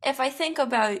if I think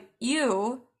about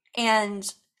you,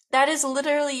 and that is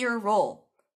literally your role.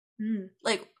 Mm,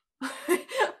 Like,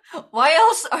 why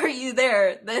else are you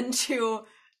there than to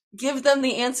give them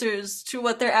the answers to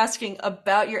what they're asking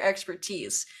about your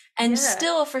expertise? And yeah,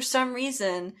 still, for some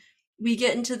reason, we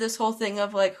get into this whole thing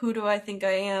of like, who do I think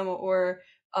I am? Or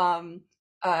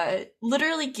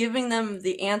literally giving them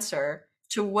the answer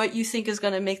to what you think is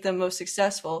going to make them most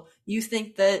successful. You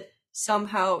think that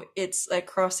somehow it's like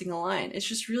crossing a line. It's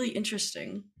just really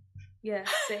interesting. yes,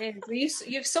 it is.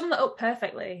 You've summed that up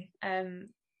perfectly.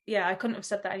 Yeah, I couldn't have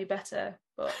said that any better.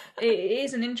 But it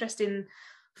is an interesting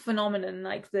phenomenon,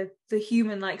 like the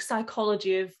human like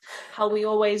psychology of how we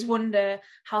always wonder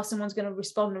how someone's going to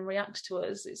respond and react to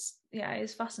us.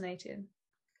 It's fascinating.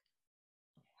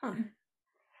 Huh.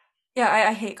 Yeah,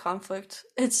 I hate conflict.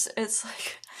 It's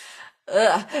like,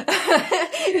 ugh.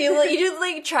 You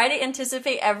like try to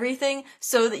anticipate everything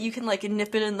so that you can like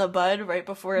nip it in the bud right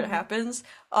before it Mm. happens.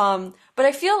 But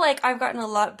I feel like I've gotten a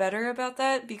lot better about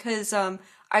that because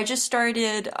I just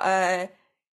started uh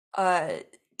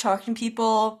talking to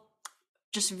people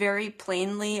just very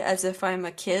plainly as if I'm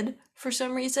a kid for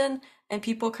some reason, and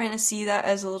people kind of see that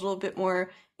as a little bit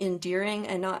more endearing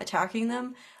and not attacking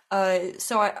them.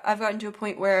 So I've gotten to a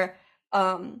point where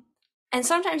um, And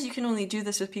sometimes you can only do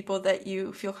this with people that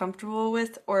you feel comfortable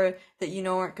with or that you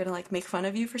know aren't gonna like make fun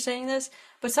of you for saying this.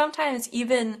 But sometimes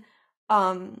even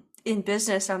in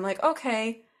business, I'm like,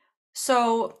 okay,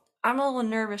 so I'm a little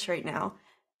nervous right now.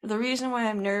 The reason why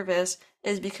I'm nervous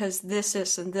is because this,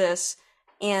 and this,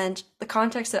 and the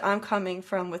context that I'm coming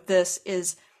from with this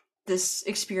is this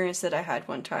experience that I had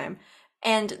one time.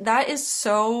 And that is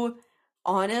so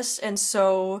honest and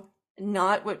so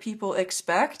not what people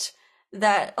expect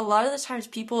that a lot of the times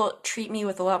people treat me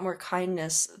with a lot more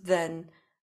kindness than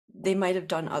they might have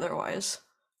done otherwise.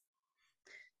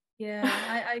 Yeah,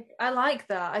 I like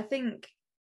that. I think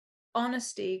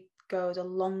honesty goes a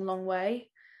long, long way.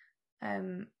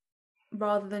 Um,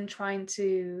 Rather than trying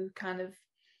to kind of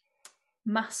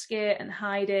mask it and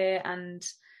hide it, and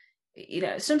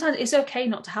sometimes it's okay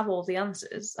not to have all the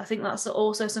answers. I think that's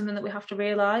also something that we have to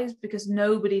realize, because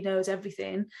nobody knows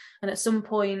everything, and at some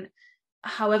point,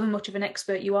 however much of an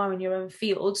expert you are in your own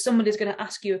field, somebody's going to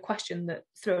ask you a question that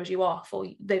throws you off, or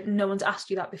no one's asked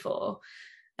you that before.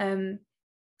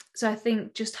 So I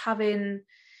think just having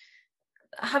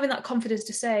that confidence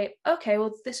to say, okay,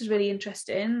 well, this is really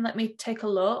interesting, let me take a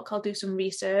look, I'll do some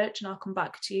research and I'll come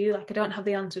back to you. Like, I don't have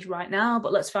the answers right now,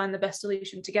 but let's find the best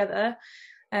solution together.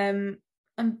 And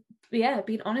yeah,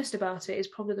 being honest about it is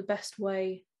probably the best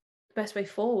way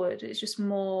forward. It's just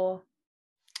more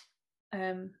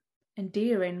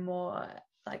endearing, more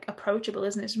like approachable,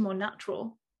 isn't it? It's more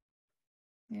natural.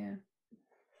 Yeah.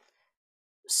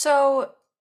 So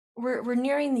we're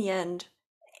nearing the end,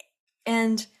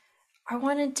 and I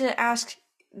wanted to ask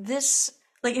this,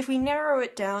 like if we narrow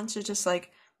it down to just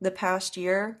like the past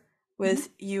year Mm-hmm. with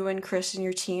you and Chris and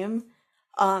your team,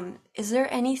 is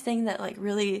there anything that like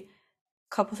really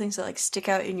couple things that like stick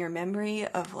out in your memory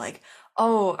of like,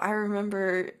 oh, I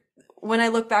remember when I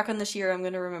look back on this year, I'm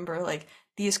gonna remember like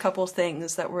these couple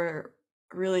things that were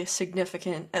really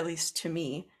significant, at least to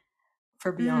me,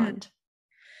 for Mm. Beyond.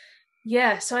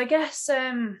 Yeah, so I guess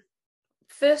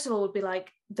first of all would be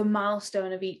like the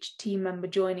milestone of each team member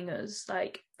joining us,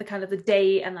 like the kind of the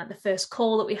date and like the first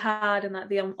call that we had, and like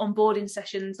the onboarding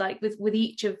sessions, like with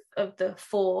each of the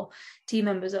 4 team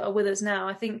members that are with us now.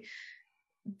 I think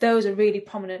those are really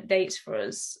prominent dates for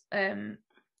us. And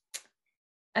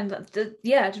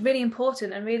yeah, it's really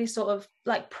important and really sort of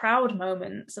like proud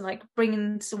moments, and like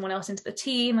bringing someone else into the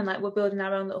team, and like we're building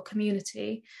our own little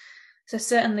community. So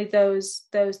certainly those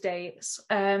dates.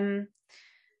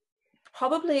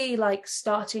 Probably like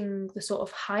starting the sort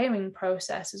of hiring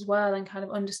process as well, and kind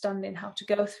of understanding how to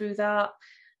go through that,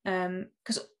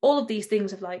 because all of these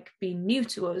things have like been new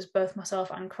to us, both myself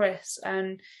and Chris,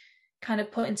 and kind of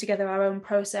putting together our own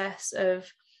process of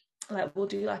like, we'll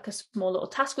do like a small little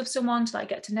task with someone to like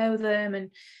get to know them,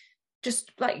 and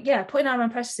just like, yeah, putting our own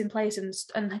process in place,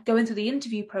 and going through the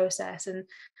interview process. And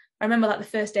I remember like the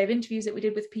first day of interviews that we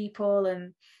did with people,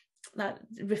 and like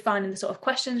refining the sort of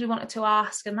questions we wanted to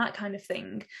ask and that kind of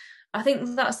thing. I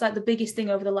think that's like the biggest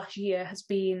thing over the last year has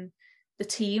been the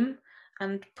team,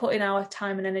 and putting our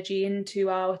time and energy into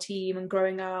our team, and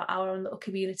growing our own little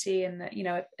community, and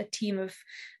a team of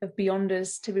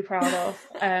beyonders to be proud of.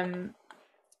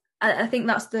 I think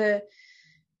that's the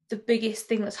biggest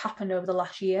thing that's happened over the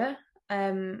last year.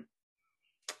 Yeah,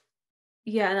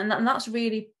 and that's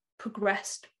really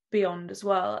progressed beyond as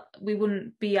well. We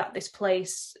wouldn't be at this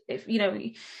place if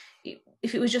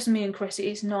if it was just me and Chris.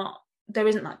 It's not, there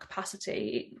isn't that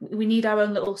capacity. We need our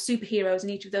own little superheroes in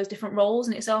each of those different roles,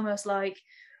 and it's almost like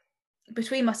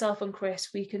between myself and Chris,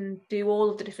 we can do all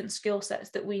of the different skill sets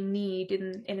that we need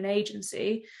in an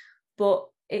agency. But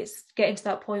it's getting to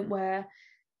that point where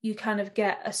you kind of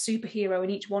get a superhero in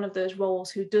each one of those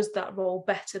roles who does that role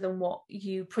better than what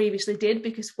you previously did,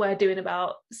 because we're doing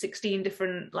about 16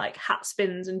 different like hat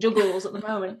spins and juggles at the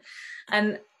moment.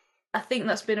 And I think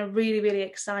that's been a really, really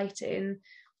exciting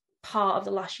part of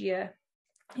the last year,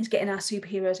 is getting our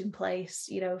superheroes in place,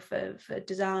 for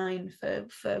design,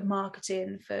 for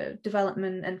marketing, for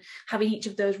development, and having each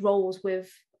of those roles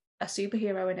with a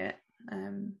superhero in it.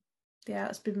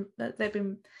 Yeah, they've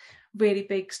been really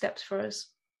big steps for us.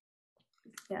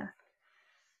 Yeah.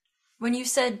 When you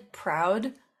said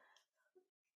proud,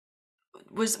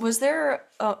 was there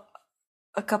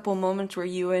a couple moments where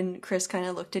you and Chris kind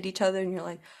of looked at each other and you're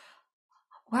like,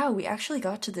 wow, we actually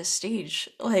got to this stage.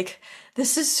 Like,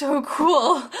 this is so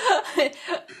cool.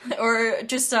 Or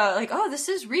just like, oh, this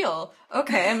is real.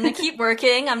 Okay, I'm gonna keep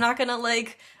working. I'm not gonna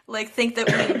like think that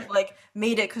we've like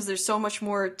made it because there's so much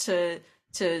more to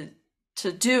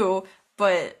to do.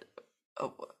 But uh,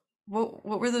 what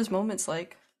were those moments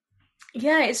like?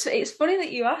 Yeah, it's funny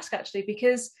that you ask, actually,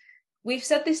 because we've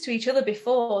said this to each other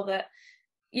before, that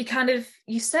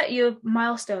you set your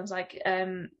milestones, like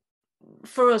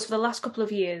for us, for the last couple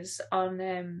of years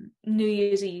on New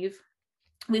Year's Eve,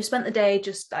 we've spent the day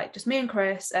just me and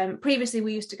Chris. Previously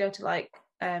we used to go to like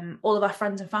all of our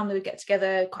friends and family would get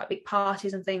together, quite big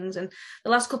parties and things. And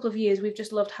the last couple of years, we've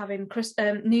just loved having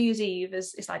New Year's Eve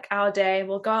as it's like our day.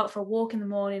 We'll go out for a walk in the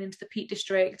morning into the Peak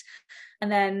District,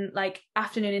 and then like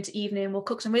afternoon into evening, we'll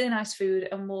cook some really nice food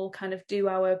and we'll kind of do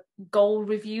our goal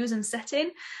reviews and setting.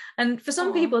 And for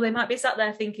some people, they might be sat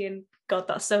there thinking, God,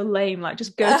 that's so lame. Like,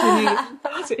 just go to a New Year's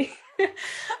party.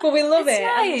 But we love it.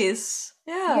 Nice.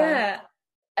 Yeah.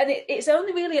 And it's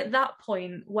only really at that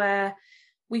point where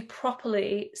we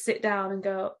properly sit down and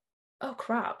go, oh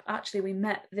crap, actually we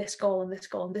met this goal and this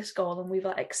goal and this goal, and we've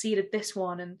like exceeded this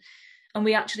one, and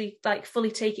we actually like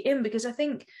fully take it in. Because I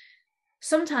think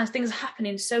sometimes things are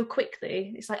happening so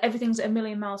quickly, it's like everything's at a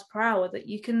million miles per hour, that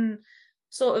you can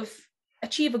sort of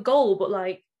achieve a goal but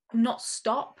like not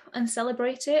stop and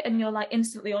celebrate it, and you're like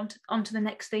instantly onto the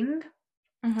next thing.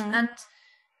 And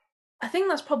I think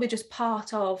that's probably just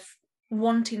part of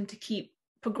wanting to keep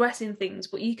progressing things,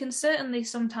 but you can certainly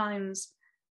sometimes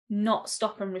not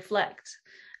stop and reflect.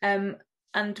 And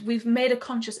we've made a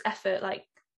conscious effort like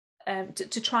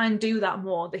to try and do that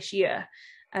more this year,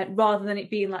 rather than it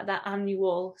being like that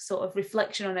annual sort of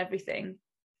reflection on everything.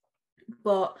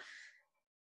 But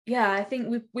yeah, I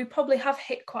think we probably have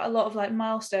hit quite a lot of like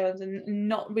milestones and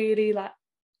not really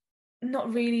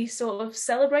sort of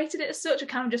celebrated it as such. I've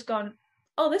kind of just gone,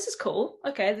 oh, this is cool.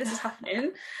 Okay, this is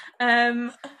happening.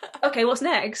 Okay, what's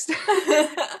next?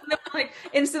 Like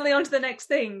instantly on to the next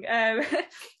thing,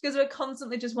 because we're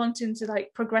constantly just wanting to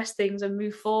like progress things and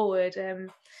move forward.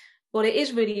 But it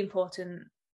is really important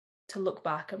to look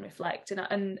back and reflect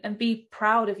and be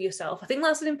proud of yourself. I think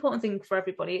that's an important thing for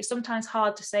everybody. It's sometimes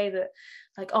hard to say that,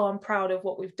 like, oh, I'm proud of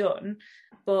what we've done,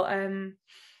 but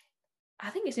I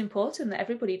think it's important that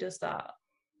everybody does that,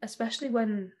 especially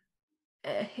when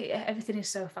everything is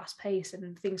so fast paced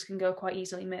and things can go quite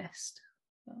easily missed.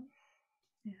 So,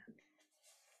 yeah.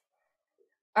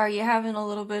 Are you having a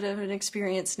little bit of an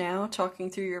experience now talking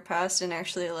through your past and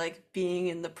actually like being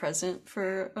in the present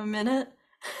for a minute?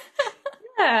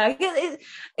 Yeah,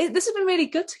 this has been really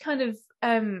good to kind of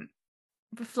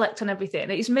reflect on everything.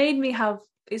 It's made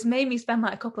me spend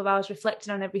like a couple of hours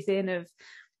reflecting on everything, of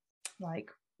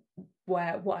like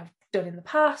what I've done in the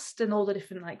past and all the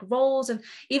different like roles. And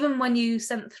even when you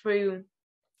sent through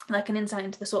like an insight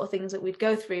into the sort of things that we'd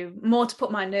go through, more to put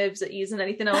my nerves at ease than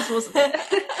anything else, wasn't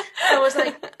it? I was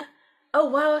like, oh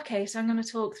wow, okay, so I'm going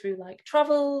to talk through like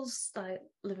travels, like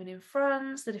living in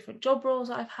France, the different job roles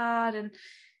that I've had. And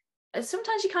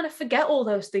sometimes you kind of forget all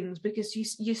those things because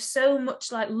you're so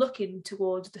much like looking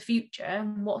towards the future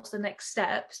and what's the next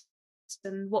steps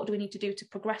and what do we need to do to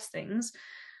progress things.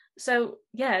 So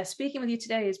yeah, speaking with you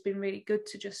today has been really good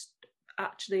to just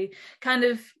actually kind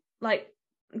of like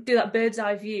do that bird's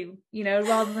eye view,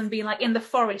 rather than being like in the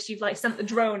forest, you've like sent the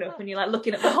drone up and you're like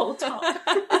looking at the whole top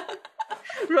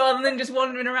rather than just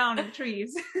wandering around in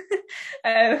trees.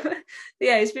 Yeah,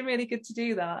 it's been really good to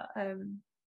do that.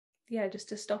 Yeah, just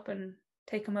to stop and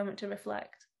take a moment to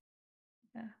reflect.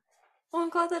 Yeah. Well, I'm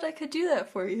glad that I could do that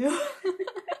for you.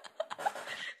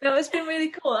 No, it's been really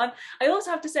cool. And I also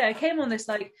have to say, I came on this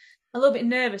like a little bit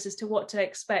nervous as to what to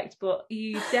expect, but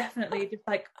you definitely just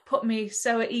like put me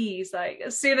so at ease. Like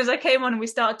as soon as I came on and we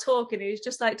started talking, it was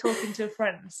just like talking to a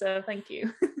friend. So thank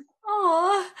you.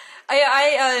 Aw,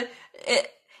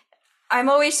 I'm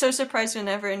always so surprised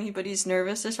whenever anybody's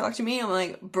nervous to talk to me. I'm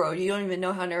like, bro, you don't even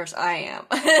know how nervous I am.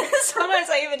 Sometimes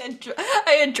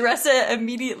I address it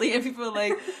immediately, and people are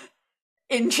like,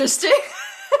 interesting.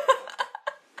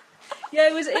 Yeah,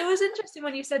 it was interesting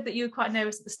when you said that you were quite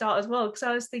nervous at the start as well, because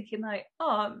I was thinking like,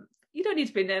 oh, you don't need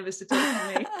to be nervous to talk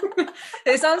to me.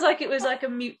 It sounds like it was like a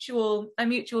mutual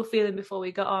feeling before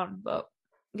we got on. But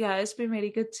yeah, it's been really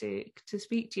good to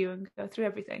speak to you and go through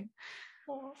everything.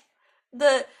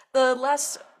 The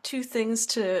last two things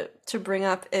to bring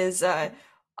up is and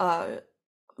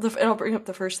I'll bring up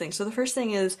the first thing. So the first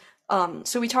thing is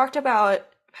so we talked about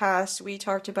past, we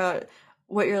talked about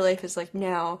what your life is like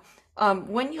now.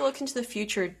 When you look into the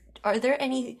future, are there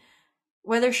any,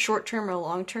 whether short term or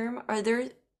long term, are there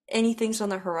any things on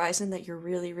the horizon that you're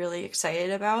really, really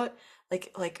excited about?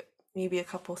 Like maybe a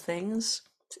couple things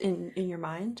in your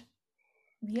mind?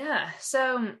 Yeah.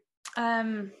 So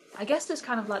I guess there's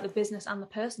kind of like the business and the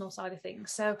personal side of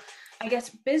things. So I guess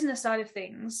business side of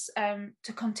things,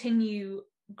 to continue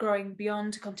growing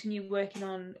beyond, to continue working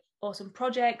on awesome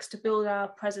projects, to build our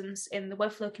presence in the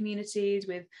Webflow communities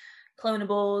with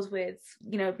clonables, with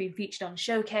being featured on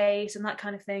Showcase and that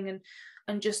kind of thing,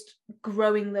 and just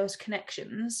growing those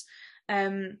connections.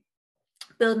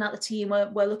 building out the team.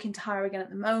 We're looking to hire again at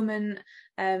the moment.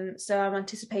 So I'm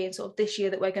anticipating sort of this year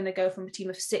that we're going to go from a team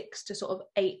of 6 to sort of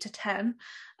 8 to 10.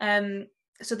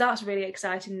 So that's really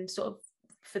exciting sort of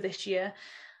for this year.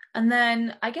 And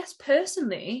then I guess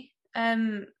personally,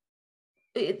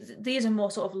 these are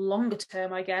more sort of longer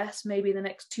term, I guess, maybe the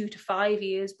next 2 to 5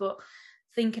 years, but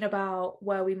thinking about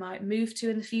where we might move to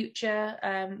in the future.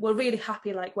 We're really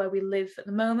happy like where we live at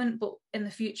the moment, but in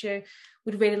the future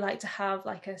we'd really like to have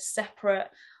like a separate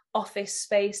office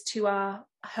space to our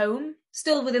home,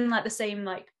 still within like the same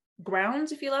like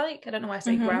grounds, if you like. I don't know why I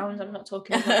say grounds. I'm not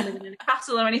talking about living in a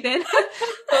castle or anything.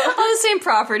 But on the same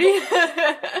property.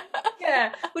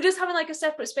 Yeah, we're just having like a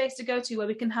separate space to go to where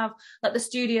we can have like the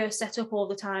studio set up all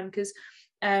the time, because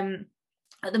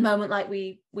at the moment, like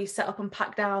we set up and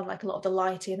pack down like a lot of the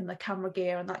lighting and the camera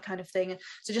gear and that kind of thing.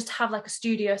 So just to have like a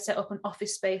studio set up, an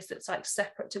office space that's like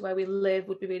separate to where we live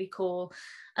would be really cool.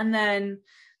 And then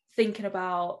thinking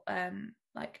about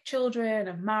like children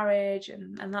and marriage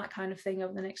and that kind of thing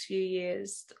over the next few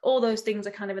years. All those things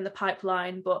are kind of in the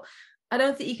pipeline, but I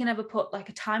don't think you can ever put like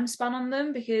a time span on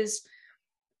them, because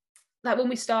like when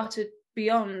we started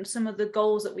Beyond, some of the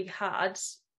goals that we had,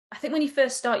 I think when you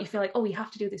first start, you feel like, oh, you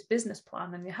have to do this business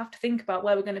plan and you have to think about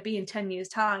where we're going to be in 10 years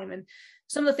time. And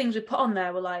some of the things we put on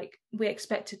there were like, we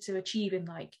expected to achieve in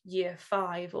like year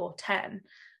 5 or 10.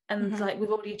 And like,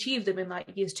 we've already achieved them in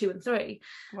like years 2 and 3.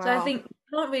 Wow. So I think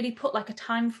we don't really put like a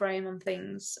time frame on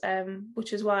things,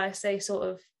 which is why I say sort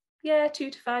of, 2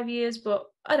 to 5 years, but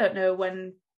I don't know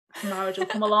when marriage will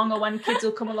come along or when kids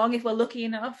will come along, if we're lucky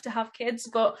enough to have kids.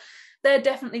 But there are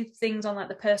definitely things on like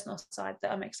the personal side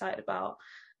that I'm excited about.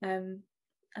 And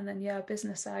then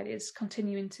business side is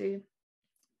continuing to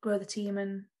grow the team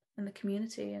and the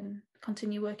community and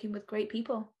continue working with great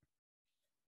people.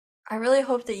 I really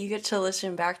hope that you get to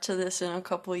listen back to this in a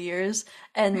couple years,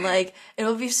 and like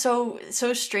it'll be so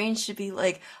strange to be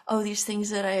like, oh, these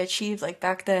things that I achieved like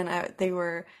back then they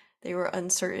were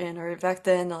uncertain, or back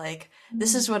then like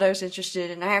this is what I was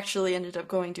interested in, I actually ended up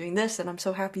doing this, and I'm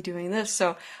so happy doing this.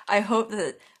 So I hope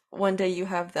that one day you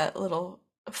have that little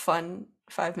fun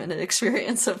 5-minute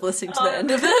experience of listening to the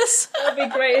end of this. That'd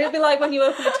be great. It'd be like when you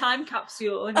open a time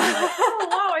capsule and you're like, oh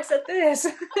wow, I said this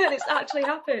and it's actually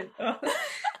happened.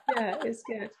 Yeah, it's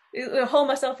good. I'll hold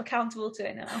myself accountable to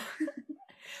it now.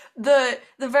 The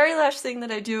very last thing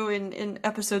that I do in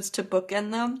episodes to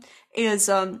bookend them is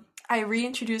I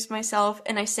reintroduce myself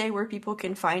and I say where people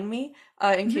can find me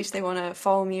in case they want to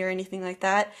follow me or anything like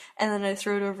that, and then I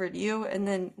throw it over to you and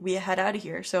then we head out of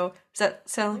here. So does that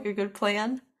sound like a good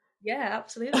plan? Yeah,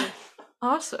 absolutely.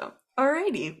 Awesome.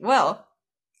 Alrighty. Well,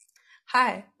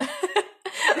 hi.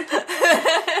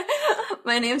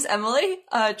 My name's Emily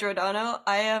Giordano.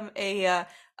 I am a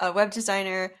web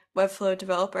designer, Webflow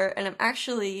developer, and I'm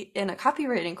actually in a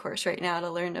copywriting course right now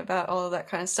to learn about all of that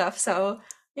kind of stuff. So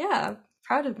yeah,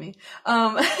 proud of me.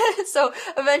 So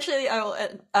eventually I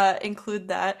will include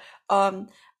that.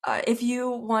 If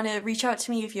you want to reach out to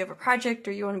me, if you have a project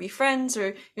or you want to be friends or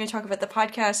you want to talk about the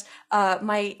podcast,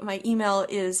 my email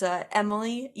is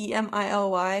Emily,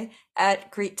 EMILY,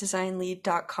 at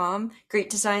greatdesignlead.com. Great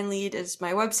Design Lead is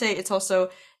my website. It's also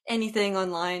anything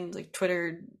online like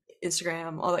Twitter,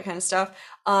 Instagram, all that kind of stuff.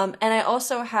 And I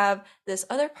also have this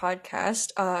other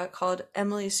podcast called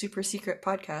Emily's Super Secret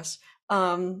Podcast.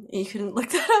 You can look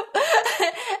that up.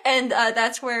 And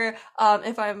that's where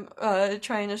if I'm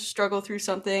trying to struggle through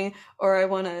something or I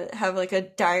want to have like a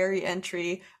diary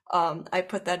entry, I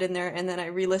put that in there and then I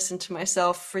re-listen to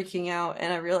myself freaking out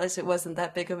and I realize it wasn't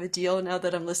that big of a deal now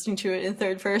that I'm listening to it in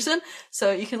third person.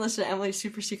 So you can listen to Emily's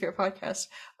Super Secret Podcast.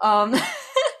 I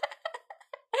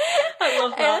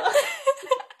love that.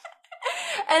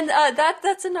 And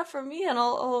that's enough for me, and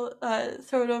I'll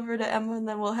throw it over to Emma and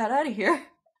then we'll head out of here.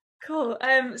 Cool.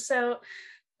 So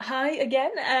hi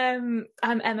again. I'm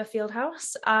Emma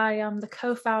Fieldhouse. I am the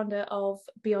co-founder of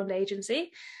Beyond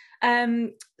Agency.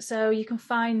 So you can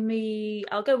find me,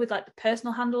 I'll go with like the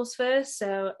personal handles first.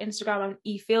 So Instagram, I'm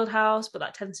eFieldhouse, but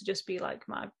that tends to just be like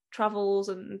my travels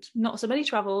and not so many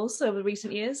travels over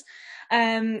recent years.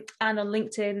 And on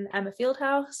LinkedIn, Emma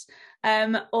Fieldhouse.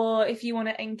 Or if you want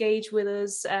to engage with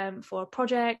us for a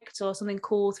project or something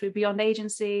cool through Beyond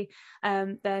Agency,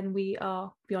 then we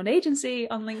are Beyond Agency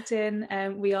on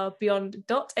LinkedIn, we are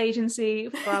beyond.agency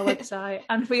for our website,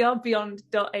 and we are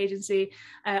beyond.agency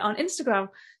on Instagram.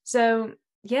 So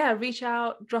yeah, reach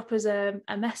out, drop us a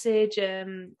message.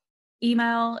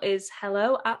 Email is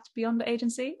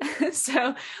hello@beyond.agency.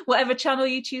 So whatever channel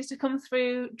you choose to come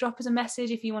through, drop us a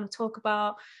message if you want to talk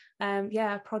about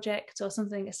a project or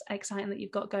something exciting that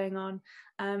you've got going on,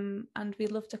 and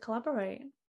we'd love to collaborate.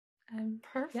 Yeah,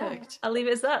 Perfect. I'll leave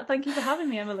it as that. Thank you for having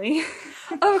me, Emily.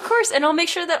 Oh, of course, and I'll make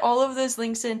sure that all of those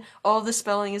links and all of the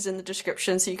spelling is in the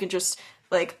description, so you can just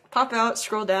like pop out,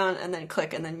 scroll down, and then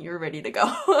click, and then you're ready to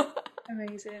go.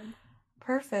 Amazing.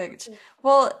 Perfect.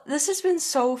 Well, this has been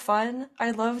so fun.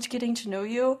 I loved getting to know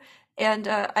you, and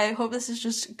I hope this is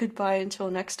just goodbye until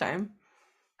next time.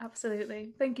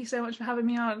 Absolutely. Thank you so much for having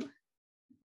me on.